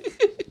 okay.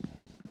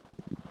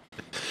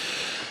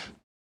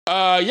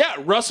 Yeah,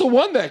 Russell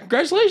won that.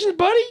 Congratulations,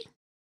 buddy.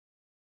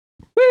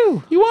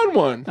 Woo! You won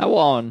one. I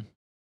won.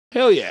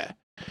 Hell yeah.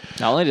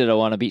 Not only did I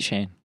want to beat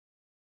Shane.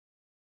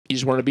 You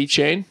just want to beat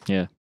Shane?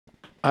 Yeah.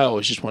 I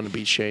always just want to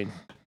beat Shane.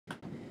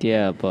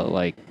 Yeah, but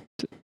like,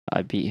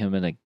 I beat him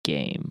in a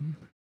game.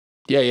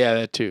 Yeah,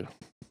 that too.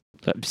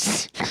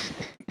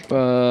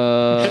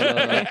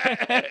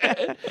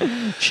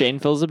 Shane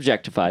feels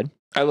objectified.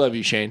 I love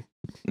you, Shane.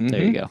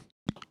 There you go.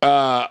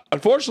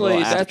 Unfortunately,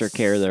 Little that's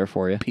aftercare there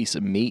for you. Piece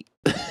of meat.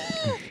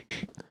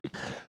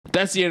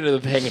 That's the end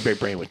of the Hanging Big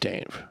Brain with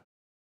Dave,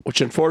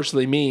 which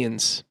unfortunately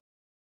means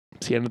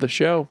it's the end of the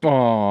show.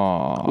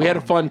 Aww. We had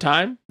a fun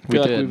time. I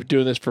feel like we've been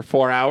doing this for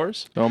 4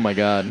 hours. Oh my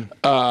god.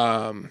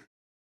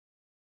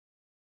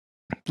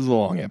 It was a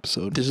long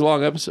episode. This is a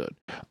long episode.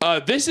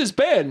 This has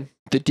been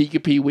the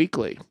DQP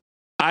Weekly.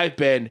 I've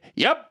been,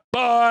 yep,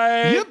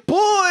 boy. Yep,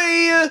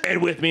 boy.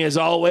 And with me, as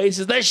always,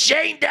 is the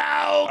Shane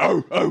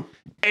Dog.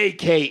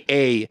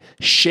 A.K.A.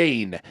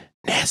 Shane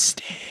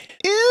Nasty.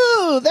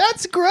 Ew,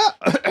 that's gross.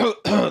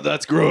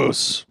 That's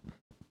gross.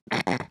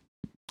 Because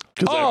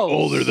I'm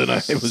older than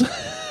I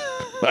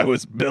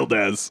was billed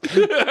as.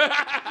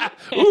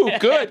 Ooh,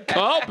 good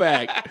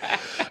callback.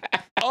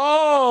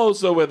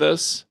 Also with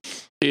us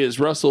is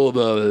Russell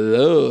the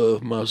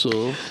Love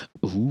Muscle.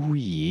 Ooh,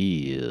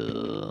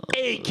 yeah.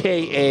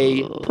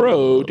 A.K.A.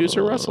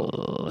 Producer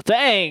Russell.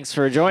 Thanks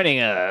for joining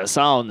us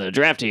on the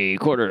Drafty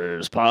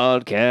Quarters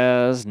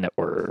Podcast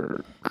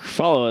Network.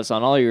 Follow us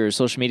on all your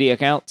social media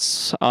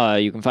accounts.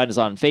 You can find us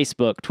on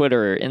Facebook,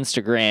 Twitter,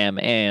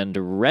 Instagram, and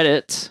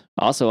Reddit.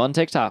 Also on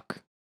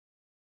TikTok.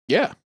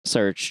 Yeah.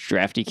 Search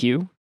Drafty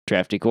Q,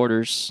 Drafty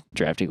Quarters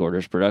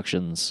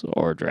Productions,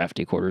 or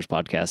Drafty Quarters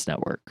Podcast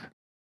Network.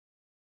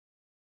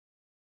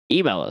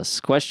 Email us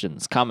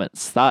questions,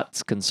 comments,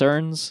 thoughts,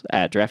 concerns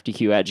at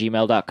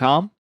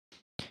draftyq@gmail.com.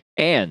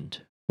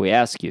 And we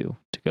ask you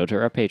to go to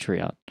our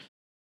Patreon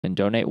and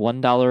donate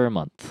 $1 a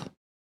month.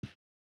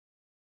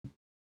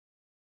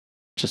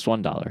 Just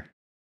 $1. A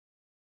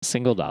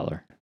single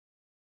dollar.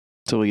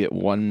 Till we get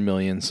 1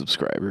 million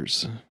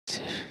subscribers.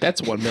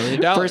 That's $1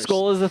 million. First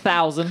goal is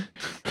 1,000.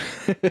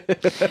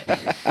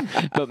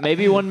 But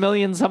maybe 1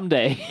 million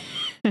someday.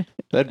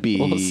 That'd be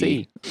We'll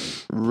see.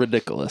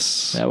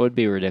 ridiculous. That would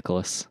be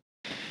ridiculous.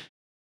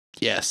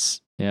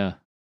 Yes. Yeah.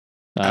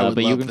 I would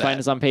But you love can that. find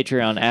us on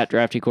Patreon at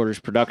Drafty Quarters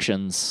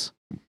Productions,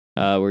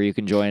 where you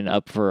can join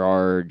up for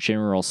our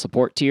general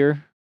support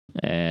tier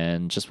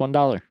and just $1.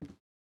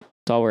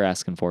 That's all we're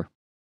asking for.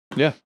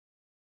 Yeah.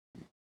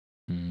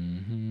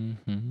 Mm-hmm.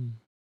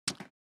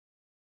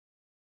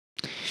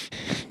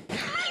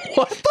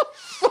 What the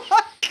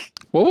fuck?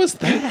 What was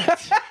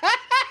that?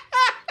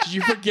 Did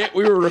you forget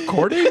we were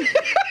recording? Did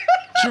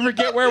you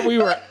forget where we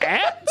were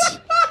at?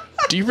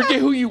 Do you forget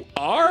who you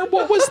are?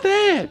 What was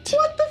that?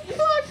 What the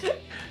fuck?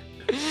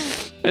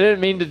 I didn't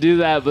mean to do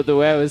that, but the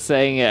way I was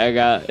saying it, I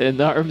got in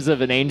the arms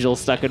of an angel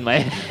stuck in my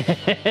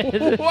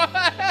head. What?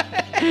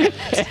 And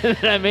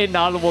then I made an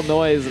audible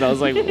noise, and I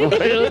was like, what?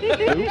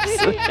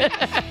 Oops.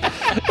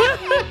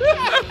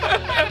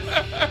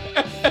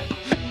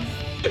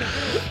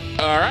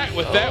 All right,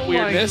 with that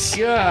weirdness,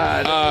 My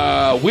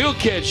God. we'll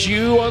catch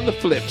you on the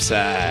flip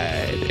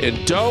side.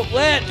 And don't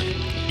let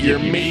your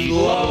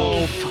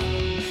meatloaf.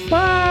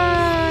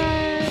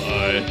 Bye.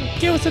 Bye.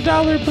 Give us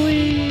 $1,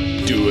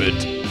 please. Do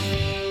it.